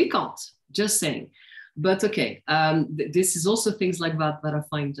 We can't, just saying. But okay, this is also things like that I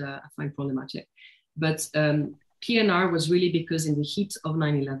find problematic. But PNR was really because in the heat of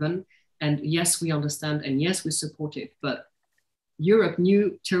 9/11, and yes, we understand, and yes, we support it, but Europe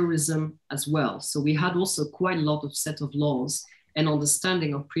knew terrorism as well. So we had also quite a lot of set of laws and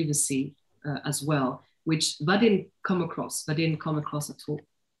understanding of privacy as well, which that didn't come across at all.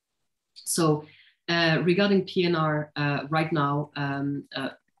 So regarding PNR right now,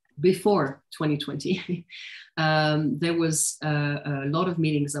 before 2020, there was a lot of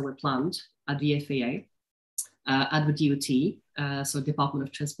meetings that were planned at the FAA, at the DOT, so Department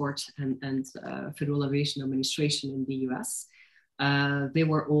of Transport and Federal Aviation Administration in the US. They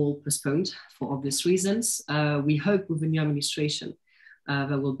were all postponed for obvious reasons. We hope with the new administration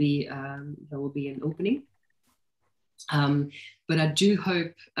there will be an opening. But I do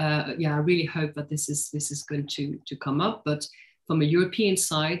hope, I really hope that this is going to come up. But from a European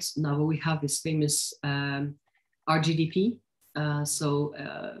side, now we have this famous RGDP.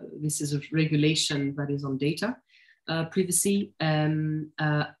 This is a regulation that is on data privacy.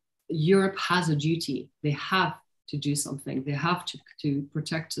 Europe has a duty. They have to do something. They have to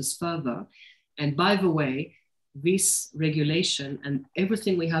protect us further. And by the way, this regulation and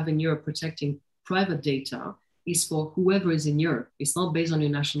everything we have in Europe protecting private data is for whoever is in Europe. It's not based on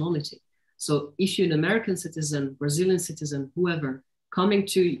your nationality. So if you're an American citizen, Brazilian citizen, whoever, coming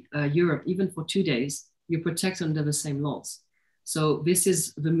to Europe, even for 2 days, you're protected under the same laws. So this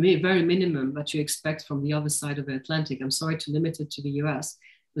is the very minimum that you expect from the other side of the Atlantic. I'm sorry to limit it to the US,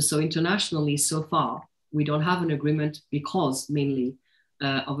 but so internationally, so far, we don't have an agreement because mainly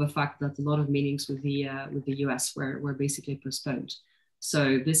of the fact that a lot of meetings with the US were basically postponed.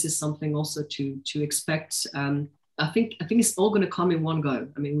 So this is something also to expect. I think it's all going to come in one go.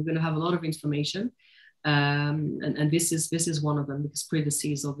 I mean, we're going to have a lot of information, and this is one of them, because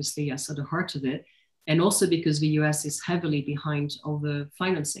privacy is obviously at the heart of it, and also because the US is heavily behind all the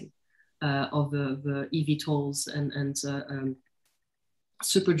financing of the eVTOLs and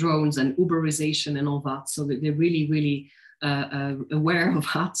super drones and Uberization and all that. So they're really, really aware of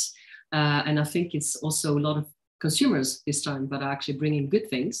that, and I think it's also a lot of consumers this time that are actually bringing good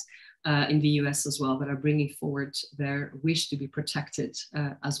things in the US as well, that are bringing forward their wish to be protected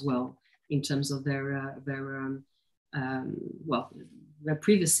as well in terms of their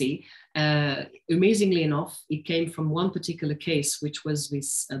privacy. Amazingly enough, it came from one particular case, which was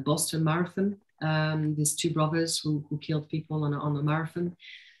this Boston Marathon. These two brothers who killed people on a marathon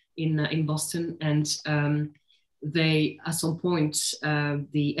in Boston, and they, at some point,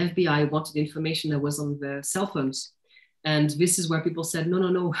 the FBI wanted information that was on their cell phones. And this is where people said,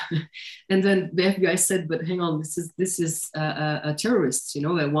 no. And then the FBI said, but hang on, this is a terrorist,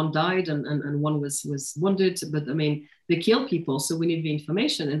 one died and one was wounded, but I mean, they kill people, so we need the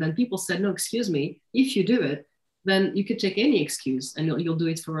information. And then people said, no, excuse me, if you do it, then you could take any excuse and you'll do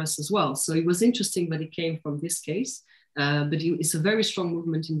it for us as well. So it was interesting that it came from this case, but it's a very strong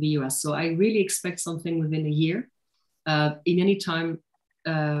movement in the US. So I really expect something within a year, in any time,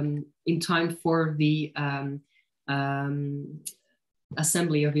 in time for the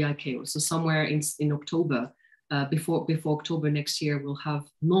assembly of the ICAO. So somewhere in October, before October next year, we'll have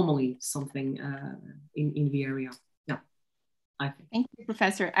normally something in the area. Yeah, I think. Thank you,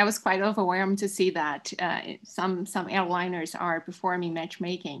 Professor. I was quite overwhelmed to see that some airliners are performing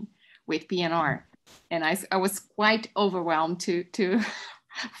matchmaking with PNR, and I was quite overwhelmed to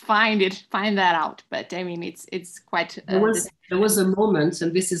find that out. But I mean, it's quite. There was a moment,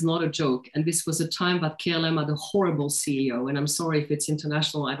 and this is not a joke, and this was a time that KLM had a horrible CEO, and I'm sorry if it's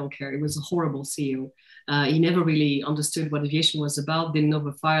international, I don't care. It was a horrible CEO. He never really understood what aviation was about, didn't know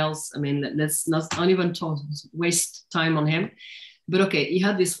the files. I mean, let's not even waste time on him. But okay, he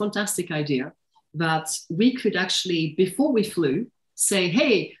had this fantastic idea that we could actually, before we flew, say,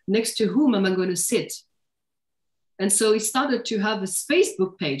 hey, next to whom am I going to sit? And so he started to have this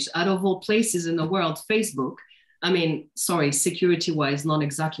Facebook page, out of all places in the world, Facebook. I mean, sorry, security-wise, not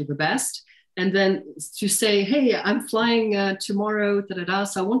exactly the best. And then to say, hey, I'm flying tomorrow,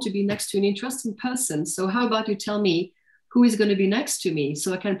 so I want to be next to an interesting person. So how about you tell me who is going to be next to me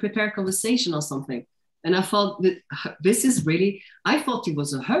so I can prepare a conversation or something? And I thought that this is really, I thought it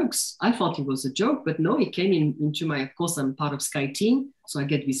was a hoax. I thought it was a joke, but no, it came into my, of course, I'm part of Sky team. So I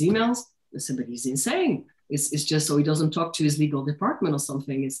get these emails. I said, but he's insane. It's just so he doesn't talk to his legal department or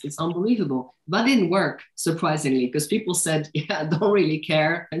something. It's unbelievable. That didn't work, surprisingly, because people said, yeah, I don't really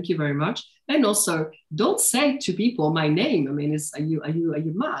care. Thank you very much. And also, don't say to people my name. I mean, are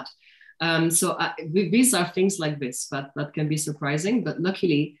you mad? So these are things like this that can be surprising. But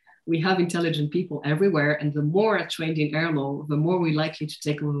luckily, we have intelligent people everywhere. And the more are trained in air law, the more we're likely to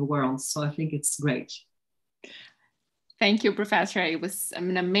take over the world. So I think it's great. Thank you, Professor. It was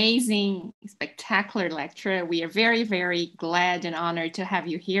an amazing, spectacular lecture. We are very, very glad and honored to have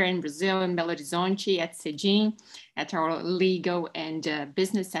you here in Brazil, in Belo Horizonte, at CEDIN, at our Legal and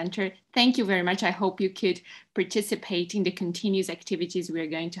Business Center. Thank you very much. I hope you could participate in the continuous activities we are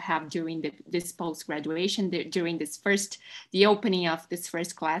going to have during this post-graduation, during the opening of this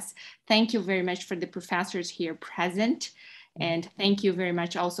first class. Thank you very much for the professors here present. And thank you very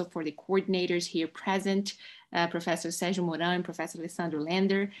much also for the coordinators here present, Professor Sérgio Mourão and Professor Alessandro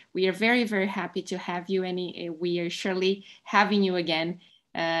Lender. We are very, very happy to have you, and we are surely having you again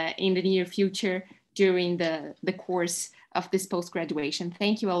in the near future during the course of this post-graduation.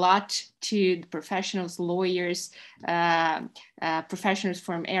 Thank you a lot to the professionals, lawyers, professionals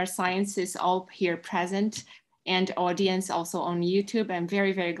from air sciences, all here present, and audience also on YouTube. I'm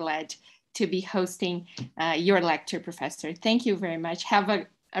very, very glad to be hosting your lecture, Professor. Thank you very much. Have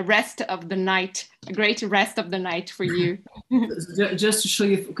a rest of the night, a great rest of the night for you. Just to show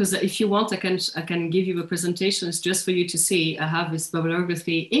you, because if you want, I can give you a presentation. It's just for you to see. I have this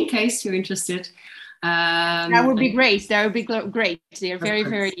bibliography in case you're interested. That would be great. That would be great. They're very,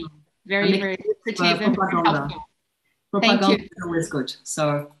 very, very, very creative and helpful. Propaganda is always good.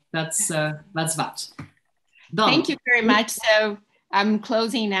 So that's that. Done. Thank you very much. So I'm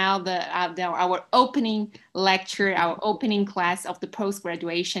closing now our opening lecture, our opening class of the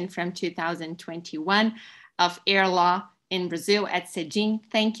post-graduation from 2021 of Air Law in Brazil at CEDIN.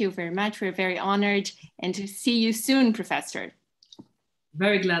 Thank you very much. We're very honored, and to see you soon, Professor.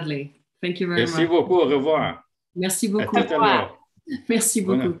 Very gladly. Thank you very much. Merci beaucoup. Au revoir. Merci beaucoup. À tout à l'heure. Merci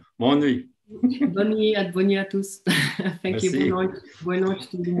beaucoup. Bonne nuit. Bonne nuit à tous. Thank you. Bonne nuit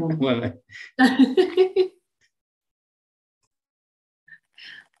tout le monde. Voilà.